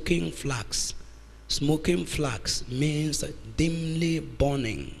smoking flax. Smoking flax means dimly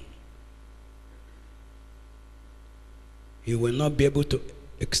burning. You will not be able to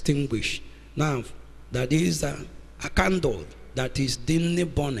extinguish. Now, that is a candle that is dimly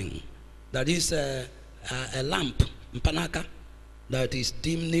burning. That is a lamp, mpanaka, that is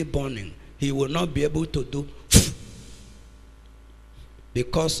dimly burning. He will not be able to do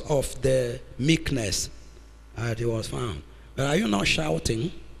because of the meekness that he was found. But are you not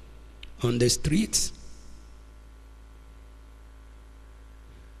shouting on the streets?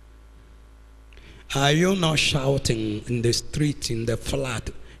 Are you not shouting in the street, in the flat,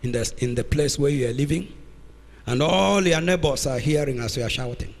 in the place where you are living? And all your neighbors are hearing as you are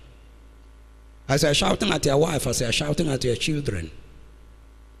shouting. As you are shouting at your wife, as you are shouting at your children.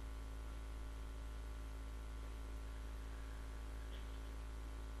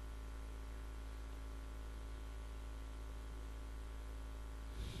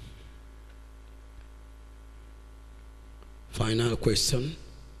 Final question.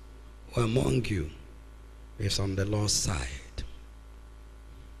 Who among you is on the Lord's side?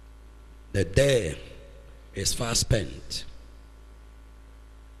 The day is fast spent.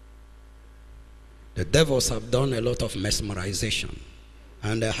 The devils have done a lot of mesmerization,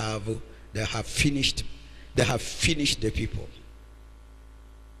 and they have finished the people.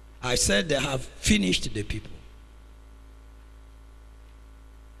 I said they have finished the people.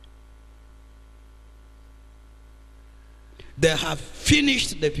 They have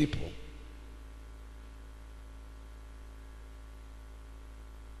finished the people.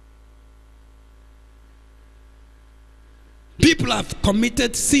 People have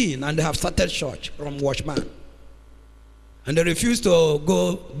committed sin and they have started church from watchman. And they refuse to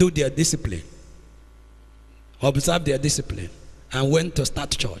go do their discipline, observe their discipline, and went to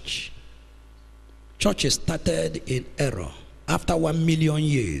start church. Churches started in error. After 1 million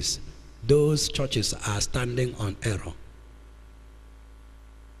years, those churches are standing on error.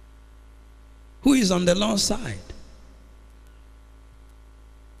 Who is on the Lord's side?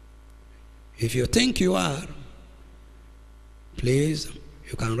 If you think you are, please,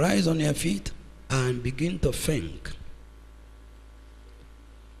 you can rise on your feet and begin to think.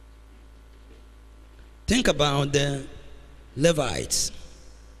 Think about the Levites.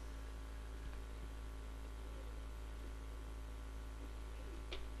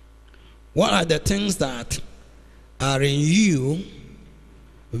 What are the things that are in you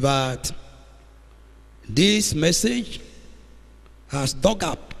that this message has dug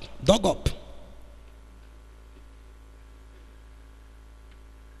up?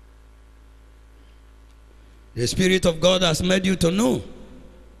 The Spirit of God has made you to know.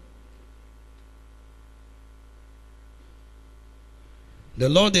 The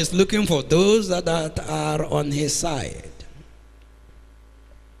Lord is looking for those that are on his side.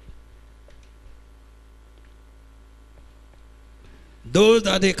 Those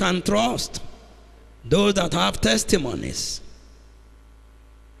that he can trust. Those that have testimonies.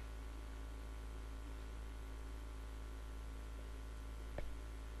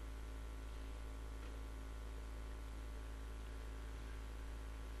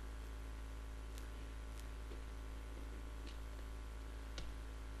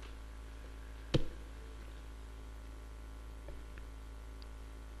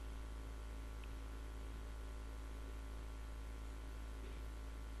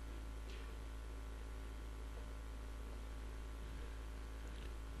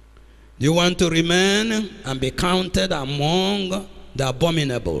 You want to remain and be counted among the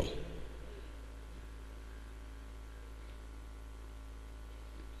abominable.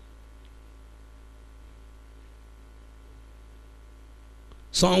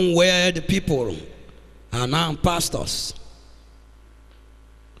 Some weird people are now pastors.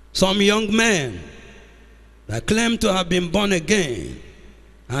 Some young men that claim to have been born again,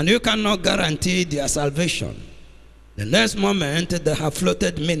 and you cannot guarantee their salvation. The next moment, they have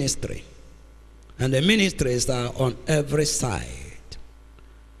floated ministry. And the ministries are on every side,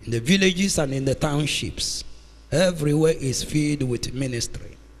 in the villages and in the townships. Everywhere is filled with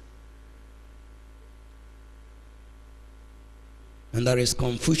ministry. And there is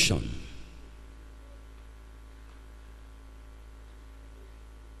confusion.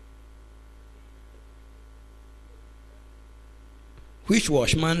 Which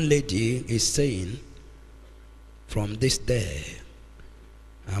watchman lady is saying, from this day,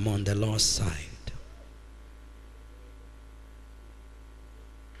 I'm on the Lord's side?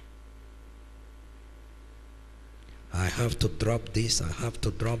 I have to drop this, I have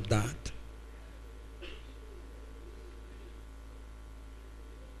to drop that.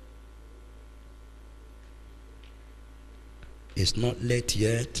 It's not late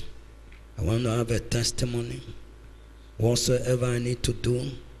yet. I want to have a testimony. Whatsoever I need to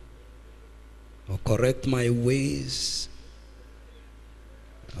do, or correct my ways,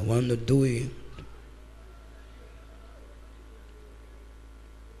 I want to do it.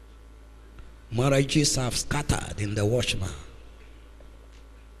 Marriages have scattered in the watchman.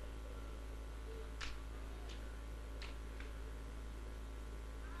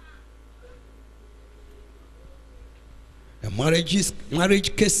 The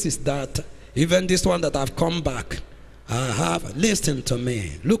marriage cases that, even this one that have come back, listen to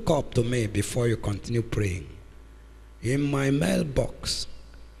me, look up to me before you continue praying. In my mailbox,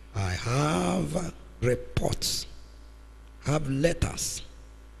 I have reports, have letters.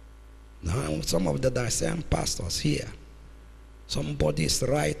 Now, some of the same pastors here, somebody is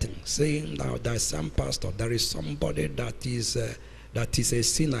writing, saying that the same pastor, there is somebody that is a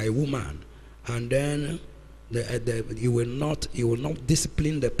sinner, a woman, and then he will not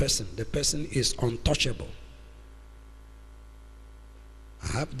discipline the person. The person is untouchable. I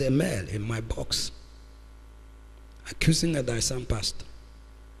have the mail in my box accusing a Dyson pastor.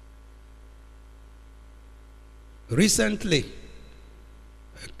 Recently,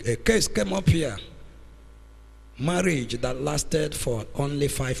 a case came up here. Marriage that lasted for only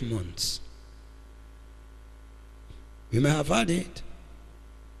 5 months. You may have heard it.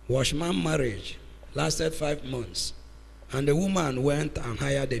 Watchman marriage lasted 5 months. And the woman went and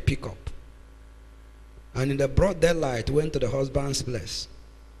hired a pickup. And in the broad daylight went to the husband's place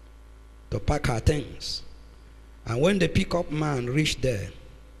to pack her things. And when the pickup man reached there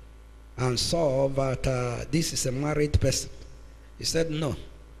and saw that this is a married person, he said no.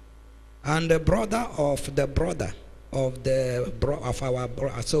 And the brother of our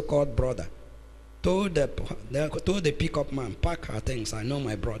so-called brother told the pickup man, pack her things. I know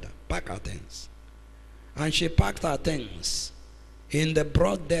my brother. Pack her things. And she packed her things in the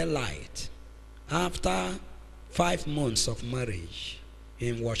broad daylight after 5 months of marriage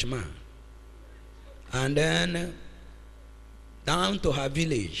in Watchman. And then down to her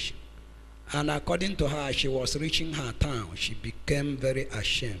village. And according to her, she was reaching her town. She became very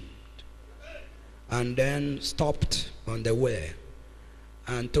ashamed. And then stopped on the way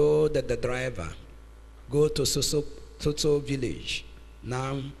and told the driver, go to Soso village.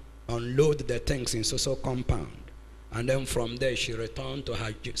 Now unload the things in Soso compound. And then from there she returned to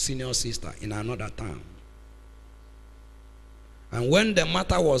her senior sister in another town. And when the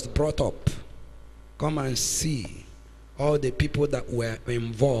matter was brought up, come and see all the people that were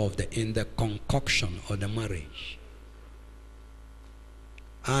involved in the concoction of the marriage.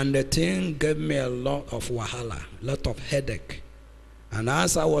 And the thing gave me a lot of wahala, a lot of headache. And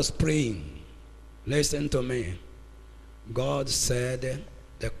as I was praying, listen to me, God said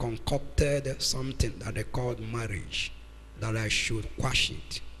they concocted something that they called marriage, that I should quash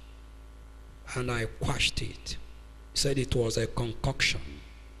it. And I quashed it. He said it was a concoction.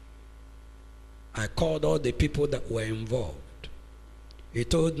 I called all the people that were involved. He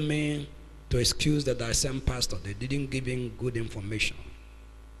told me to excuse the same pastor. They didn't give him good information.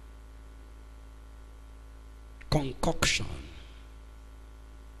 Concoction.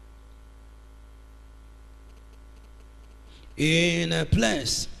 In a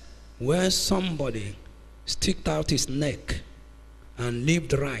place where somebody sticked out his neck and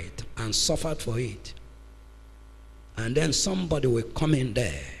lived right and suffered for it, and then somebody will come in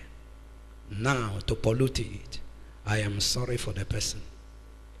there now to pollute it, I am sorry for the person.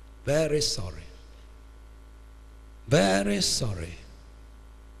 Very sorry. Very sorry.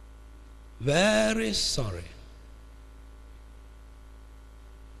 Very sorry.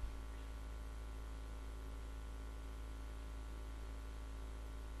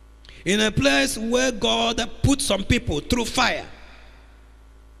 In a place where God put some people through fire,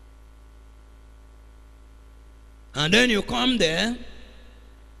 and then you come there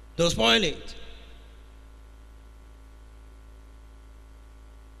to spoil it.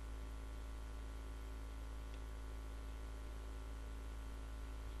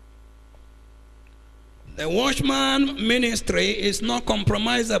 The watchman ministry is not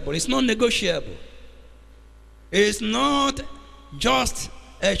compromisable. It's not negotiable. It's not just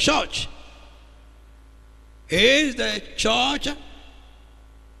a church. It's the church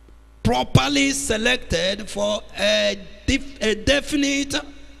properly selected for a definite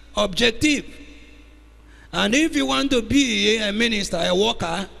objective. And if you want to be a minister, a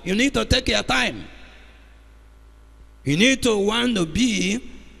worker, you need to take your time. You need to want to be,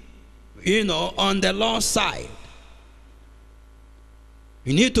 on the Lord's side.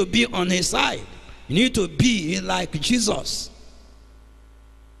 You need to be on his side. You need to be like Jesus.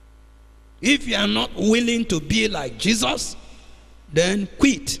 If you are not willing to be like Jesus, then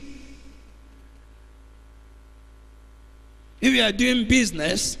quit. If you are doing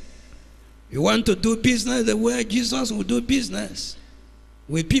business, you want to do business the way Jesus would do business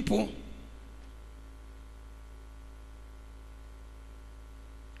with people.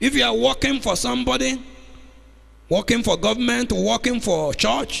 If you are working for somebody, working for government, working for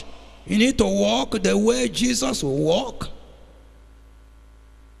church, you need to walk the way Jesus will walk.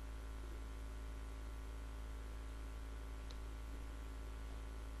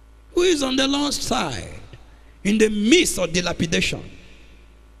 Who is on the Lord's side in the midst of dilapidation?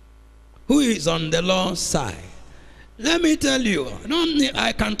 Who is on the Lord's side? Let me tell you,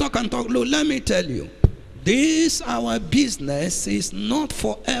 I can talk and talk. Look, let me tell you, this our business is not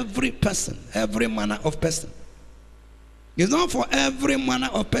for every person, every manner of person. It's not for every manner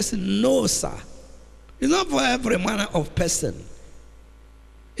of person. No, sir. It's not for every manner of person.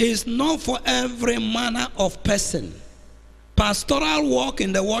 It's not for every manner of person. Pastoral work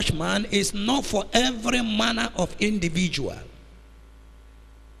in the watchman is not for every manner of individual.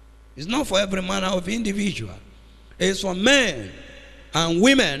 It's not for every manner of individual. It's for men and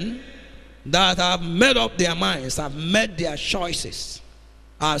women that have made up their minds, have made their choices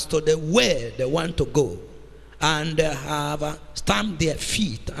as to the way they want to go. And they have stamped their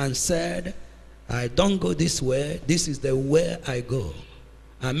feet and said, I don't go this way, this is the way I go.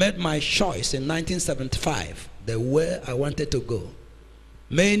 I made my choice in 1975, the way I wanted to go.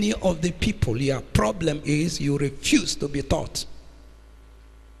 Many of the people, your problem is you refuse to be taught.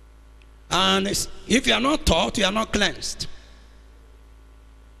 And if you are not taught, you are not cleansed.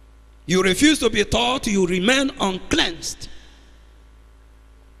 You refuse to be taught, you remain uncleansed.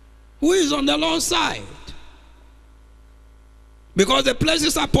 Who is on the Lord's side? Because the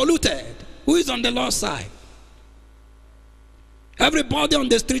places are polluted. Who is on the Lord's side? Everybody on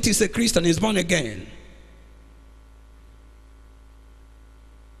the street is a Christian, is born again.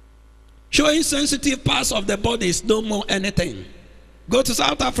 Showing sensitive parts of the body is no more anything. Go to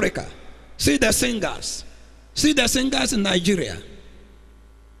South Africa. See the singers. See the singers in Nigeria.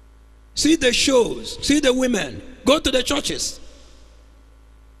 See the shows. See the women. Go to the churches.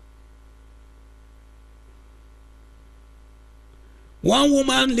 One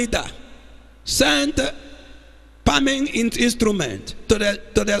woman leader sent palming instrument to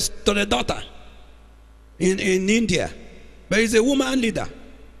the daughter in India. But it's a woman leader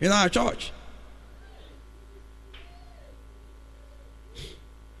in our church.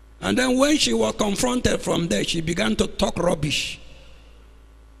 And then when she was confronted from there, she began to talk rubbish.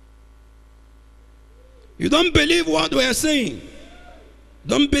 You don't believe what we are saying.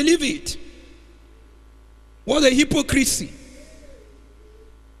 Don't believe it. What a hypocrisy.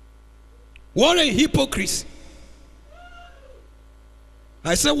 What a hypocrisy.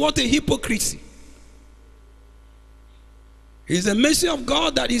 I said, what a hypocrisy. It's the mercy of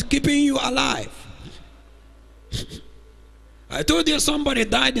God that is keeping you alive. I told you somebody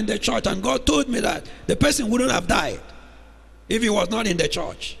died in the church, and God told me that the person wouldn't have died if he was not in the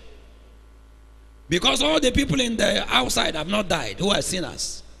church. Because all the people in the outside have not died who are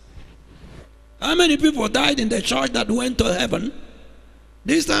sinners. How many people died in the church that went to heaven?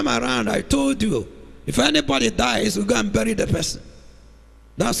 This time around, I told you, if anybody dies, we go and bury the person.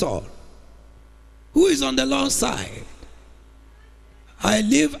 That's all. Who is on the Lord's side?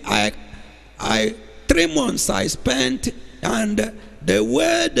 3 months I spent, and the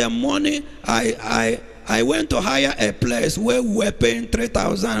way the money, I went to hire a place where we were paying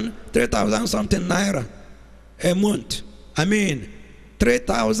 3,000 something naira a month. I mean,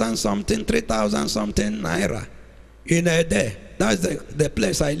 3,000 something naira in a day. That's the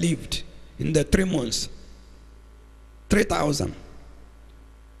place I lived in the 3 months. 3,000.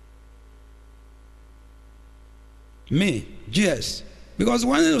 Me, GS. Because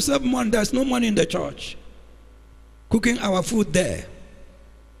when you save money, there's no money in the church. Cooking our food there.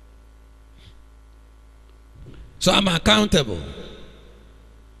 So I'm accountable.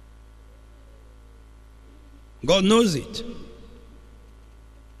 God knows it.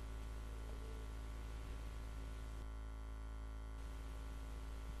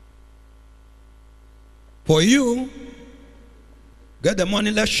 For you, get the money,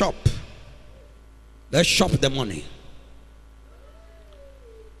 let's shop. Let's shop the money.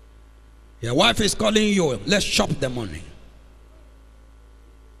 Your wife is calling you, let's shop the money.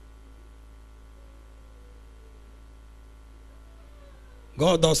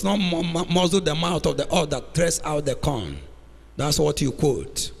 God does not muzzle the mouth of the ox that threads out the corn. That's what you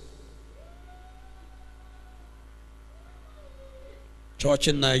quote. Church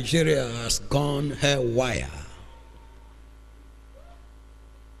in Nigeria has gone haywire.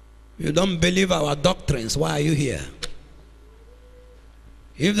 You don't believe our doctrines, why are you here?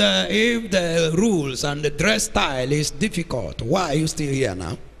 If the rules and the dress style is difficult, why are you still here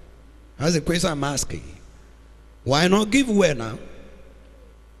now? That's the question I'm asking. Why not give way now?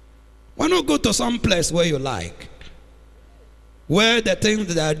 Why not go to some place where you like? Where the things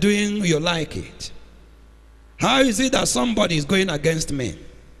that they are doing, you like it. How is it that somebody is going against me?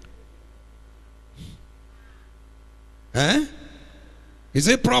 Eh? Is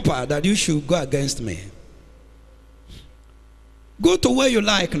it proper that you should go against me? Go to where you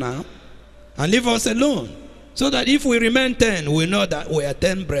like now and leave us alone. So that if we remain 10, we know that we are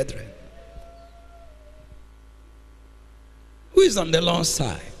 10 brethren. Who is on the Lord's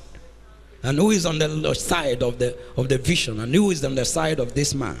side? And who is on the side of the vision? And who is on the side of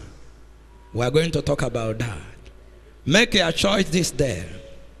this man? We are going to talk about that. Make your choice this day.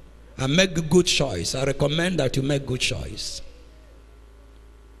 And make a good choice. I recommend that you make good choice.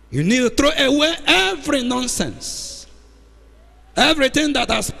 You need to throw away every nonsense. Everything that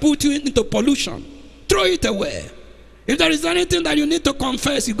has put you into pollution. Throw it away. If there is anything that you need to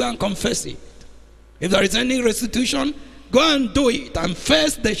confess, you go and confess it. If there is any restitution, go and do it and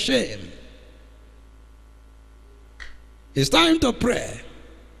face the shame. It's time to pray.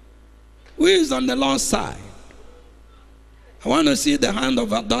 Who is on the Lord's side? I want to see the hand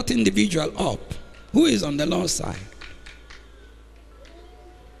of that individual up. Who is on the Lord's side?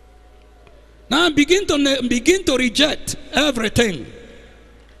 Now begin to reject everything.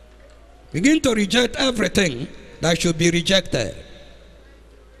 Begin to reject everything that should be rejected.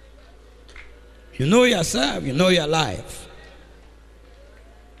 You know yourself, you know your life.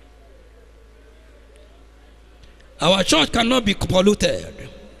 Our church cannot be polluted.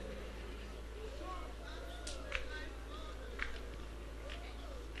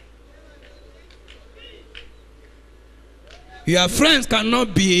 Your friends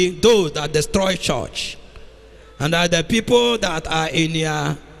cannot be those that destroy church. And are the people that are in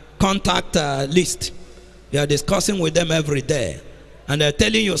your contact list. You are discussing with them every day. And they're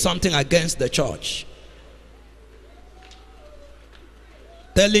telling you something against the church.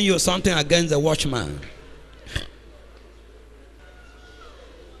 Telling you something against the watchman.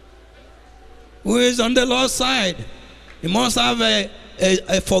 Who is on the Lord's side? You must have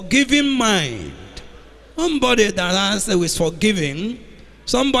a forgiving mind. Somebody that is forgiving.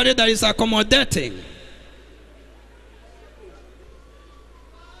 Somebody that is accommodating.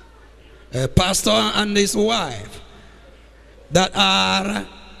 A pastor and his wife that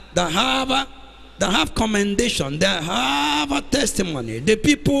have commendation, that have a testimony. The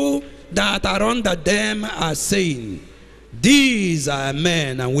people that are under them are saying, these are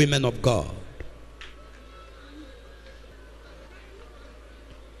men and women of God.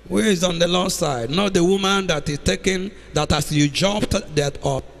 Who is on the Lord's side? Not the woman that is taken, that has usurped that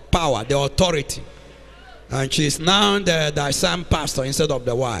power, the authority. And she is now the son pastor instead of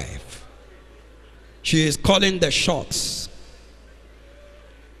the wife. She is calling the shots.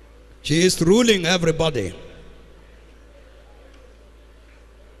 She is ruling everybody.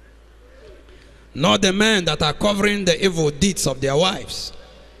 Not the men that are covering the evil deeds of their wives.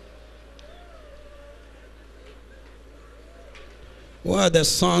 Who are the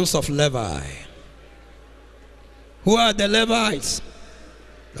sons of Levi? Who are the Levites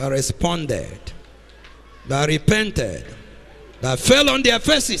that responded, that repented, that fell on their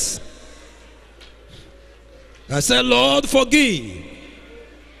faces, that said, Lord, forgive.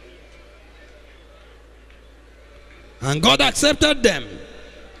 And God accepted them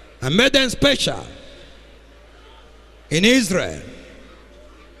and made them special in Israel.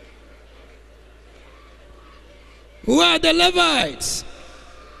 Who are the Levites?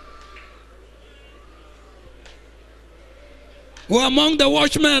 Who among the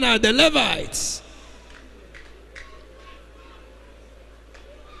watchmen are the Levites?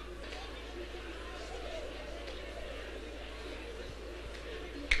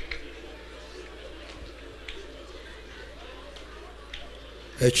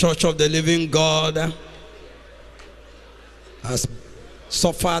 A church of the living God has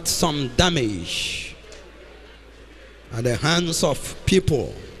suffered some damage at the hands of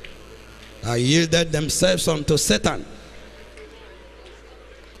people that yielded themselves unto Satan.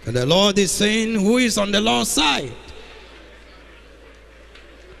 And the Lord is saying, who is on the Lord's side?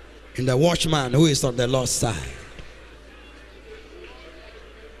 In the watchman, who is on the Lord's side?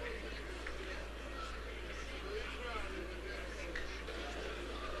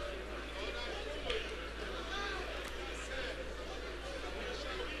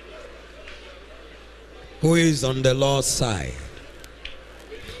 Who is on the Lord's side?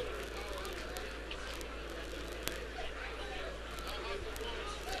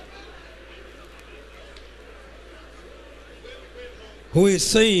 Who is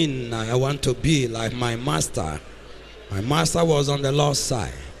saying, I want to be like my master? My master was on the Lord's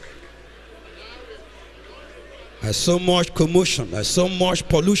side. There's so much commotion, there's so much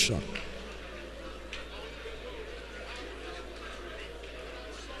pollution.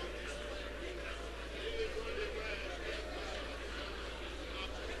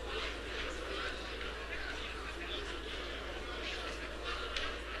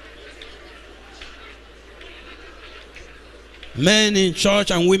 Men in church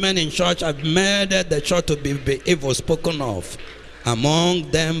and women in church have made the church to be evil spoken of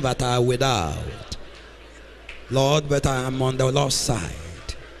among them that are without. Lord, but I am on the Lord's side.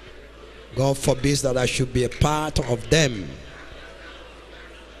 God forbids that I should be a part of them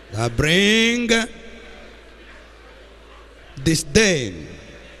that bring disdain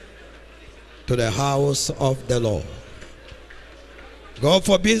to the house of the Lord. God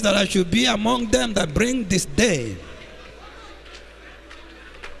forbids that I should be among them that bring disdain.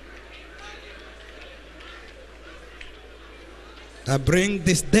 That bring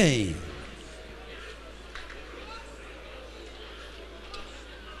disdain.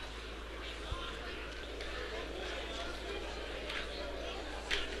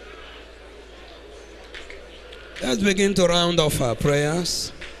 Let's begin to round off our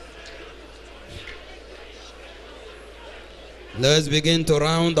prayers. Let's begin to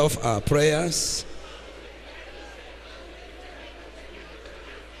round off our prayers.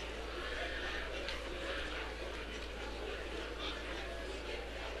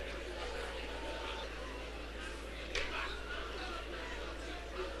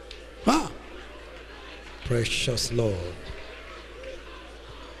 Precious Lord,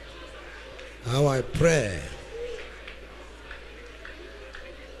 how I pray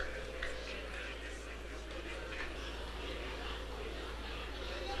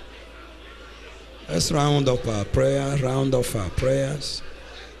let's round up our prayer, round off our prayers.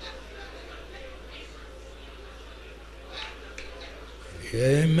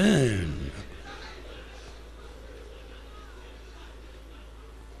 Amen.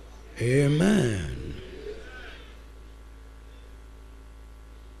 Amen.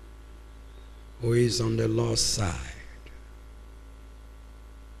 Who is on the Lord's side?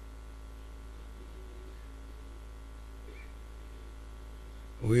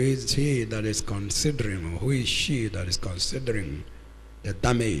 Who is he that is considering, or who is she that is considering the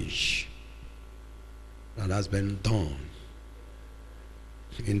damage that has been done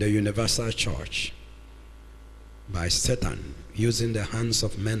in the universal church by Satan using the hands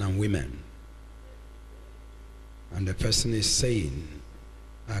of men and women? And the person is saying,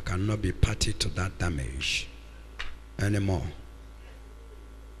 I cannot be party to that damage anymore.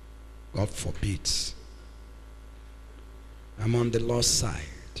 God forbids. I'm on the Lord's side.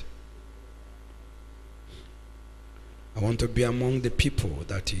 I want to be among the people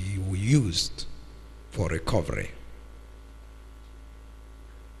that He will use for recovery.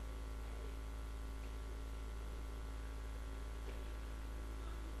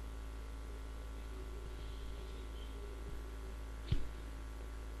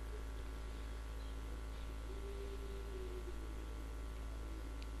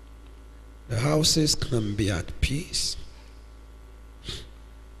 The houses can be at peace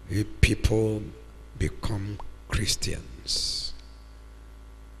if people become Christians.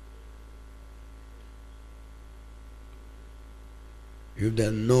 If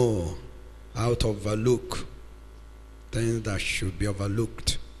they know how to overlook things that should be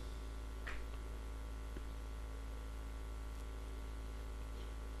overlooked.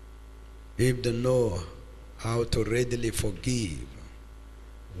 If they know how to readily forgive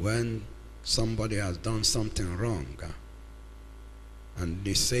when somebody has done something wrong, and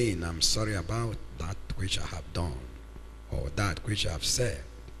they're saying, I'm sorry about that which I have done, or that which I have said.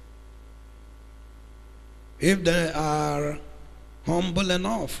 If they are humble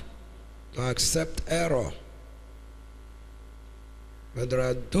enough to accept error, but there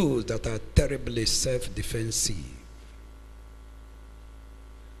are those that are terribly self-defensive.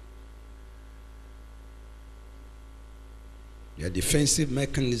 Your defensive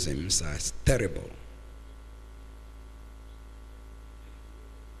mechanisms are terrible.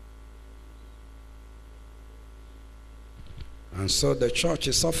 And so the church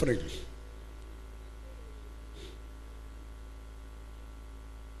is suffering.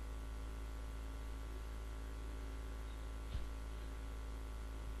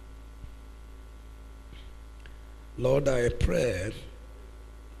 Lord, I pray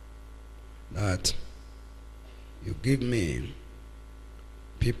that you give me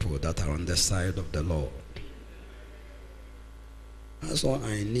people that are on the side of the Lord. That's what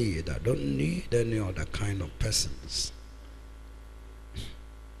I need. I don't need any other kind of persons.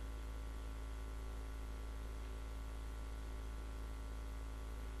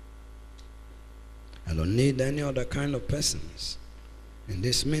 I don't need any other kind of persons in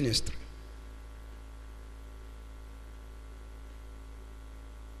this ministry.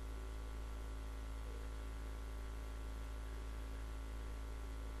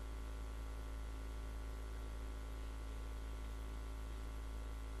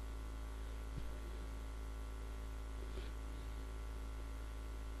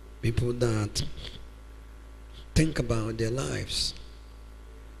 People that think about their lives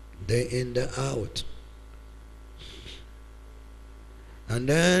day in, day out. And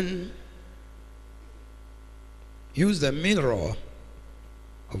then use the mirror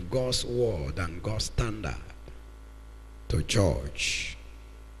of God's word and God's standard to judge.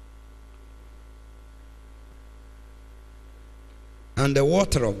 And the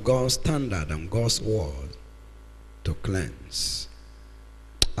water of God's standard and God's word to cleanse.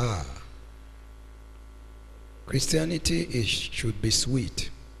 Christianity should be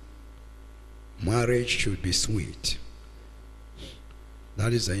sweet. Marriage should be sweet.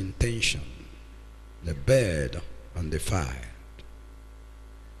 That is the intention. The bed and the fire.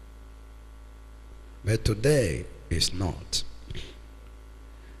 But today is not.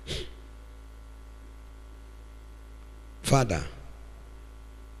 Father,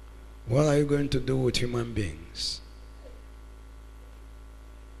 what are you going to do with human beings?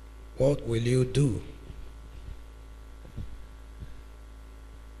 What will you do?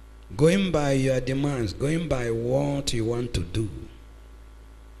 Going by your demands, going by what you want to do,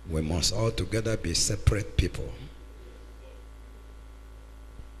 we must all together be separate people.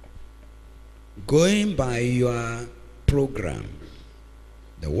 Going by your program,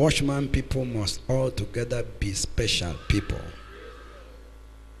 the watchman people must all together be special people.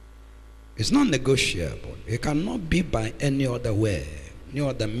 It's not negotiable. It cannot be by any other way, any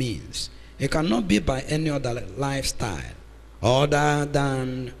other means. It cannot be by any other lifestyle other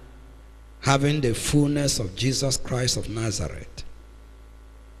than having the fullness of Jesus Christ of Nazareth.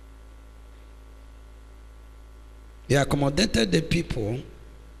 He accommodated the people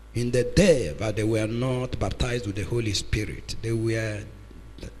in the day, but they were not baptized with the Holy Spirit. They were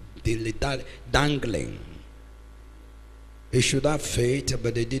dangling. They should have faith,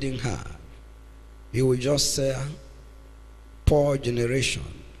 but they didn't have. He would just say, poor generation,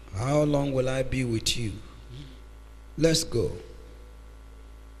 how long will I be with you? Let's go.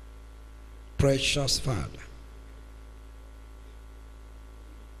 Precious Father.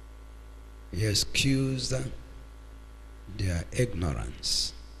 He excused their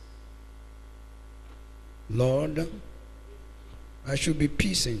ignorance. Lord, I should be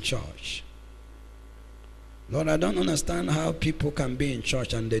peace in church. Lord, I don't understand how people can be in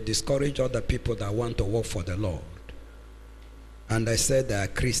church and they discourage other people that want to work for the Lord. And I said they are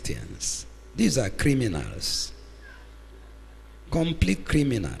Christians. These are criminals. Complete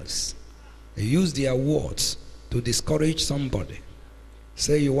criminals. They use their words to discourage somebody.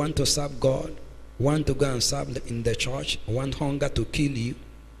 Say you want to serve God, want to go and serve in the church, want hunger to kill you.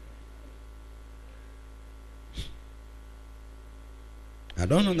 I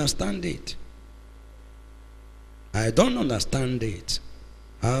don't understand it. I don't understand it.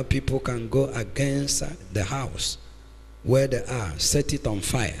 How people can go against the house where they are, set it on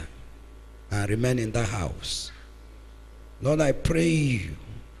fire, and remain in that house. Lord, I pray you,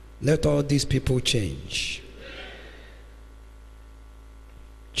 let all these people change.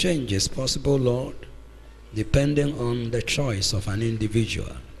 Change is possible, Lord, depending on the choice of an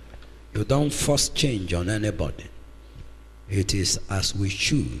individual. You don't force change on anybody. It is as we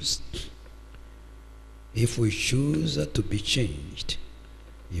choose. If we choose to be changed,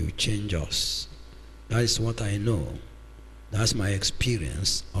 you change us. That is what I know. That's my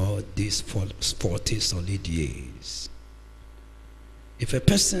experience all these 40 solid years. If a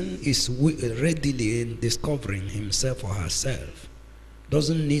person is readily in discovering himself or herself,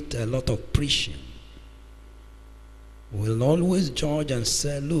 doesn't need a lot of preaching, will always judge and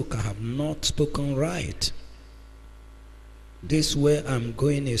say, look, I have not spoken right. This way I'm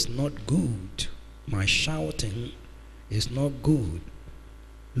going is not good. My shouting is not good.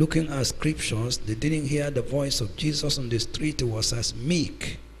 Looking at scriptures, they didn't hear the voice of Jesus on the street. He was as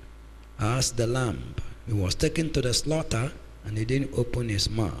meek as the lamb. He was taken to the slaughter and he didn't open his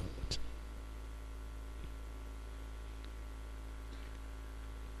mouth.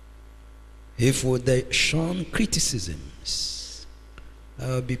 If we they shun criticisms, there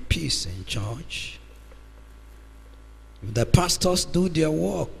will be peace in church. If the pastors do their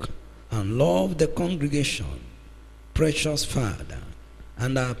work and love the congregation, precious Father,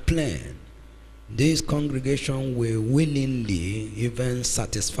 and are plain, this congregation will willingly even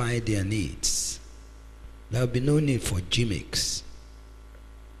satisfy their needs. There will be no need for gimmicks.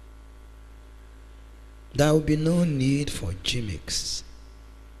 There will be no need for gimmicks.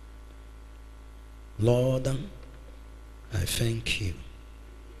 Lord, I thank you.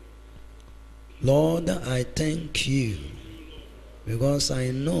 Lord, I thank you because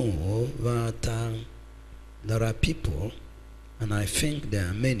I know that there are people, and I think there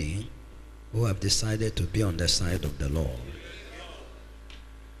are many, who have decided to be on the side of the Lord.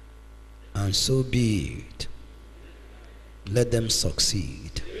 And so be it. Let them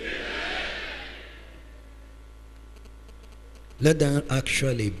succeed. Let them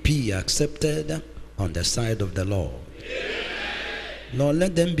actually be accepted on the side of the Lord. Lord,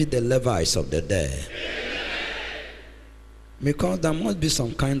 let them be the Levites of the day. Because there must be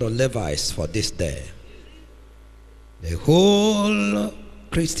some kind of Levites for this day. The whole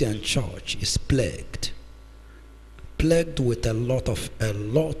Christian church is plagued with a lot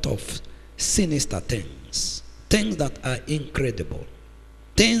of sinister things that are incredible,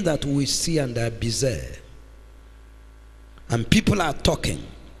 things that we see and are bizarre, and people are talking,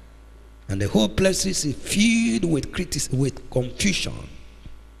 and the whole place is filled with confusion.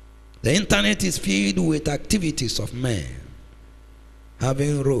 The internet is filled with activities of men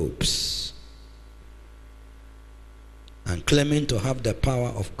having robes and claiming to have the power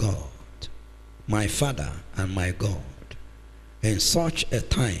of God, my Father and my God. In such a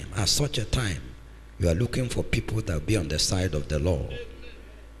time, you are looking for people that will be on the side of the Lord.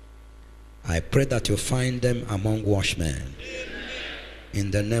 I pray that you find them among watchmen. In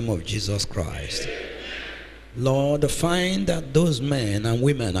the name of Jesus Christ. Lord, find those men and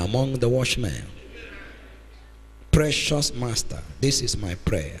women among the watchmen. Precious Master, this is my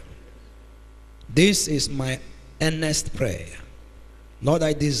prayer. This is my earnest prayer. Lord,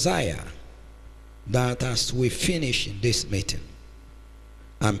 I desire that as we finish this meeting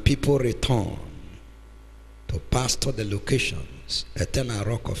and people return to pastor the locations, Eternal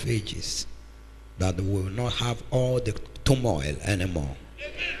Rock of Ages, that we will not have all the turmoil anymore.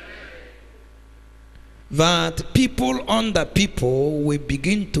 That people under people will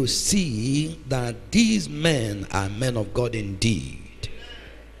begin to see that these men are men of God indeed.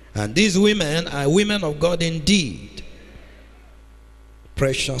 And these women are women of God indeed.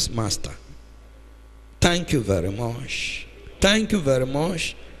 Precious Master, thank you very much. Thank you very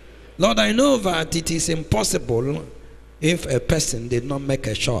much. Lord, I know that it is impossible if a person did not make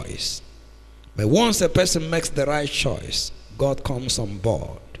a choice. But once a person makes the right choice, God comes on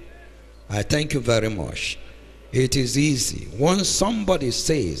board. I thank you very much. It is easy. Once somebody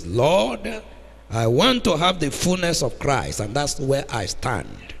says, Lord, I want to have the fullness of Christ, and that's where I stand.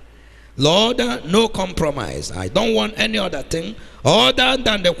 Lord, no compromise. I don't want any other thing other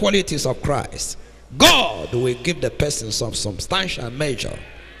than the qualities of Christ. God will give the person some substantial measure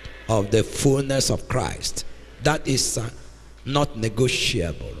of the fullness of Christ. That is not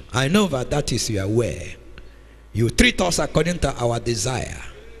negotiable. I know that is your way. You treat us according to our desire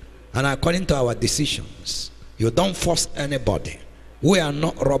and according to our decisions. You don't force anybody. We are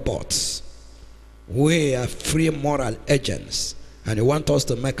not robots. We are free moral agents, and you want us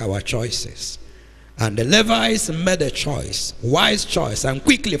to make our choices. And the Levites made a choice, wise choice, and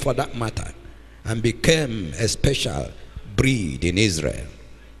quickly for that matter, and became a special breed in Israel.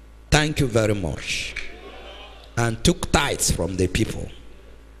 Thank you very much. And took tithes from the people.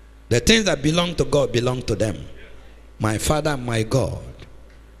 The things that belong to God belong to them. My Father, my God,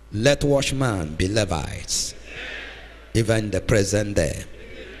 let watchmen be Levites, even in the present day,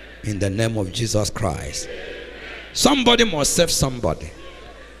 in the name of Jesus Christ. Somebody must save somebody.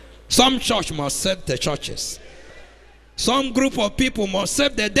 Some church must save the churches. Some group of people must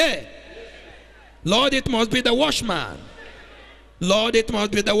save the day. Lord, it must be the watchman. Lord, it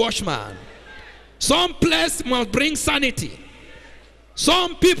must be the watchman. Some place must bring sanity.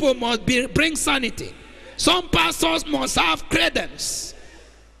 Some people must bring sanity. Some pastors must have credence.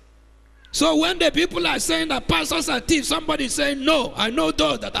 So when the people are saying that pastors are thieves, somebody is saying, no, I know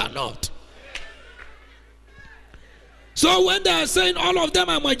those that are not. So when they are saying all of them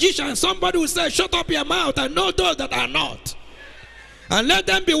are magicians, somebody will say, shut up your mouth and know those that are not. And let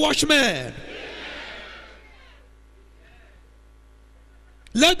them be watchmen.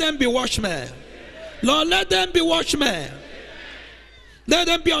 Let them be watchmen. Lord, let them be watchmen. Let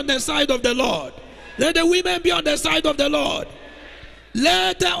them be on the side of the Lord. Let the women be on the side of the Lord.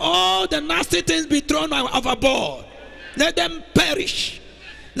 Let all the nasty things be thrown overboard. Let them perish.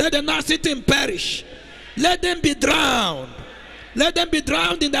 Let the nasty thing perish. Let them be drowned. Let them be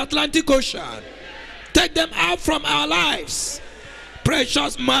drowned in the Atlantic Ocean. Take them out from our lives.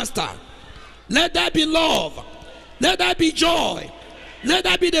 Precious Master. Let there be love. Let there be joy. Let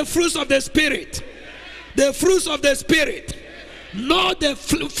that be the fruits of the Spirit. The fruits of the Spirit. Not the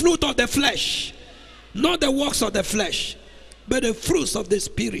fruit of the flesh. Not the works of the flesh. But the fruits of the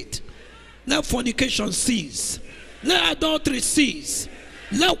Spirit. Let fornication cease. Let adultery cease.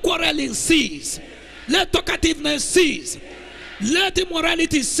 Let quarreling cease. Let talkativeness cease. Let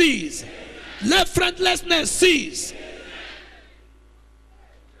immorality cease. Let friendlessness cease.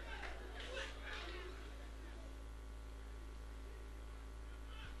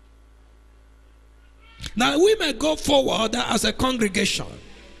 Now we may go forward as a congregation,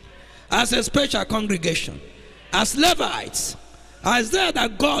 as a special congregation, as Levites, as there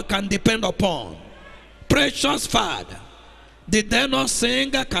that God can depend upon. Precious Father, did they not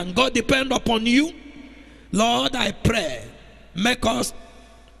sing, can God depend upon you? Lord, I pray, make us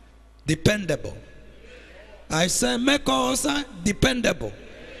dependable. I say, make us dependable.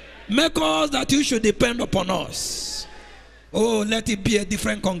 Make us that you should depend upon us. Oh, let it be a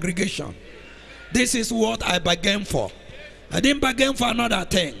different congregation. This is what I bargained for. I didn't bargain for another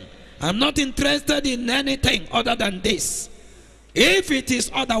thing. I'm not interested in anything other than this. If it is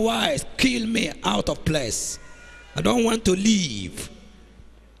otherwise, kill me out of place. I don't want to leave.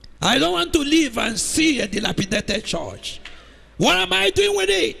 I don't want to leave and see a dilapidated church. What am I doing with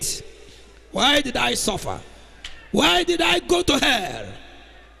it? Why did I suffer? Why did I go to hell?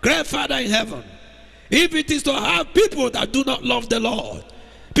 Great Father in heaven, if it is to have people that do not love the Lord,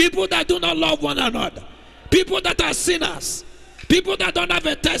 people that do not love one another, people that are sinners, people that don't have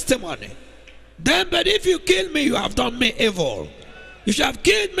a testimony, then, but if you kill me, you have done me evil. You should have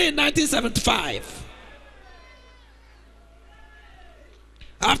killed me in 1975.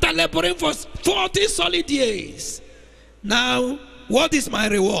 After laboring for 40 solid years. Now, what is my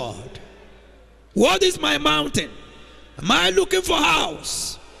reward? What is my mountain? Am I looking for a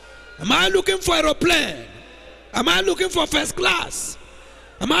house? Am I looking for an aeroplane? Am I looking for first class?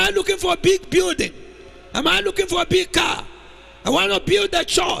 Am I looking for a big building? Am I looking for a big car? I want to build the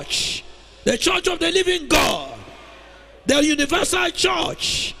church of the living God, the universal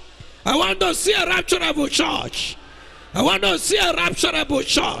church. I want to see a rapturable church. I want to see a rapturable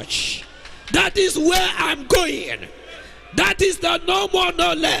church. That is where I'm going. That is the no more,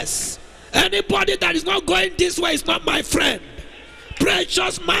 no less. Anybody that is not going this way is not my friend.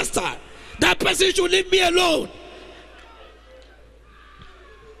 Precious Master, that person should leave me alone.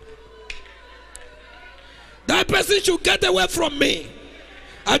 That person should get away from me.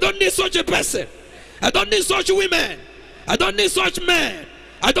 I don't need such a person. I don't need such women. I don't need such men.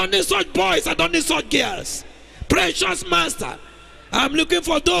 I don't need such boys. I don't need such girls. Precious Master, I'm looking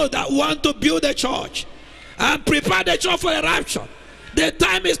for those that want to build a church and prepare the church for a rapture. The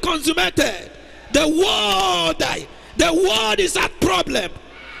time is consummated. The world is at problem.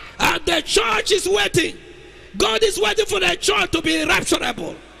 And the church is waiting. God is waiting for the church to be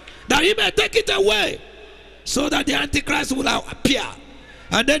rapturable, that he may take it away, so that the Antichrist will appear.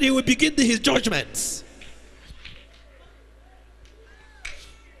 And then he will begin his judgments.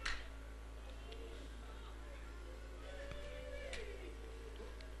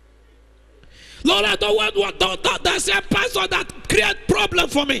 Lord, I don't want that's a pastor that create problem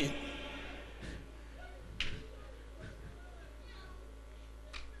for me.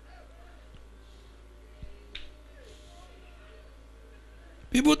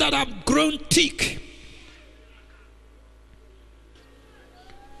 People that have grown thick.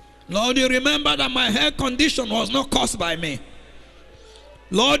 Lord, you remember that my health condition was not caused by me.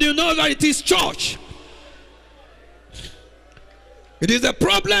 Lord, you know that it is church. It is the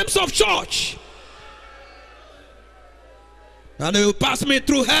problems of church. And they will pass me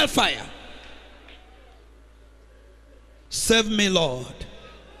through hellfire. Save me, Lord.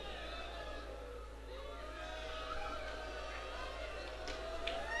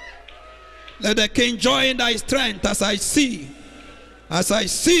 Let the King joy in thy strength as I see a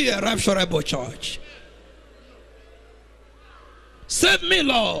rapturable church. Save me,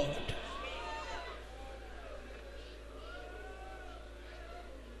 Lord.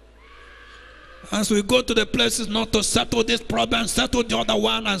 As we go to the places not to settle this problem, settle the other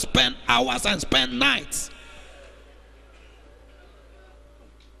one, and spend hours and spend nights.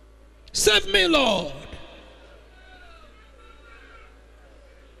 Save me, Lord.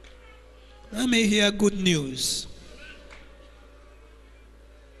 Let me hear good news.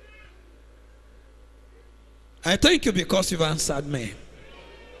 I thank you because you've answered me.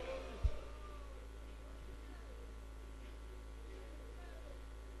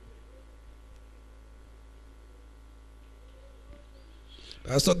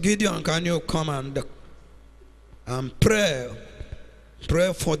 Pastor Gideon, can you come and pray?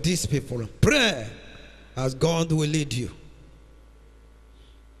 Pray for these people. Pray as God will lead you.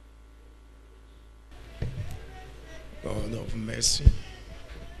 God of mercy,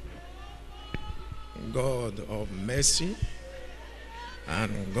 God of mercy,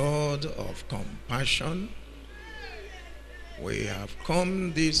 and God of compassion, we have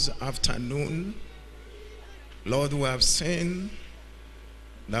come this afternoon. Lord, we have seen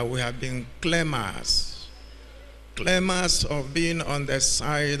that we have been clamors of being on the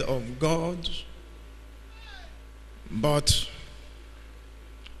side of God, but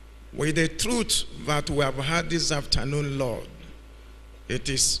with the truth that we have heard this afternoon, Lord, it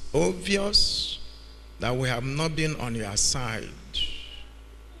is obvious that we have not been on your side.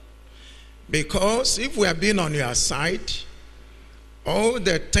 Because if we have been on your side, all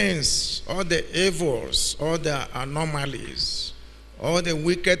the things, all the evils, all the anomalies, all the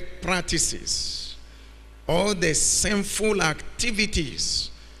wicked practices, all the sinful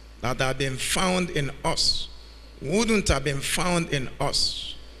activities that have been found in us wouldn't have been found in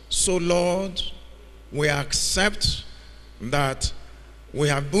us. So, Lord, we accept that we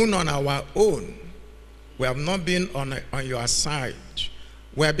have been on our own. We have not been on your side.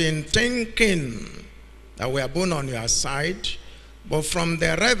 We have been thinking that we have been on your side, but from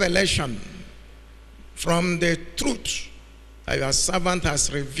the revelation, from the truth that your servant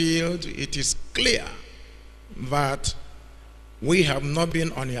has revealed, it is clear that we have not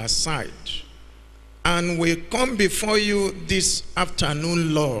been on your side. And we come before you this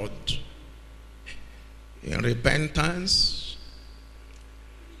afternoon, Lord, in repentance.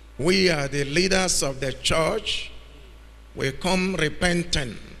 We are the leaders of the church. We come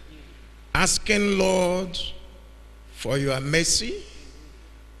repenting, asking, Lord, for your mercy,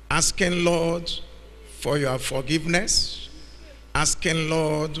 asking, Lord, for your forgiveness, asking,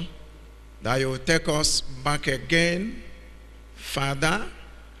 Lord, that you will take us back again. Father,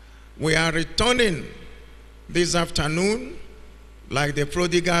 we are returning this afternoon like the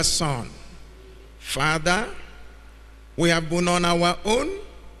prodigal son. Father, we have been on our own.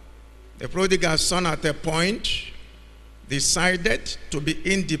 The prodigal son at a point decided to be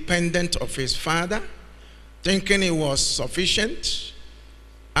independent of his father, thinking he was sufficient,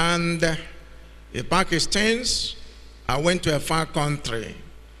 and he packed his things and went to a far country,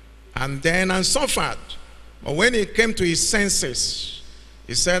 and suffered. But when he came to his senses,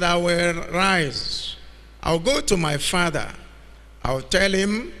 he said, I will rise. I'll go to my father. I'll tell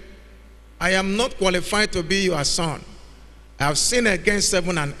him, I am not qualified to be your son. I have sinned against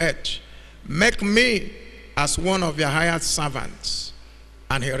heaven and earth. Make me as one of your hired servants.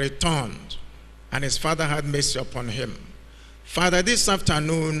 And he returned, and his father had mercy upon him. Father, this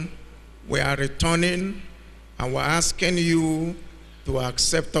afternoon, we are returning, and we're asking you to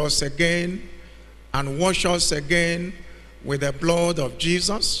accept us again and wash us again with the blood of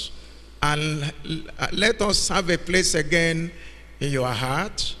Jesus, and let us have a place again in your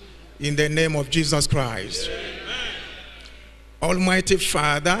heart, in the name of Jesus Christ. Amen. Almighty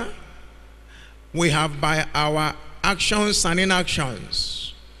Father, we have by our actions and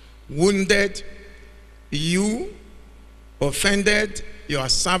inactions wounded you, offended your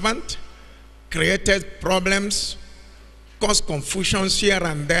servant, created problems, caused confusions here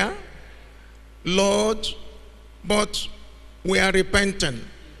and there. Lord, but we are repenting.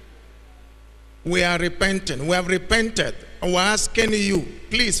 We are repenting. We have repented. We're asking you,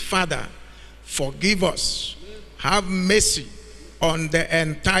 please, Father, forgive us. Have mercy on the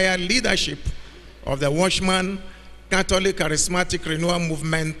entire leadership of the Watchman Catholic Charismatic Renewal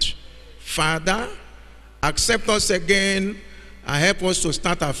Movement. Father, accept us again and help us to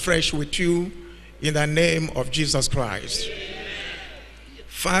start afresh with you in the name of Jesus Christ. Amen.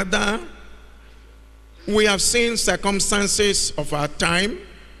 Father, we have seen circumstances of our time.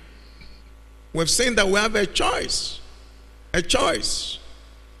 We've seen that we have a choice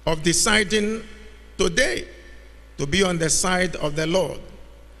of deciding today to be on the side of the Lord.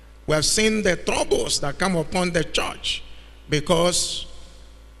 We have seen the troubles that come upon the church because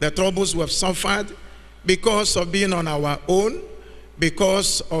the troubles we have suffered because of being on our own,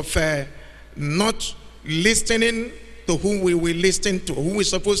 because of not listening to who we will listen to, who we're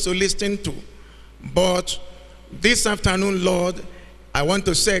supposed to listen to. But this afternoon, Lord, I want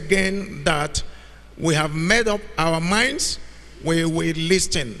to say again that we have made up our minds. We will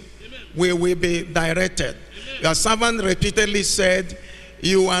listen. Amen. We will be directed. Amen. Your servant repeatedly said,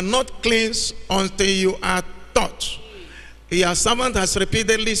 you are not cleansed until you are taught. Your servant has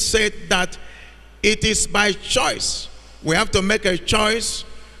repeatedly said that it is by choice. We have to make a choice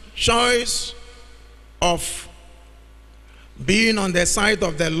of being on the side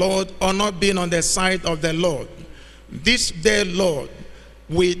of the Lord or not being on the side of the Lord. This day, Lord,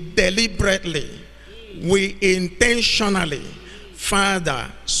 we deliberately, we intentionally,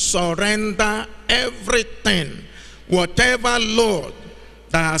 Father, surrender everything, whatever, Lord,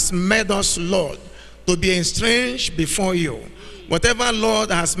 that has made us, Lord, to be estranged before you. Whatever,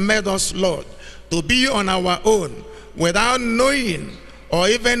 Lord, has made us, Lord, to be on our own without knowing or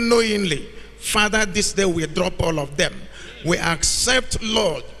even knowingly. Father, this day we drop all of them. We accept,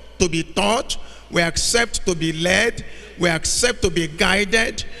 Lord, to be taught. We accept to be led. We accept to be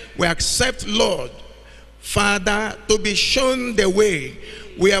guided. We accept, Lord, Father, to be shown the way.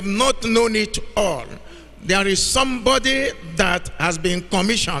 We have not known it all. There is somebody that has been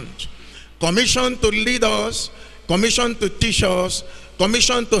commissioned to lead us, commissioned to teach us,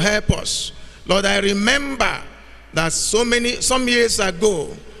 commissioned to help us. Lord, I remember that some years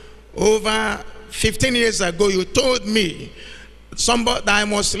ago, over 15 years ago, you told me that I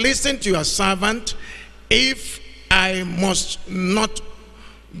must listen to your servant if I must not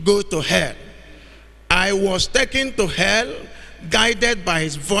go to hell. I was taken to hell, guided by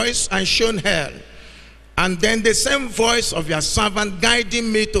his voice and shown hell. And then the same voice of your servant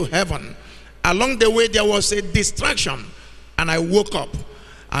guiding me to heaven. Along the way, there was a distraction, and I woke up.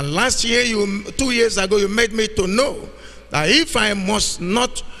 And last year, 2 years ago, you made me to know that if I must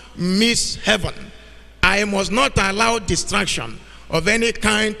not miss heaven, I must not allow distraction of any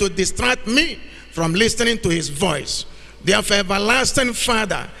kind to distract me from listening to his voice. Therefore, everlasting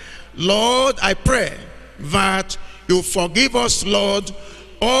Father, Lord, I pray that you forgive us, Lord,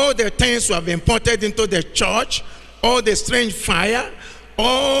 all the things we have imported into the church, all the strange fire,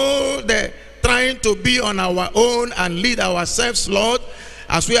 all the trying to be on our own and lead ourselves, Lord,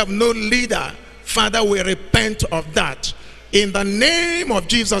 as we have no leader. Father, we repent of that. In the name of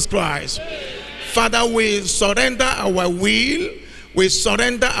Jesus Christ. Father, we surrender our will. We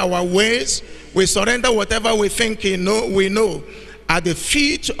surrender our ways. We surrender whatever we think we know. At the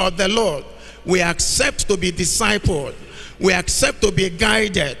feet of the Lord, we accept to be discipled. We accept to be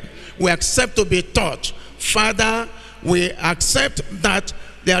guided. We accept to be taught. Father, we accept that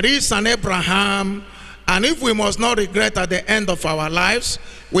there is an Abraham, and if we must not regret at the end of our lives,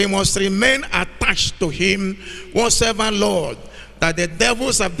 we must remain attached to him. Whatsoever, Lord, that the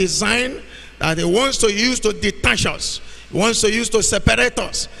devils have designed, that he wants to use to detach us, he wants to use to separate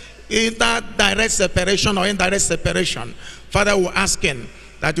us, either direct separation or indirect separation. Father, we're asking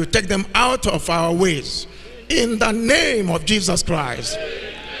that you take them out of our ways. In the name of Jesus Christ.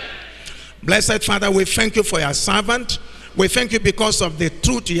 Amen. Blessed Father, we thank you for your servant. We thank you because of the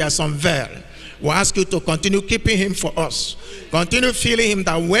truth he has unveiled. We ask you to continue keeping him for us. Continue filling him,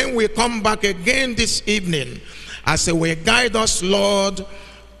 that when we come back again this evening, as he will guide us, Lord,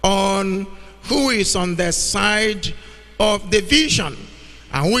 on who is on the side of the vision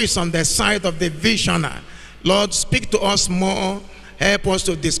and who is on the side of the visioner. Lord, speak to us more. Help us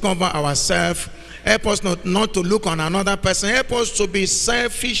to discover ourselves. Help us not to look on another person. Help us to be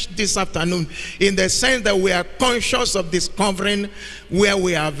selfish this afternoon, in the sense that we are conscious of discovering where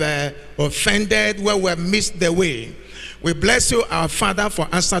we have offended, where we have missed the way. We bless you, our Father, for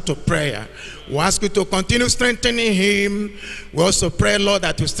answer to prayer. We ask you to continue strengthening him. We also pray, Lord,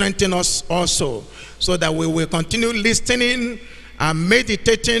 that you strengthen us also, so that we will continue listening and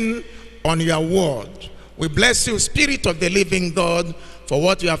meditating on your word. We bless you, Spirit of the living God, for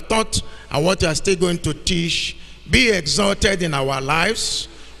what you have taught and what you are still going to teach. Be exalted in our lives.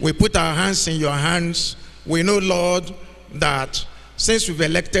 We put our hands in your hands. We know, Lord, that since we've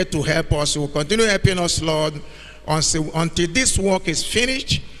elected to help us, you will continue helping us, Lord, until this work is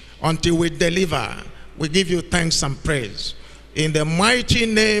finished, until we deliver. We give you thanks and praise. In the mighty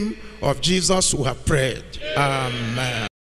name of Jesus we have prayed. Amen.